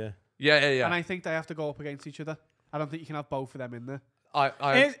 Future. Yeah. Yeah. And I think they have to go up against each other. I don't think you can have both of them in there.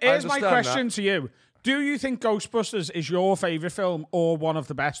 Here's my understand question that. to you. Do you think Ghostbusters is your favourite film or one of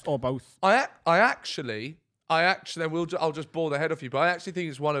the best or both? I'll just bore the head off you, but I actually think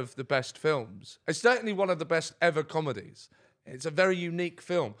it's one of the best films. It's certainly one of the best ever comedies. It's a very unique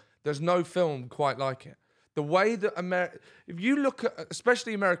film. There's no film quite like it. The way that if you look at,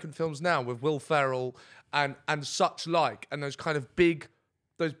 especially American films now with Will Ferrell and such like, and those big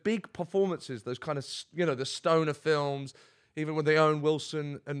performances, those kind of, the stoner films, even with the Owen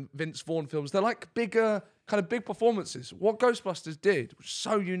Wilson and Vince Vaughn films, they're like big performances. What Ghostbusters did, which is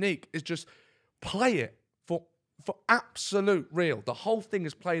so unique, is just play it for absolute real. The whole thing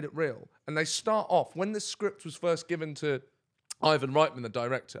is played at real. And they start off, when the script was first given to Ivan Reitman, the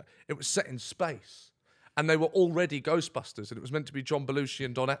director, it was set in space. And they were already Ghostbusters, and it was meant to be John Belushi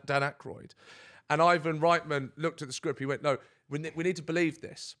and Dan Aykroyd. And Ivan Reitman looked at the script, he went, no, we need to believe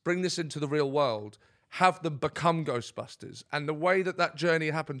this, bring this into the real world, have them become Ghostbusters. And the way that journey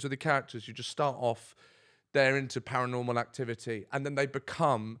happens with the characters, you just start off, they're into paranormal activity, and then they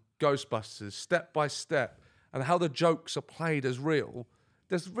become Ghostbusters step by step, and how the jokes are played as real.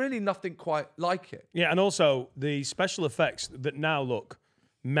 there's really nothing quite like it. Yeah, and also the special effects that now look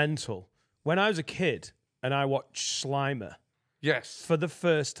mental. When I was a kid and I watched Slimer Yes. for the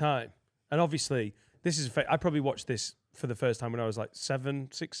first time, and obviously this is I probably watched this for the first time when I was like 7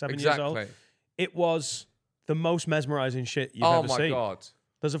 years old. Exactly. It was the most mesmerizing shit you've Oh ever my seen. God.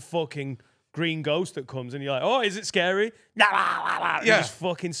 There's a fucking green ghost that comes and you're like, oh, is it scary? Yeah. Yeah. Just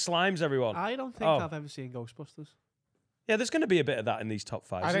fucking slimes everyone. I don't think Oh. I've ever seen Ghostbusters. Yeah, there's going to be a bit of that in these top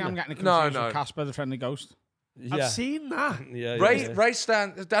 5. I think isn't I'm there? getting No, confused no. with Casper the Friendly Ghost. Yeah. I've seen that. Yeah, Ray yeah.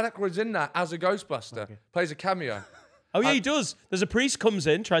 Dan Aykroyd's in that as a Ghostbuster. Plays a cameo. Oh, yeah, he does. There's a priest comes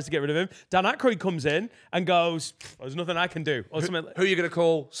in, tries to get rid of him. Dan Aykroyd comes in and goes, there's nothing I can do. Or something like Who are you going to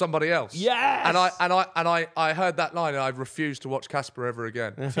call somebody else? Yes! And I heard that line and I refused to watch Casper ever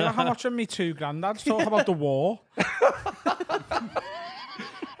again. I feel like I'm watching me two granddads talk about the war.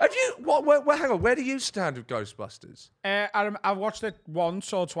 Have you? Hang on. Where do you stand with Ghostbusters? I watched it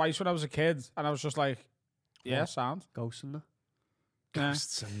once or twice when I was a kid, and I was just like, yeah, sound. Ghosts in there. Yeah.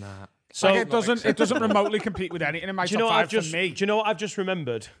 Ghosts and that. So, Like, it doesn't remotely compete with anything in my do you top know what five I've just, for me. do you know what I've just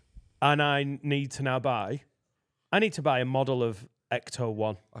remembered? And I need to now buy? I need to buy a model of Ecto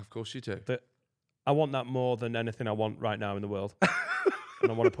 1. Of course you do. I want that more than anything I want right now in the world. And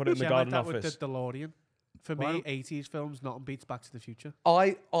I want to put it in the Yeah, garden like that office. with the DeLorean. For me, 80s films, nothing beats Back to the Future.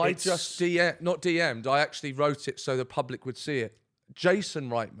 I It's- just not DM'd. I actually wrote it so the public would see it. Jason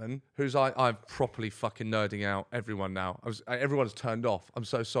Reitman, who's I'm properly fucking nerding out everyone now. Everyone's turned off. I'm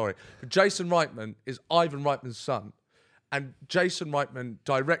so sorry. But Jason Reitman is Ivan Reitman's son, and Jason Reitman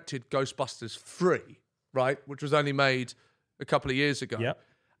directed Ghostbusters 3, right, which was only made a couple of years ago. Yep.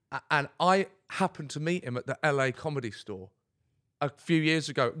 And I happened to meet him at the LA Comedy Store a few years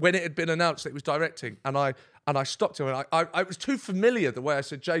ago when it had been announced that he was directing, and I stopped him, and I was too familiar the way I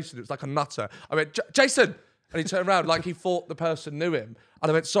said Jason. It was like a nutter. I went, Jason, and he turned around like he thought the person knew him, and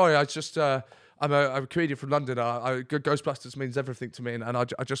I went, sorry, I just I'm a comedian from London. Ghostbusters means everything to me, and I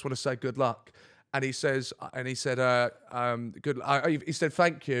just want to say good luck. And he said, good. He said,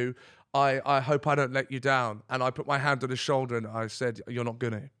 thank you. I hope I don't let you down. And I put my hand on his shoulder and I said, you're not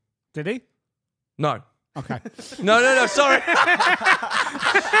gonna. Did he? No. Okay. No, sorry.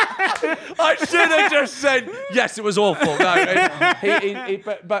 I should have just said, yes, it was awful. No,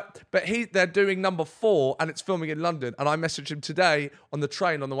 they're doing number 4 and it's filming in London. And I messaged him today on the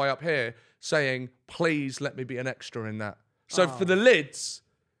train on the way up here saying, please let me be an extra in that. So for the lids,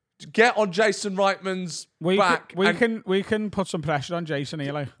 get on Jason Reitman's back. We can put some pressure on Jason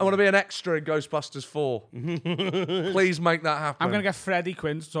here. Like. I want to be an extra in Ghostbusters 4. Please make that happen. I'm going to get Freddie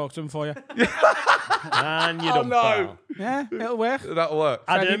Quinn to talk to him for you. And you Oh, don't no. bow. Yeah, it'll work. That'll work.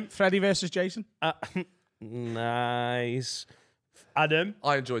 Adam. Freddie versus Jason. Nice. Adam.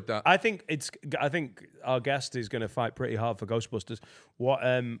 I enjoyed that. I think our guest is going to fight pretty hard for Ghostbusters.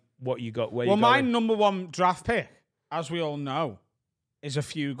 What you got? Where Well, you my going? number 1 draft pick, as we all know, is A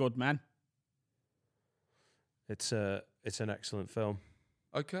Few Good Men. It's an excellent film.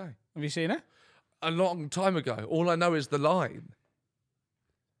 Okay. Have you seen it? A long time ago. All I know is the line.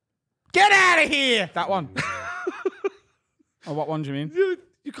 Get out of here! That one. Oh, what one do you mean?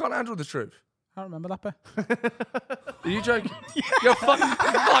 You can't handle the truth. I don't remember that bit. Are you joking? You're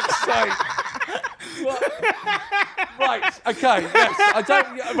fuck's sake. What? Right. Okay. Yes. I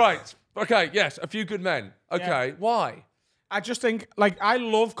don't. Yeah, right. Okay. Yes. A Few Good Men. Okay. Yeah. Why? I just think, I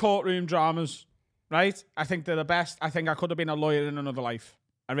love courtroom dramas, right? I think they're the best. I think I could have been a lawyer in another life.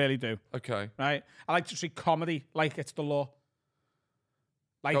 I really do, Okay. right? I like to treat comedy like it's the law.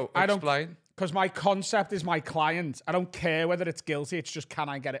 Like, Go, I don't, explain. because my concept is my client. I don't care whether it's guilty. It's just, can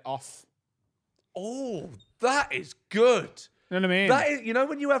I get it off? Oh, that is good. You know what I mean? That is, you know,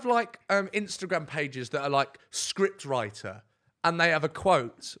 when you have like Instagram pages that are like script writer and they have a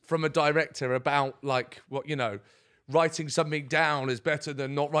quote from a director about like what, you know, writing something down is better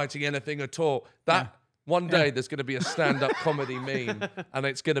than not writing anything at all. That one day there's going to be a stand-up comedy meme and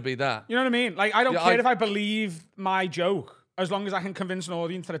it's going to be that. You know what I mean? Like, I don't Yeah, care if I believe my joke, as long as I can convince an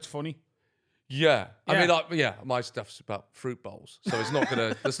audience that it's funny. Yeah. I Yeah. mean, like, my stuff's about fruit bowls, so it's not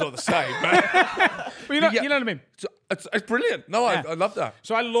gonna. It's not the same. But But you know, Yeah. you know what I mean? it's brilliant. No, Yeah. I love that.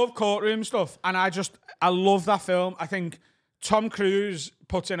 So I love courtroom stuff, and I love that film. I think Tom Cruise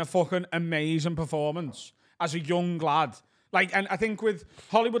puts in a fucking amazing performance as a young lad. Like, and I think with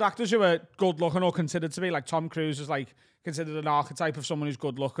Hollywood actors who are good looking or considered to be, like Tom Cruise is like considered an archetype of someone who's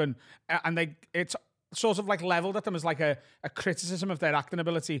good looking, and it's sort of like leveled at them as like a criticism of their acting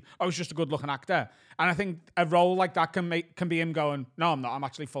ability. Oh, he's just a good looking actor. And I think a role like that can be him going, no, I'm not. I'm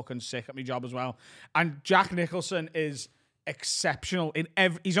actually fucking sick at my job as well. And Jack Nicholson is exceptional in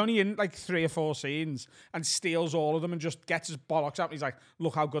he's only in like 3 or 4 scenes and steals all of them and just gets his bollocks out. He's like,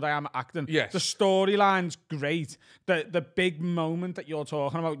 look how good I am at acting. Yes. The storyline's great. The big moment that you're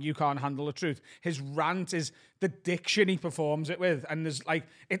talking about, you can't handle the truth. His rant is the diction he performs it with, and there's like,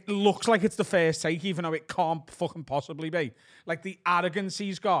 it looks like it's the first take, even though it can't fucking possibly be. Like the arrogance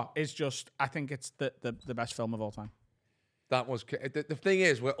he's got is just, I think it's the best film of all time. That was the thing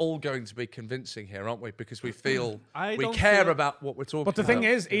is, we're all going to be convincing here, aren't we? Because we feel we don't care feel- about what we're talking But the about. thing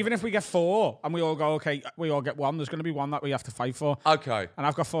is, even if we get 4 and we all go, okay, we all get 1, there's going to be 1 that we have to fight for. Okay. And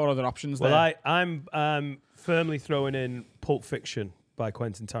I've got 4 other options Well, there. I'm firmly throwing in Pulp Fiction by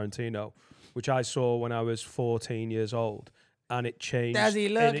Quentin Tarantino, which I saw when I was 14 years old, and it changed. Does he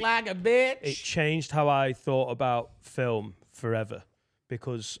look like a bitch? It changed how I thought about film forever,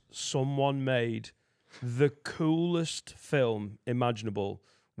 because someone made the coolest film imaginable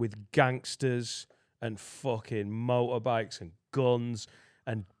with gangsters and fucking motorbikes and guns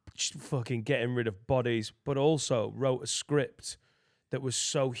and fucking getting rid of bodies, but also wrote a script that was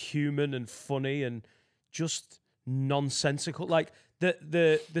so human and funny and just nonsensical. Like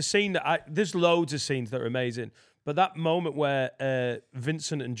the scene that there's loads of scenes that are amazing, but that moment where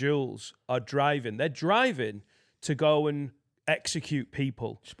Vincent and Jules are driving, they're driving to go and execute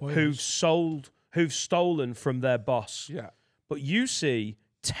people who've stolen from their boss. Yeah. But you see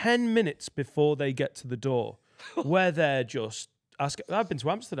 10 minutes before they get to the door where they're just asking, I've been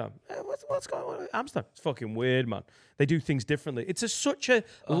to Amsterdam. What's going on in Amsterdam? It's fucking weird, man. They do things differently. It's such a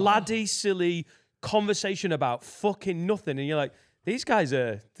laddie, silly conversation about fucking nothing. And you're like, these guys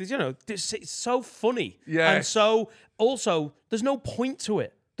are, it's so funny. Yes. And so also, there's no point to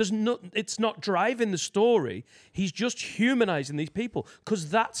it. It's not driving the story. He's just humanizing these people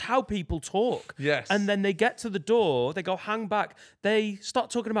because that's how people talk. Yes. And then they get to the door, they go hang back, they start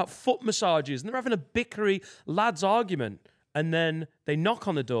talking about foot massages, and they're having a bickery lads argument. And then they knock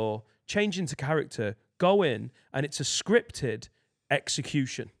on the door, change into character, go in, and it's a scripted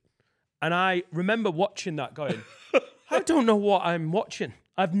execution. And I remember watching that going, I don't know what I'm watching.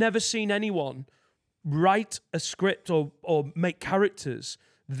 I've never seen anyone write a script or make characters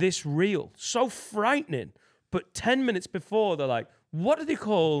this real. So frightening. But 10 minutes before, they're like, what do they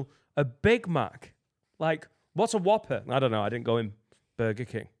call a Big Mac? Like, what's a Whopper? I don't know. I didn't go in Burger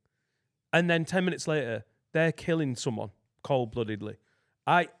King. And then 10 minutes later, they're killing someone cold-bloodedly.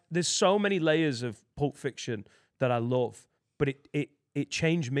 There's so many layers of Pulp Fiction that I love, but it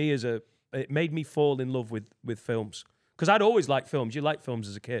changed me it made me fall in love with films. Because I'd always liked films. You liked films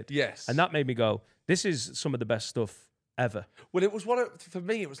as a kid. Yes. And that made me go, this is some of the best stuff ever. Well, it was for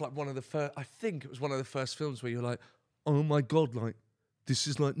me, it was like one of the first, I think it was one of the first films where you're like, oh my God, like, this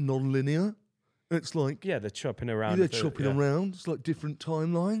is like non-linear. It's like... Yeah, they're chopping around. They're chopping around. It's like different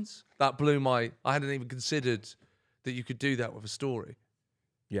timelines. That blew I hadn't even considered that you could do that with a story.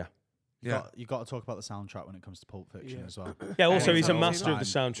 Yeah. Yeah. You got to talk about the soundtrack when it comes to Pulp Fiction as well. Yeah, also he's a All master of the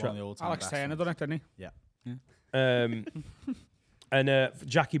time, soundtrack. one of the all-time Alex best Turner ones. done it, didn't he? Yeah. And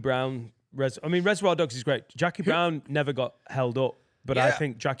Jackie Brown, Reservoir Dogs is great. Jackie Brown never got held up, but I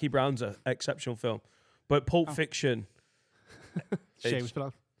think Jackie Brown's an exceptional film. But Pulp Fiction... James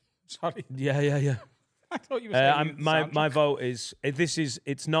Brown. Sorry. Yeah. I thought you were saying my vote is...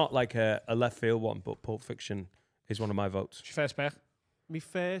 It's not like a left field one, but Pulp Fiction is one of my votes. What's your first pick? My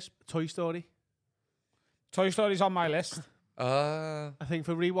first, Toy Story. Toy Story's on my list. I think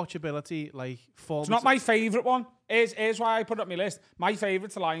for rewatchability, like It's not my favourite one. Here's why I put it on my list. My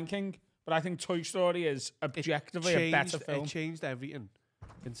favourite's The Lion King, but I think Toy Story is objectively a better film. It changed everything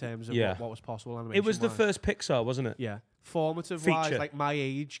in terms of Yeah. what was possible. It was the animation-wise. first Pixar, wasn't it? Yeah, formative wise, Feature. like my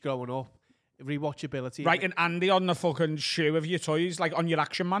age growing up, rewatchability. Writing Andy on the fucking shoe of your toys, like on your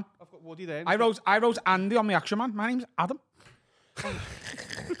Action Man. I've got Woody there. I wrote Andy on my Action Man. My name's Adam.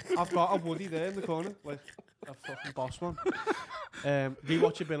 I've got a Woody there in the corner, like a fucking boss one.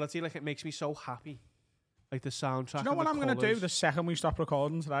 Rewatchability, like it makes me so happy. Like the soundtrack. Do you know and what the I'm going to do colours. the second we stop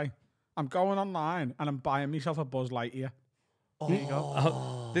recording today? I'm going online and I'm buying myself a Buzz Lightyear. There you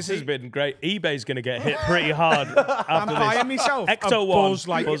go. This has been great. eBay's going to get hit pretty hard I'm after buying this. myself a Ecto one. Buzz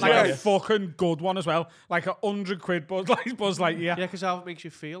Lightyear, Buzz like a Lightyear. fucking good one as well, like £100 Buzz Lightyear. Yeah, because how it makes you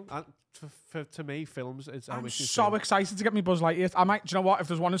feel. And to me, films, it's how it I'm makes you so feel. excited to get me Buzz Lightyear. I might. Do you know what? If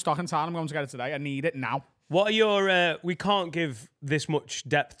there's one in stock in town, I'm going to get it today. I need it now. What are your? We can't give this much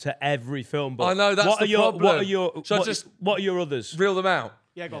depth to every film, but I know, that's what the are your, problem. What are your? So what, just what are your others? Reel them out.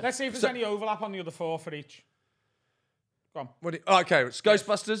 Yeah, go on. Let's see if there's any overlap on the other 4 for each. Go on. Okay, it's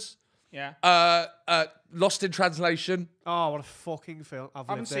Ghostbusters. Yeah. Lost in Translation. Oh, what a fucking film! I've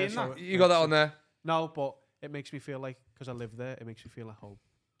Haven't lived there, seen so that. it You got that makes on there? No, but it makes me feel like, because I live there, it makes me feel at home.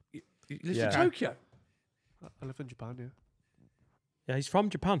 You live Yeah. in Tokyo. I live in Japan, yeah. Yeah, he's from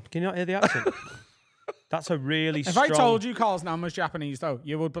Japan. Can you not hear the accent? That's a really If strong... I told you Carl's nan was Japanese, though,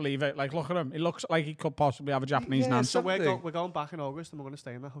 you would believe it. Like, look at him. He looks like he could possibly have a Japanese nan. So we're going back in August and we're going to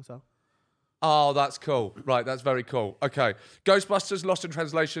stay in that hotel. Oh, that's cool. Right, that's very cool. Okay. Ghostbusters, Lost in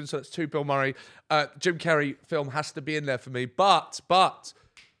Translation, so that's 2 Bill Murray. Jim Carrey film has to be in there for me, but,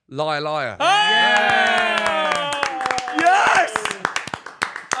 Liar Liar. Yes!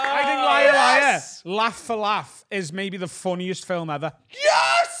 I think Liar Liar, laugh for laugh, is maybe the funniest film ever.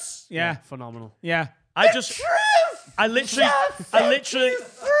 Yes! Yeah. Phenomenal. Yeah. I literally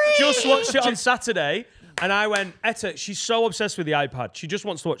just watched it on Saturday, and I went, Etta, she's so obsessed with the iPad. She just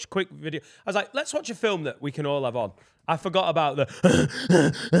wants to watch a quick video. I was like, let's watch a film that we can all have on. I forgot about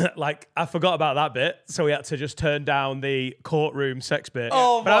I forgot about that bit, so we had to just turn down the courtroom sex bit.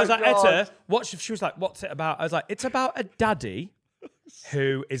 Oh, but I was my like, God. Etta, she was like, what's it about? I was like, it's about a daddy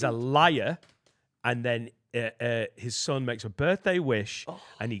who is a liar, and then his son makes a birthday wish,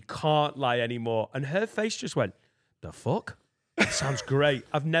 and he can't lie anymore. And her face just went, the fuck? That sounds great.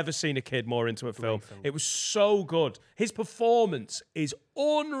 I've never seen a kid more into a film. It was so good. His performance is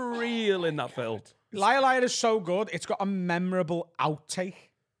unreal in that film. Liar Liar is so good. It's got a memorable outtake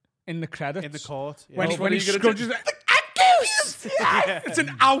in the credits. In the court. Yeah. When what are he you gonna scrunches it. It's an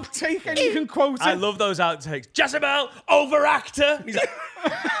outtake and you can quote it. I love those outtakes. Jezebel, overactor. He's like,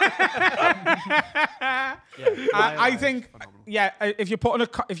 I think, if you're putting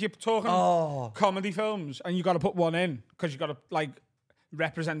if you're talking comedy films and you got to put one in because you got to like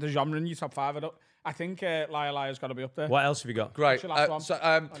represent the genre in your top 5, I think Liar Liar's got to be up there. what else have you got? Great. What's your last one? So,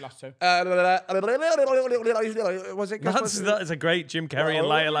 Last 2. was it That is a great Jim Carrey and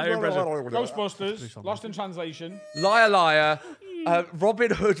Liar Liar impression. Ghostbusters, Lost in Translation. Liar Liar, Robin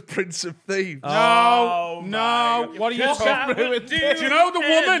Hood, Prince of Thieves. No. What are you talking about? Do you know the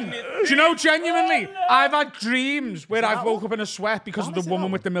woman? Do you know genuinely? I've had dreams where I've woke up in a sweat because of the woman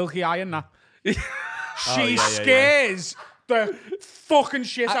with the milky eye and that. She scares the fucking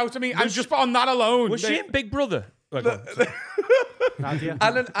shit out of me. And just on that alone. Was she in Big Brother?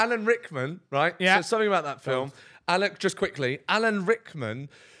 Alan Rickman, right? Yeah. So something about that film. Just quickly, Alan Rickman,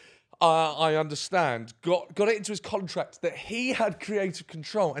 I understand, got it into his contract that he had creative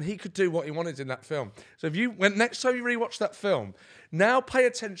control and he could do what he wanted in that film. So next time you rewatch that film, now pay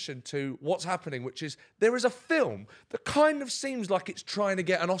attention to what's happening, which is there is a film that kind of seems like it's trying to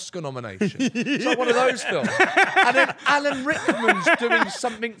get an Oscar nomination. It's like one of those films. And then Alan Rickman's doing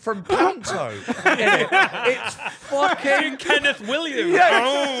something from Panto in it. It's fucking... Kenneth Williams.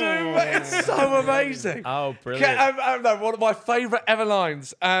 Yeah, it's so amazing. Oh, brilliant. No, one of my favourite ever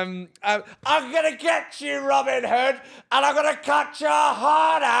lines. I'm going to get you, Robin Hood, and I'm going to cut your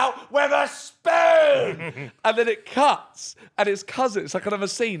heart out with a spoon. And then it cuts, and his cousin, it's like another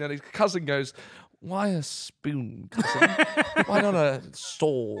scene, and his cousin goes, why a spoon, cousin? Why not a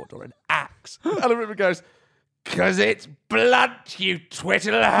sword or an axe? And Alan Rickman goes, because it's blunt, you twit,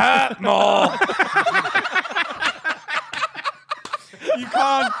 it'll hurt more.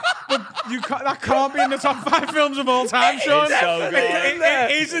 That can't be in the top 5 films of all time, Sean. so good.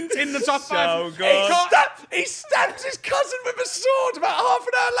 It isn't in the top 5. So good. He stabs his cousin with a sword about half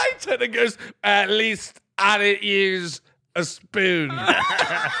an hour later and then goes, at least I didn't use a spoon.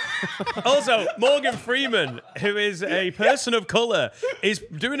 Also, Morgan Freeman, who is a person of colour, is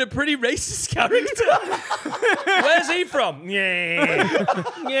doing a pretty racist character. Where's he from? Yeah,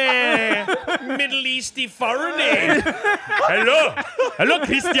 Middle Easty foreigner. Hello,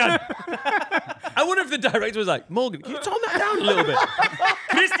 Christian. I wonder if the director was like, Morgan, can you tone that down a little bit?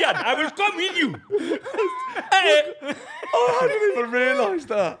 Christian, I will come with you. Hey. Oh, I didn't even realise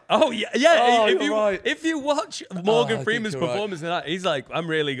that. Oh yeah. Oh, If you watch Morgan I Freeman's think you're right. performance in that, he's like,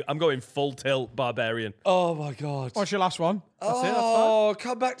 I'm going full tilt barbarian. Oh my God. What's your last one?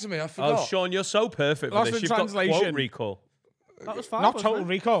 Come back to me. I forgot. Oh, Sean, you're so perfect for Lost this. in You've got Translation. quote recall. That was fine. Not wasn't Total it?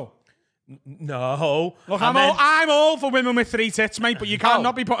 Recall. No. Look, I meant- I'm all for women with 3 tits, mate, but you can't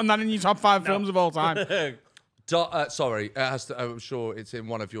not be putting that in your top 5 films of all time. Sorry, it has to. I'm sure it's in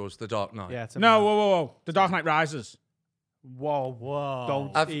one of yours, The Dark Knight. Yeah, it's a No, man. whoa. The Dark Knight Rises. Whoa.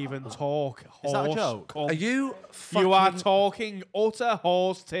 Don't I've- even talk. Is that a horse joke? cunt. Are you? You are fucking- talking utter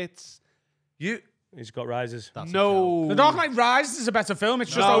horse tits. You. He's got rises. No. The Dark Knight Rises is a better film.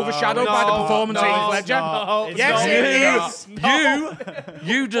 It's just overshadowed by the performance of Heath Ledger. No, it's Yes, not. it is.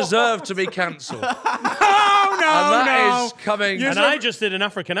 You deserve to be cancelled. And No, that is coming. And I just did an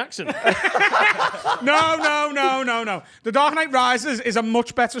African accent. No. The Dark Knight Rises is a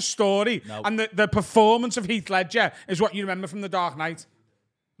much better story. And the performance of Heath Ledger is what you remember from The Dark Knight.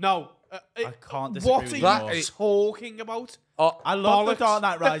 No. I can't disagree What with are you That you more. is- talking about? I love The Bollocks. Dark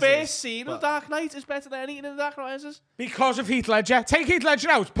Knight Rises. The first scene but- of Dark Knight is better than anything in The Dark Knight Rises. Because of Heath Ledger. Take Heath Ledger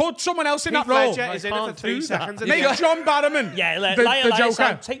out. Put someone else in Heath that role. Ledger is in it for can't 3 do that. seconds. Make John Barrowman Yeah, the Joker.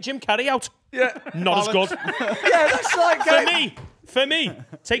 Sam, take Jim Carrey out. Yeah. Not as good. Yeah, that's like For me,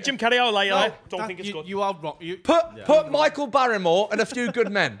 take Jim Carrey out. Like, don't think it's good. You are wrong. Put Michael Barrymore and a few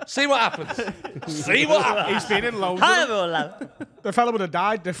good men. See what happens. See what happens. He's been in loads of them. The fella would have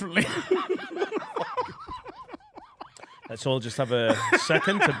died differently. Let's all just have a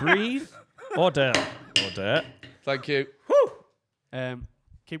second to breathe. Order. Thank you.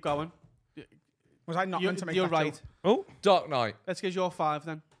 Keep going. Was I not meant to make You're that right. joke? Oh, Dark Knight. Let's get your 5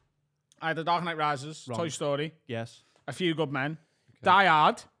 then. I had The Dark Knight Rises, Wrong. Toy Story, Yes. A Few Good Men, Die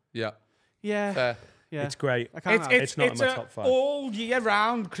Hard. Yeah. Yeah. Fair. Yeah. it's great. I can't. It's not in my a top 5. all year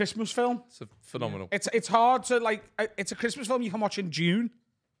round Christmas film. It's phenomenal. It's hard to like. It's a Christmas film you can watch in June,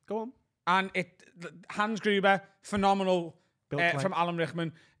 Go on. and Hans Gruber, phenomenal. Clay. From Alan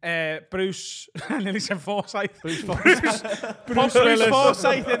Rickman, Bruce. I nearly said Forsyth. Bruce Bruce Willis.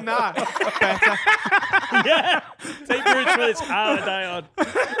 Forsyth in that. Better. Yeah, take Bruce Willis out of Die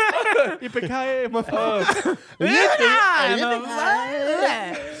Hard. You became my phone.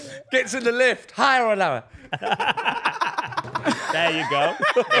 Gets in the lift. Higher or lower? There you go.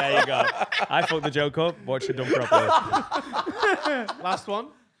 I fucked the joke up. Watch it done properly. Last one.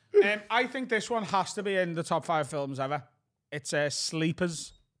 I think this one has to be in the top 5 films ever. It's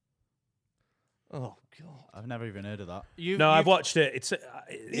Sleepers. Oh, God. I've never even heard of that. No, I've watched it. It's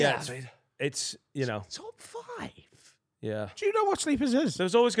it's Top 5. yeah. Do you know what Sleepers is? There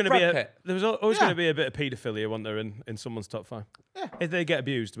was always going to be Brad a Pitt. there was always Yeah. going to be a bit of paedophilia, wasn't there, in someone's top 5? Yeah. If they get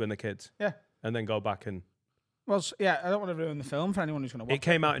abused when they're kids, Yeah. and then go back and Well, yeah, I don't want to ruin the film for anyone who's going to watch it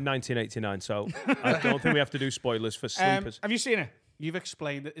came out in 1989, so I don't think we have to do spoilers for Sleepers. Have you seen it? You've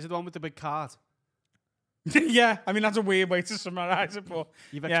explained it. Is it the one with the big card? Yeah, I mean, that's a weird way to summarize it, but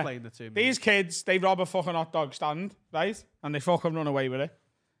You've yeah. explained it to me. These kids, they rob a fucking hot dog stand, right? And they fucking run away with it.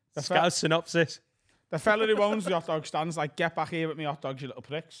 Scout synopsis. The fella who owns the hot dog stand's like, get back here with me hot dogs, you little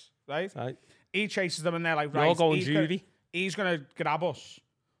pricks, right? Right. He chases them and they're like, You're right, going he's gonna- juvie. he's going to grab us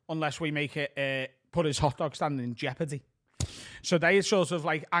unless we make it, put his hot dog stand in jeopardy. So they sort of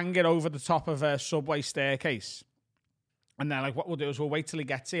like hang it over the top of a subway staircase. And they're like, what we'll do is we'll wait till he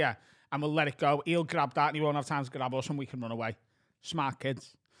gets here and we'll let it go. He'll grab that and he won't have time to grab us and we can run away. Smart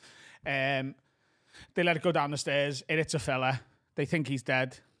kids. They let it go down the stairs. It hits a fella. They think he's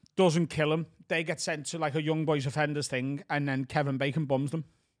dead. Doesn't kill him. They get sent to like a young boys offenders thing and then Kevin Bacon bums them.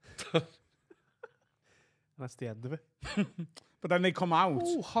 That's the end of it. But then they come out.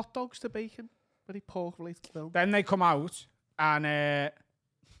 Oh, hot dogs to bacon. Very pork related film. Then they come out and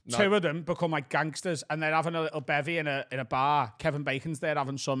two of them become like gangsters and they're having a little bevy in a bar. Kevin Bacon's there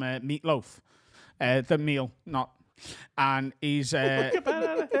having some meatloaf. The meal, not. And he's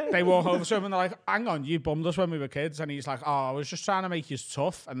they walk over to him and they're like, hang on, you bummed us when we were kids. And he's like, oh, I was just trying to make you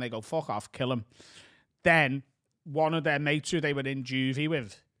tough. And they go, fuck off, kill him. Then one of their mates who they were in juvie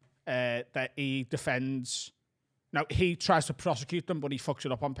with, that he defends. Now, he tries to prosecute them, but he fucks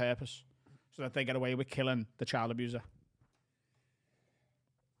it up on purpose so that they get away with killing the child abuser.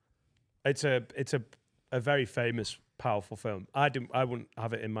 It's a very famous, powerful film. I wouldn't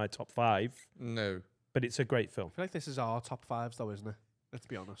have it in my top 5, No. but it's a great film. I feel like this is our top 5s though, isn't it? Let's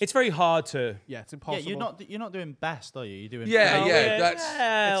be honest. It's very hard to. Yeah, it's Yeah, impossible. you're not doing best, are you? You're doing Yeah, Oh, yeah.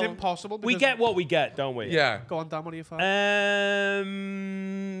 That's It's impossible. We because- get what we get, don't we? yeah. Go on, Dan, what are your 5?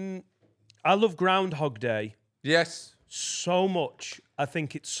 I love Groundhog Day Yes. so much. I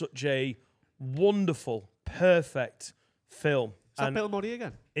think it's such a wonderful, perfect film. Is that And Bill Murray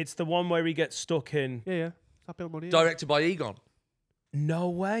again? it's the one where he gets stuck in. Yeah. Is that Bill Murray? Directed by Egon. No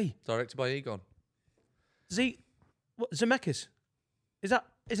way. Directed by Egon. Zemeckis?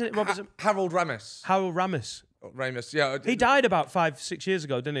 Isn't it Robert? Harold Ramis. Harold Ramis. Ramis, yeah. He died about 5-6 years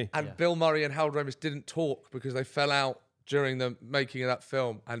ago, didn't he? And Bill Murray and Harold Ramis didn't talk because they fell out during the making of that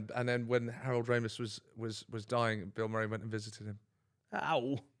film. And then when Harold Ramis was dying, Bill Murray went and visited him.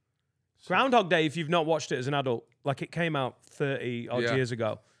 Ow. Groundhog Day, if you've not watched it as an adult, like it came out 30 odd Yeah. years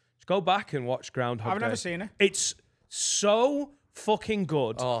ago, just go back and watch Groundhog I've Day. never seen it. It's so fucking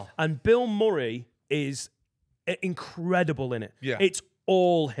good. Oh. And Bill Murray is incredible in it. Yeah. It's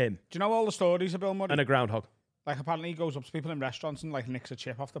all him Do you know all the stories of Bill Murray? and a groundhog. Like, apparently he goes up to people in restaurants and, like, nicks a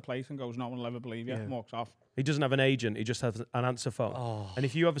chip off the plate and goes, no one will ever believe you, and walks off. He doesn't have an agent. He just has an answer phone. Oh. And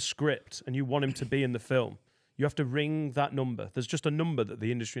if you have a script and you want him to be in the film, you have to ring that number. There's just a number that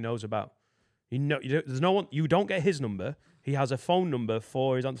the industry knows about. There's no one. You don't get his number. He has a phone number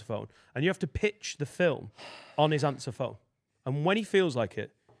for his answer phone, and you have to pitch the film on his answer phone. And when he feels like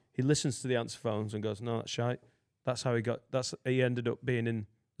it, He listens to the answer phones and goes, "No, that's shite." That's how he ended up being in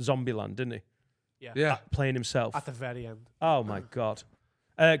Zombieland, didn't he? Yeah. Playing himself. At the very end. Oh my God.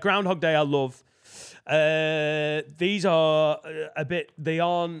 Groundhog Day, I love. These are a bit more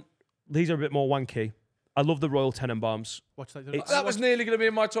wanky. I love the Royal Tenenbaums. That was nearly going to be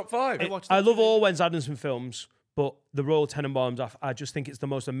in my top 5. I love all Wes Anderson films, but the Royal Tenenbaums, I just think it's the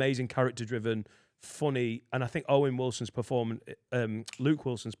most amazing, character-driven, funny, and I think Luke Wilson's performance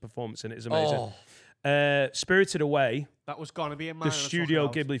in it is amazing. Spirited Away. That was gonna be in the Studio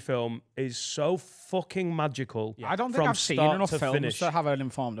Ghibli film is so fucking magical. I don't think I've seen enough films to have an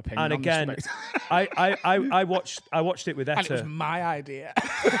informed opinion. And on again, this I watched it with Etta. and it was my idea.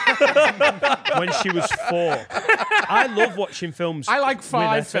 when she was 4. I love watching films. I like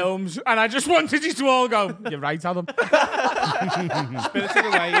 5 with Etta. films, and I just wanted you to all go, "You're right, Adam." Spirited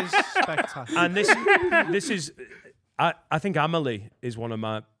Away is spectacular. And this is, I think Amelie is one of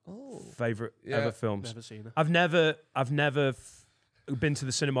my favorite ever films. Never seen it. I've never been to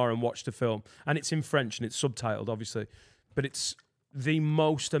the cinema and watched a film, and it's in French and it's subtitled, obviously, but it's the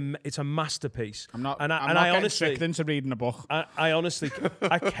most. It's a masterpiece. I'm not I honestly tricked into reading a book. I honestly,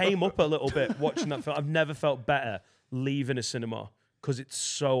 I came up a little bit watching that film. I've never felt better leaving a cinema because it's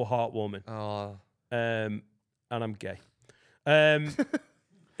so heartwarming. And I'm gay.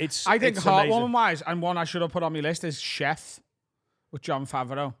 It's. I think it's heartwarming amazing. wise, and one I should have put on my list is Chef with Jon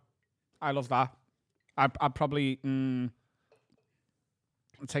Favreau. I love that. I'd probably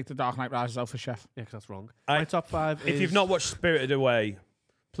take The Dark Knight Rises out for Chef. Yeah, because that's wrong. My top 5 is... If you've not watched Spirited Away,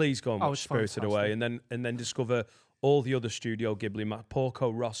 please go and watch it's Spirited fantastic. Away, and then discover all the other Studio Ghibli, Porco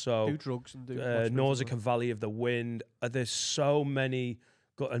Rosso, Do drugs and do... Nausicaa Valley of the Wind. There's so many.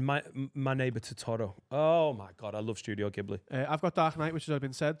 And my neighbor Totoro. Oh my God, I love Studio Ghibli. I've got Dark Knight, which has already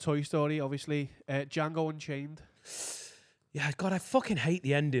been said. Toy Story, obviously. Django Unchained. Yeah, God, I fucking hate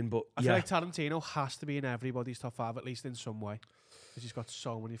the ending, but I feel like Tarantino has to be in everybody's top 5, at least in some way. Because he's got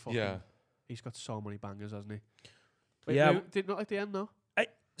so many fucking... Yeah. He's got so many bangers, hasn't he? Did not like the end, though?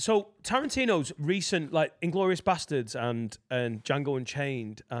 So Tarantino's recent, like, Inglourious Bastards and Django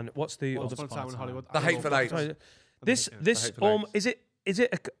Unchained, and what's the other... Once Upon a Time in Hollywood. The Hateful Eight. Sorry, The Hateful Eight. Is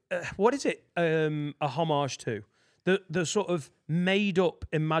it what is it a homage to? The sort of made up,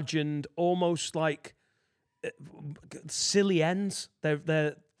 imagined, almost like silly ends.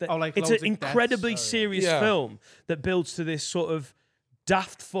 It's an incredibly serious film that builds to this sort of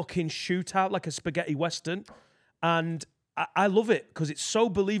daft fucking shootout, like a spaghetti western, and I love it because it's so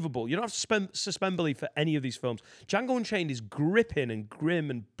believable. You don't have to suspend belief for any of these films. Django Unchained is gripping and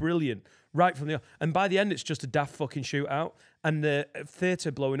grim and brilliant right from the... And by the end, it's just a daft fucking shootout. And the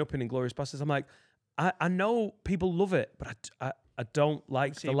theatre blowing up in Inglourious Bastards. I'm like, I know people love it, but I don't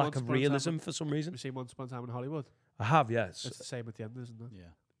like the lack of realism for some reason. Have you seen Once Upon a Time in Hollywood? I have, yes. It's the same at the end, isn't it? Yeah.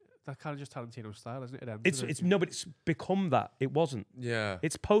 That kind of just Tarantino style, isn't it? But it's become that. It wasn't. Yeah.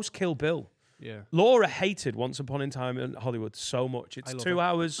 It's post Kill Bill. Yeah. Laura hated Once Upon a Time in Hollywood so much. It's 2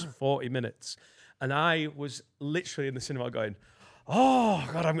 hours, 40 minutes. And I was literally in the cinema going, oh,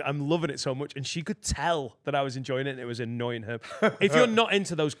 God, I'm loving it so much. And she could tell that I was enjoying it and it was annoying her. If you're not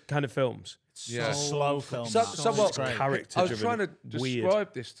into those kind of films, Yeah. Slow film. Somewhat character. I was trying to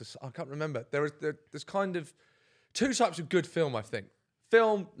describe this to... I can't remember. There's kind of 2 types of good film, I think.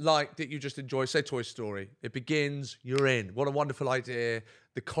 Film like that you just enjoy, say Toy Story. It begins, you're in. What a wonderful idea.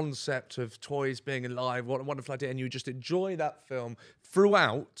 The concept of toys being alive, what a wonderful idea. And you just enjoy that film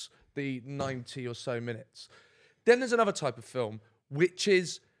throughout the 90 or so minutes. Then there's another type of film, which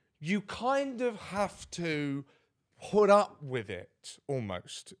is you kind of have to put up with it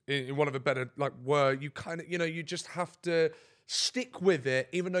almost, in one of a better word. You kind of, you just have to stick with it,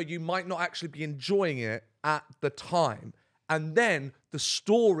 even though you might not actually be enjoying it at the time. And then the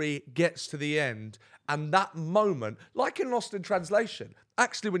story gets to the end, and that moment, like in Lost in Translation,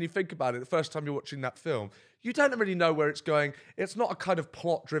 actually, when you think about it, the first time you're watching that film, you don't really know where it's going. It's not a kind of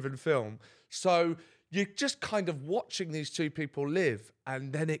plot-driven film. So you're just kind of watching these 2 people live,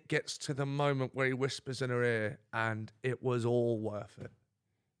 and then it gets to the moment where he whispers in her ear, and it was all worth it.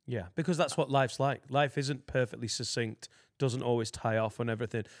 Yeah, because that's what life's like. Life isn't perfectly succinct, doesn't always tie off on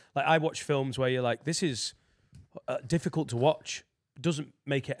everything. Like, I watch films where you're like, this is... difficult to watch, doesn't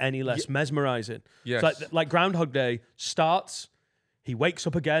make it any less mesmerizing. Yes. It's like Groundhog Day starts, he wakes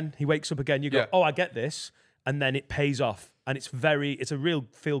up again, you go, oh, I get this, and then it pays off, and it's a real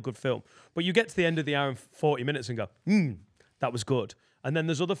feel-good film. But you get to the end of the hour and 40 minutes and go, that was good. And then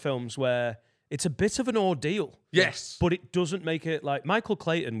there's other films where it's a bit of an ordeal. Yes. But it doesn't make it like Michael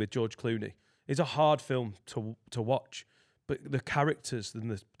Clayton with George Clooney is a hard film to watch. But the characters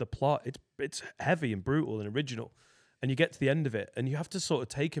and the plot, it's heavy and brutal and original. and you get to the end of it, and you have to sort of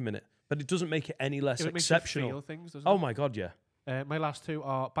take a minute, but it doesn't make it any less It makes you exceptional. feel things, doesn't Oh it? my God, yeah. My last two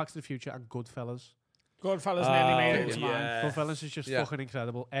are Back to the Future and Goodfellas. Goodfellas nearly made it Oh, into mine. yeah. Goodfellas is just Yeah. fucking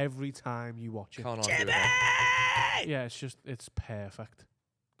incredible every time you watch it. Can't argue with that. Yeah, it's perfect.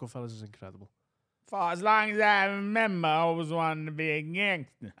 Goodfellas is incredible. For as long as I remember, I always wanted to be a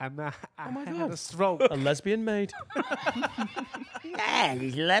gangster. And I my had God. a stroke. A lesbian maid. I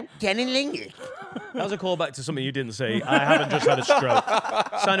love Kenny Lingus. That was a callback to something you didn't say. I haven't just had a stroke.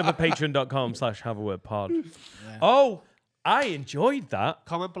 Sign up at patreon.com/haveawordpod. Oh, I enjoyed that.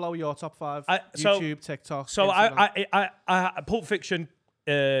 Comment below your top 5. So- YouTube, TikTok. So Instagram. I Pulp Fiction.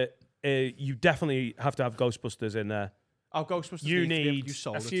 You definitely have to have Ghostbusters in there. Oh, Ghostbusters. You needs to be in, need you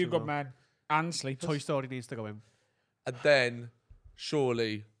sold A it few too good well. men and sleepers. Toy Story needs to go in. And then,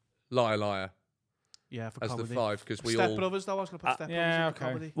 surely, Liar Liar Yeah, for as comedy. the 5, because we Step all... Brothers, though. I was going to put Step yeah, Brothers in for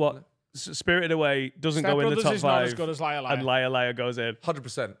okay. comedy. What? Spirited Away doesn't Step go in the Brothers top is not as 5, good as Liar Liar. and Liar Liar goes in.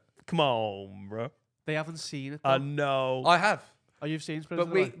 100%. Come on, bro. They haven't seen it. I Though. know. I have. Oh, you've seen Spirited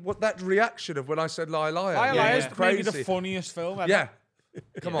But Away? what that reaction of when I said Liar Liar. Liar yeah, Liar was is maybe the crazy. funniest film ever. Yeah.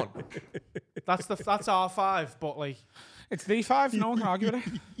 Come on. That's our 5, but like It's the 5. No one can argue with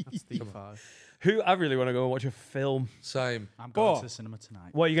it. that's the 5. I really want to go and watch a film. Same. I'm going But- to the cinema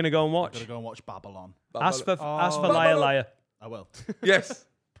tonight. What are you going to go and I'm watch? going to go and watch Babylon. Ask for Oh. Liar Liar. I will. Yes.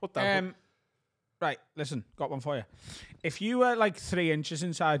 Put that. Right, listen, got one for you. If you were like 3 inches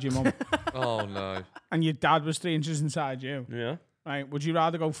inside your mum Oh, no. and your dad was 3 inches inside you, Yeah. right, would you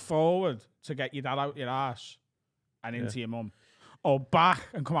rather go forward to get your dad out your ass and into your mum, or back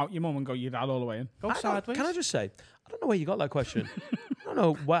and come out your mum and go your dad all the way in? Go sideways. Can I just say, I don't know where you got that question. I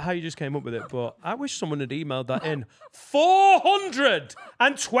don't know how you just came up with it, but I wish someone had emailed that in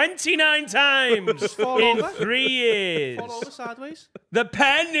 429 times in 3 years. Fall over sideways? The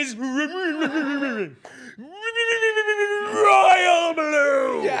pen is royal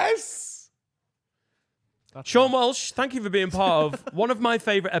blue. Yes. Sean Walsh, thank you for being part of one of my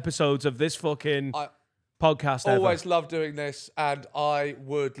favourite episodes of this fucking I podcast ever. always love doing this, and I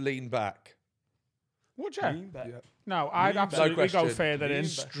would lean back. Would you? Yeah. No, I'd absolutely go question. further in.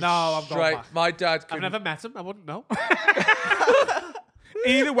 No, I'm going Straight. back. My dad can... I've never met him. I wouldn't know.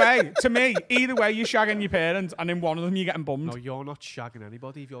 Either way, to me, you're shagging your parents, and in one of them you're getting bummed. No, you're not shagging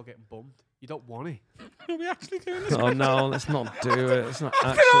anybody if you're getting bummed. You don't want it. Are we actually doing this? Oh no, let's not do it. Let's not all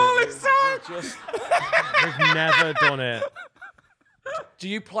actually. this time. We've never done it. Do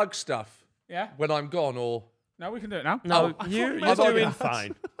you plug stuff Yeah. when I'm gone, or... No, we can do it now. No, I you're thought you doing meant-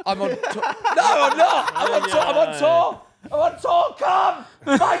 fine. I'm on tour. No, I'm not. I'm on tour. I'm on tour. I'm on tour. Come.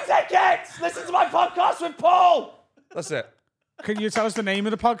 Buy tickets. Listen to my podcast with Paul. That's it. Can you tell us the name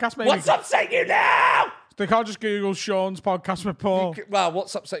of the podcast, maybe? What's upset you now? They can't just Google Sean's podcast with Paul. Well,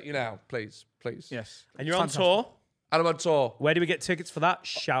 what's upset you now? Please. Yes. And you're on Fantastic. tour. And I'm on tour. Where do we get tickets for that,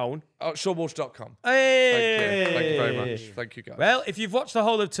 Sean? SeanWalsh.com. Hey! Thank you very much. Thank you, guys. Well, if you've watched the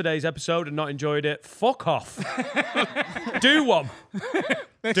whole of today's episode and not enjoyed it, fuck off. Do one.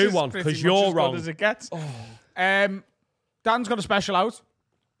 This Do is one, pretty 'cause much you're as good wrong. as it gets. Dan's got a special out.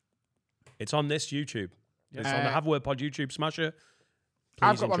 It's on this YouTube. It's on the Have a Word Pod YouTube. Smash it.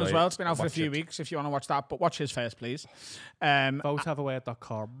 I've Please got one enjoy as well. it. It's been out for a Watch few it. weeks if you want to watch that, but watch his first, please.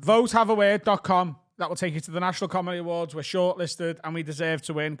 VoteHaveAware.com. VoteHaveAware.com. That will take you to the National Comedy Awards. We're shortlisted and we deserve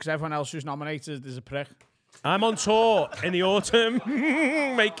to win because everyone else who's nominated is a prick. I'm on tour in the autumn,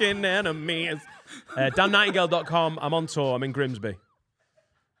 making enemies. DanNightingale.com. I'm on tour. I'm in Grimsby.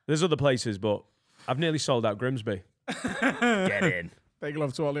 There's other places, but I've nearly sold out Grimsby. Get in. Big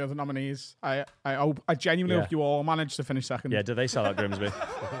love to all the other nominees. I genuinely Yeah. hope you all managed to finish second. Yeah, do they sell out Grimsby?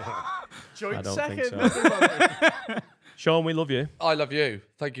 Joint I don't second. think so. Sean, we love you. I love you.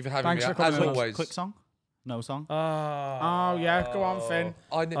 Thank you for having Thanks me. for coming As on. always. Quick song? No song? Oh, yeah. Go on, Finn.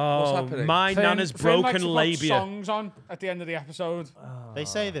 What's Oh, happening? my Finn nana's likes broken to put labia. songs on at the end of the episode. They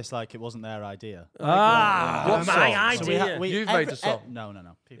say this like it wasn't their idea. What What my song? idea. You've made a song. No.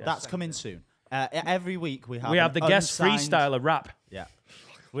 That's coming soon. Every week we have We have an the guest unsigned- freestyler rap. Yeah.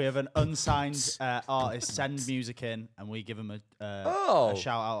 We have an unsigned artist send music in, and we give them a shout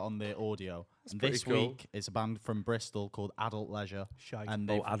out on the audio. And this pretty cool. week it's a band from Bristol called Adult Leisure, and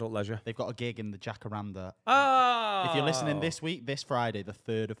Oh, Adult Leisure. they've got a gig in the Jacaranda. Oh. If you're listening this week, this Friday, the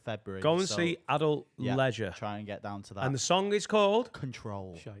 3rd of February, Go and so, see Adult yeah, Leisure. Try and get down to that. And the song is called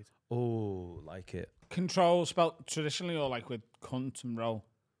Control. Oh, like it. Control spelt traditionally or like with cunt and roll?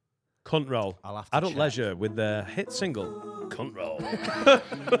 Cunt Roll. I'll have to Adult check. Leisure with their hit single, Cunt Roll.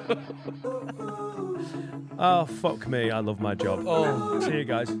 Oh, fuck me. I love my job. Oh, see you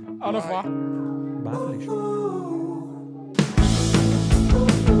guys. Au revoir. Bye, Felicia.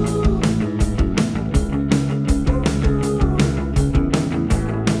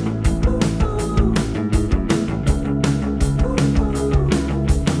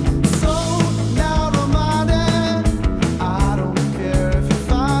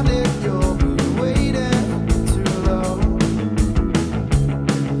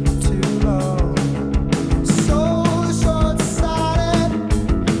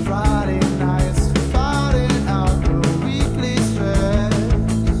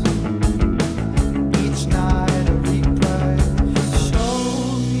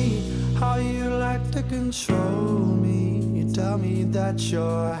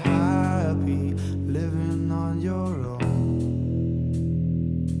 happy living on your own.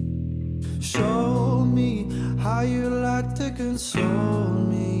 Show me how you like to console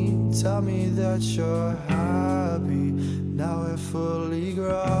me. Tell me that you're happy, now we're fully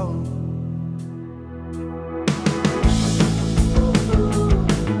grown.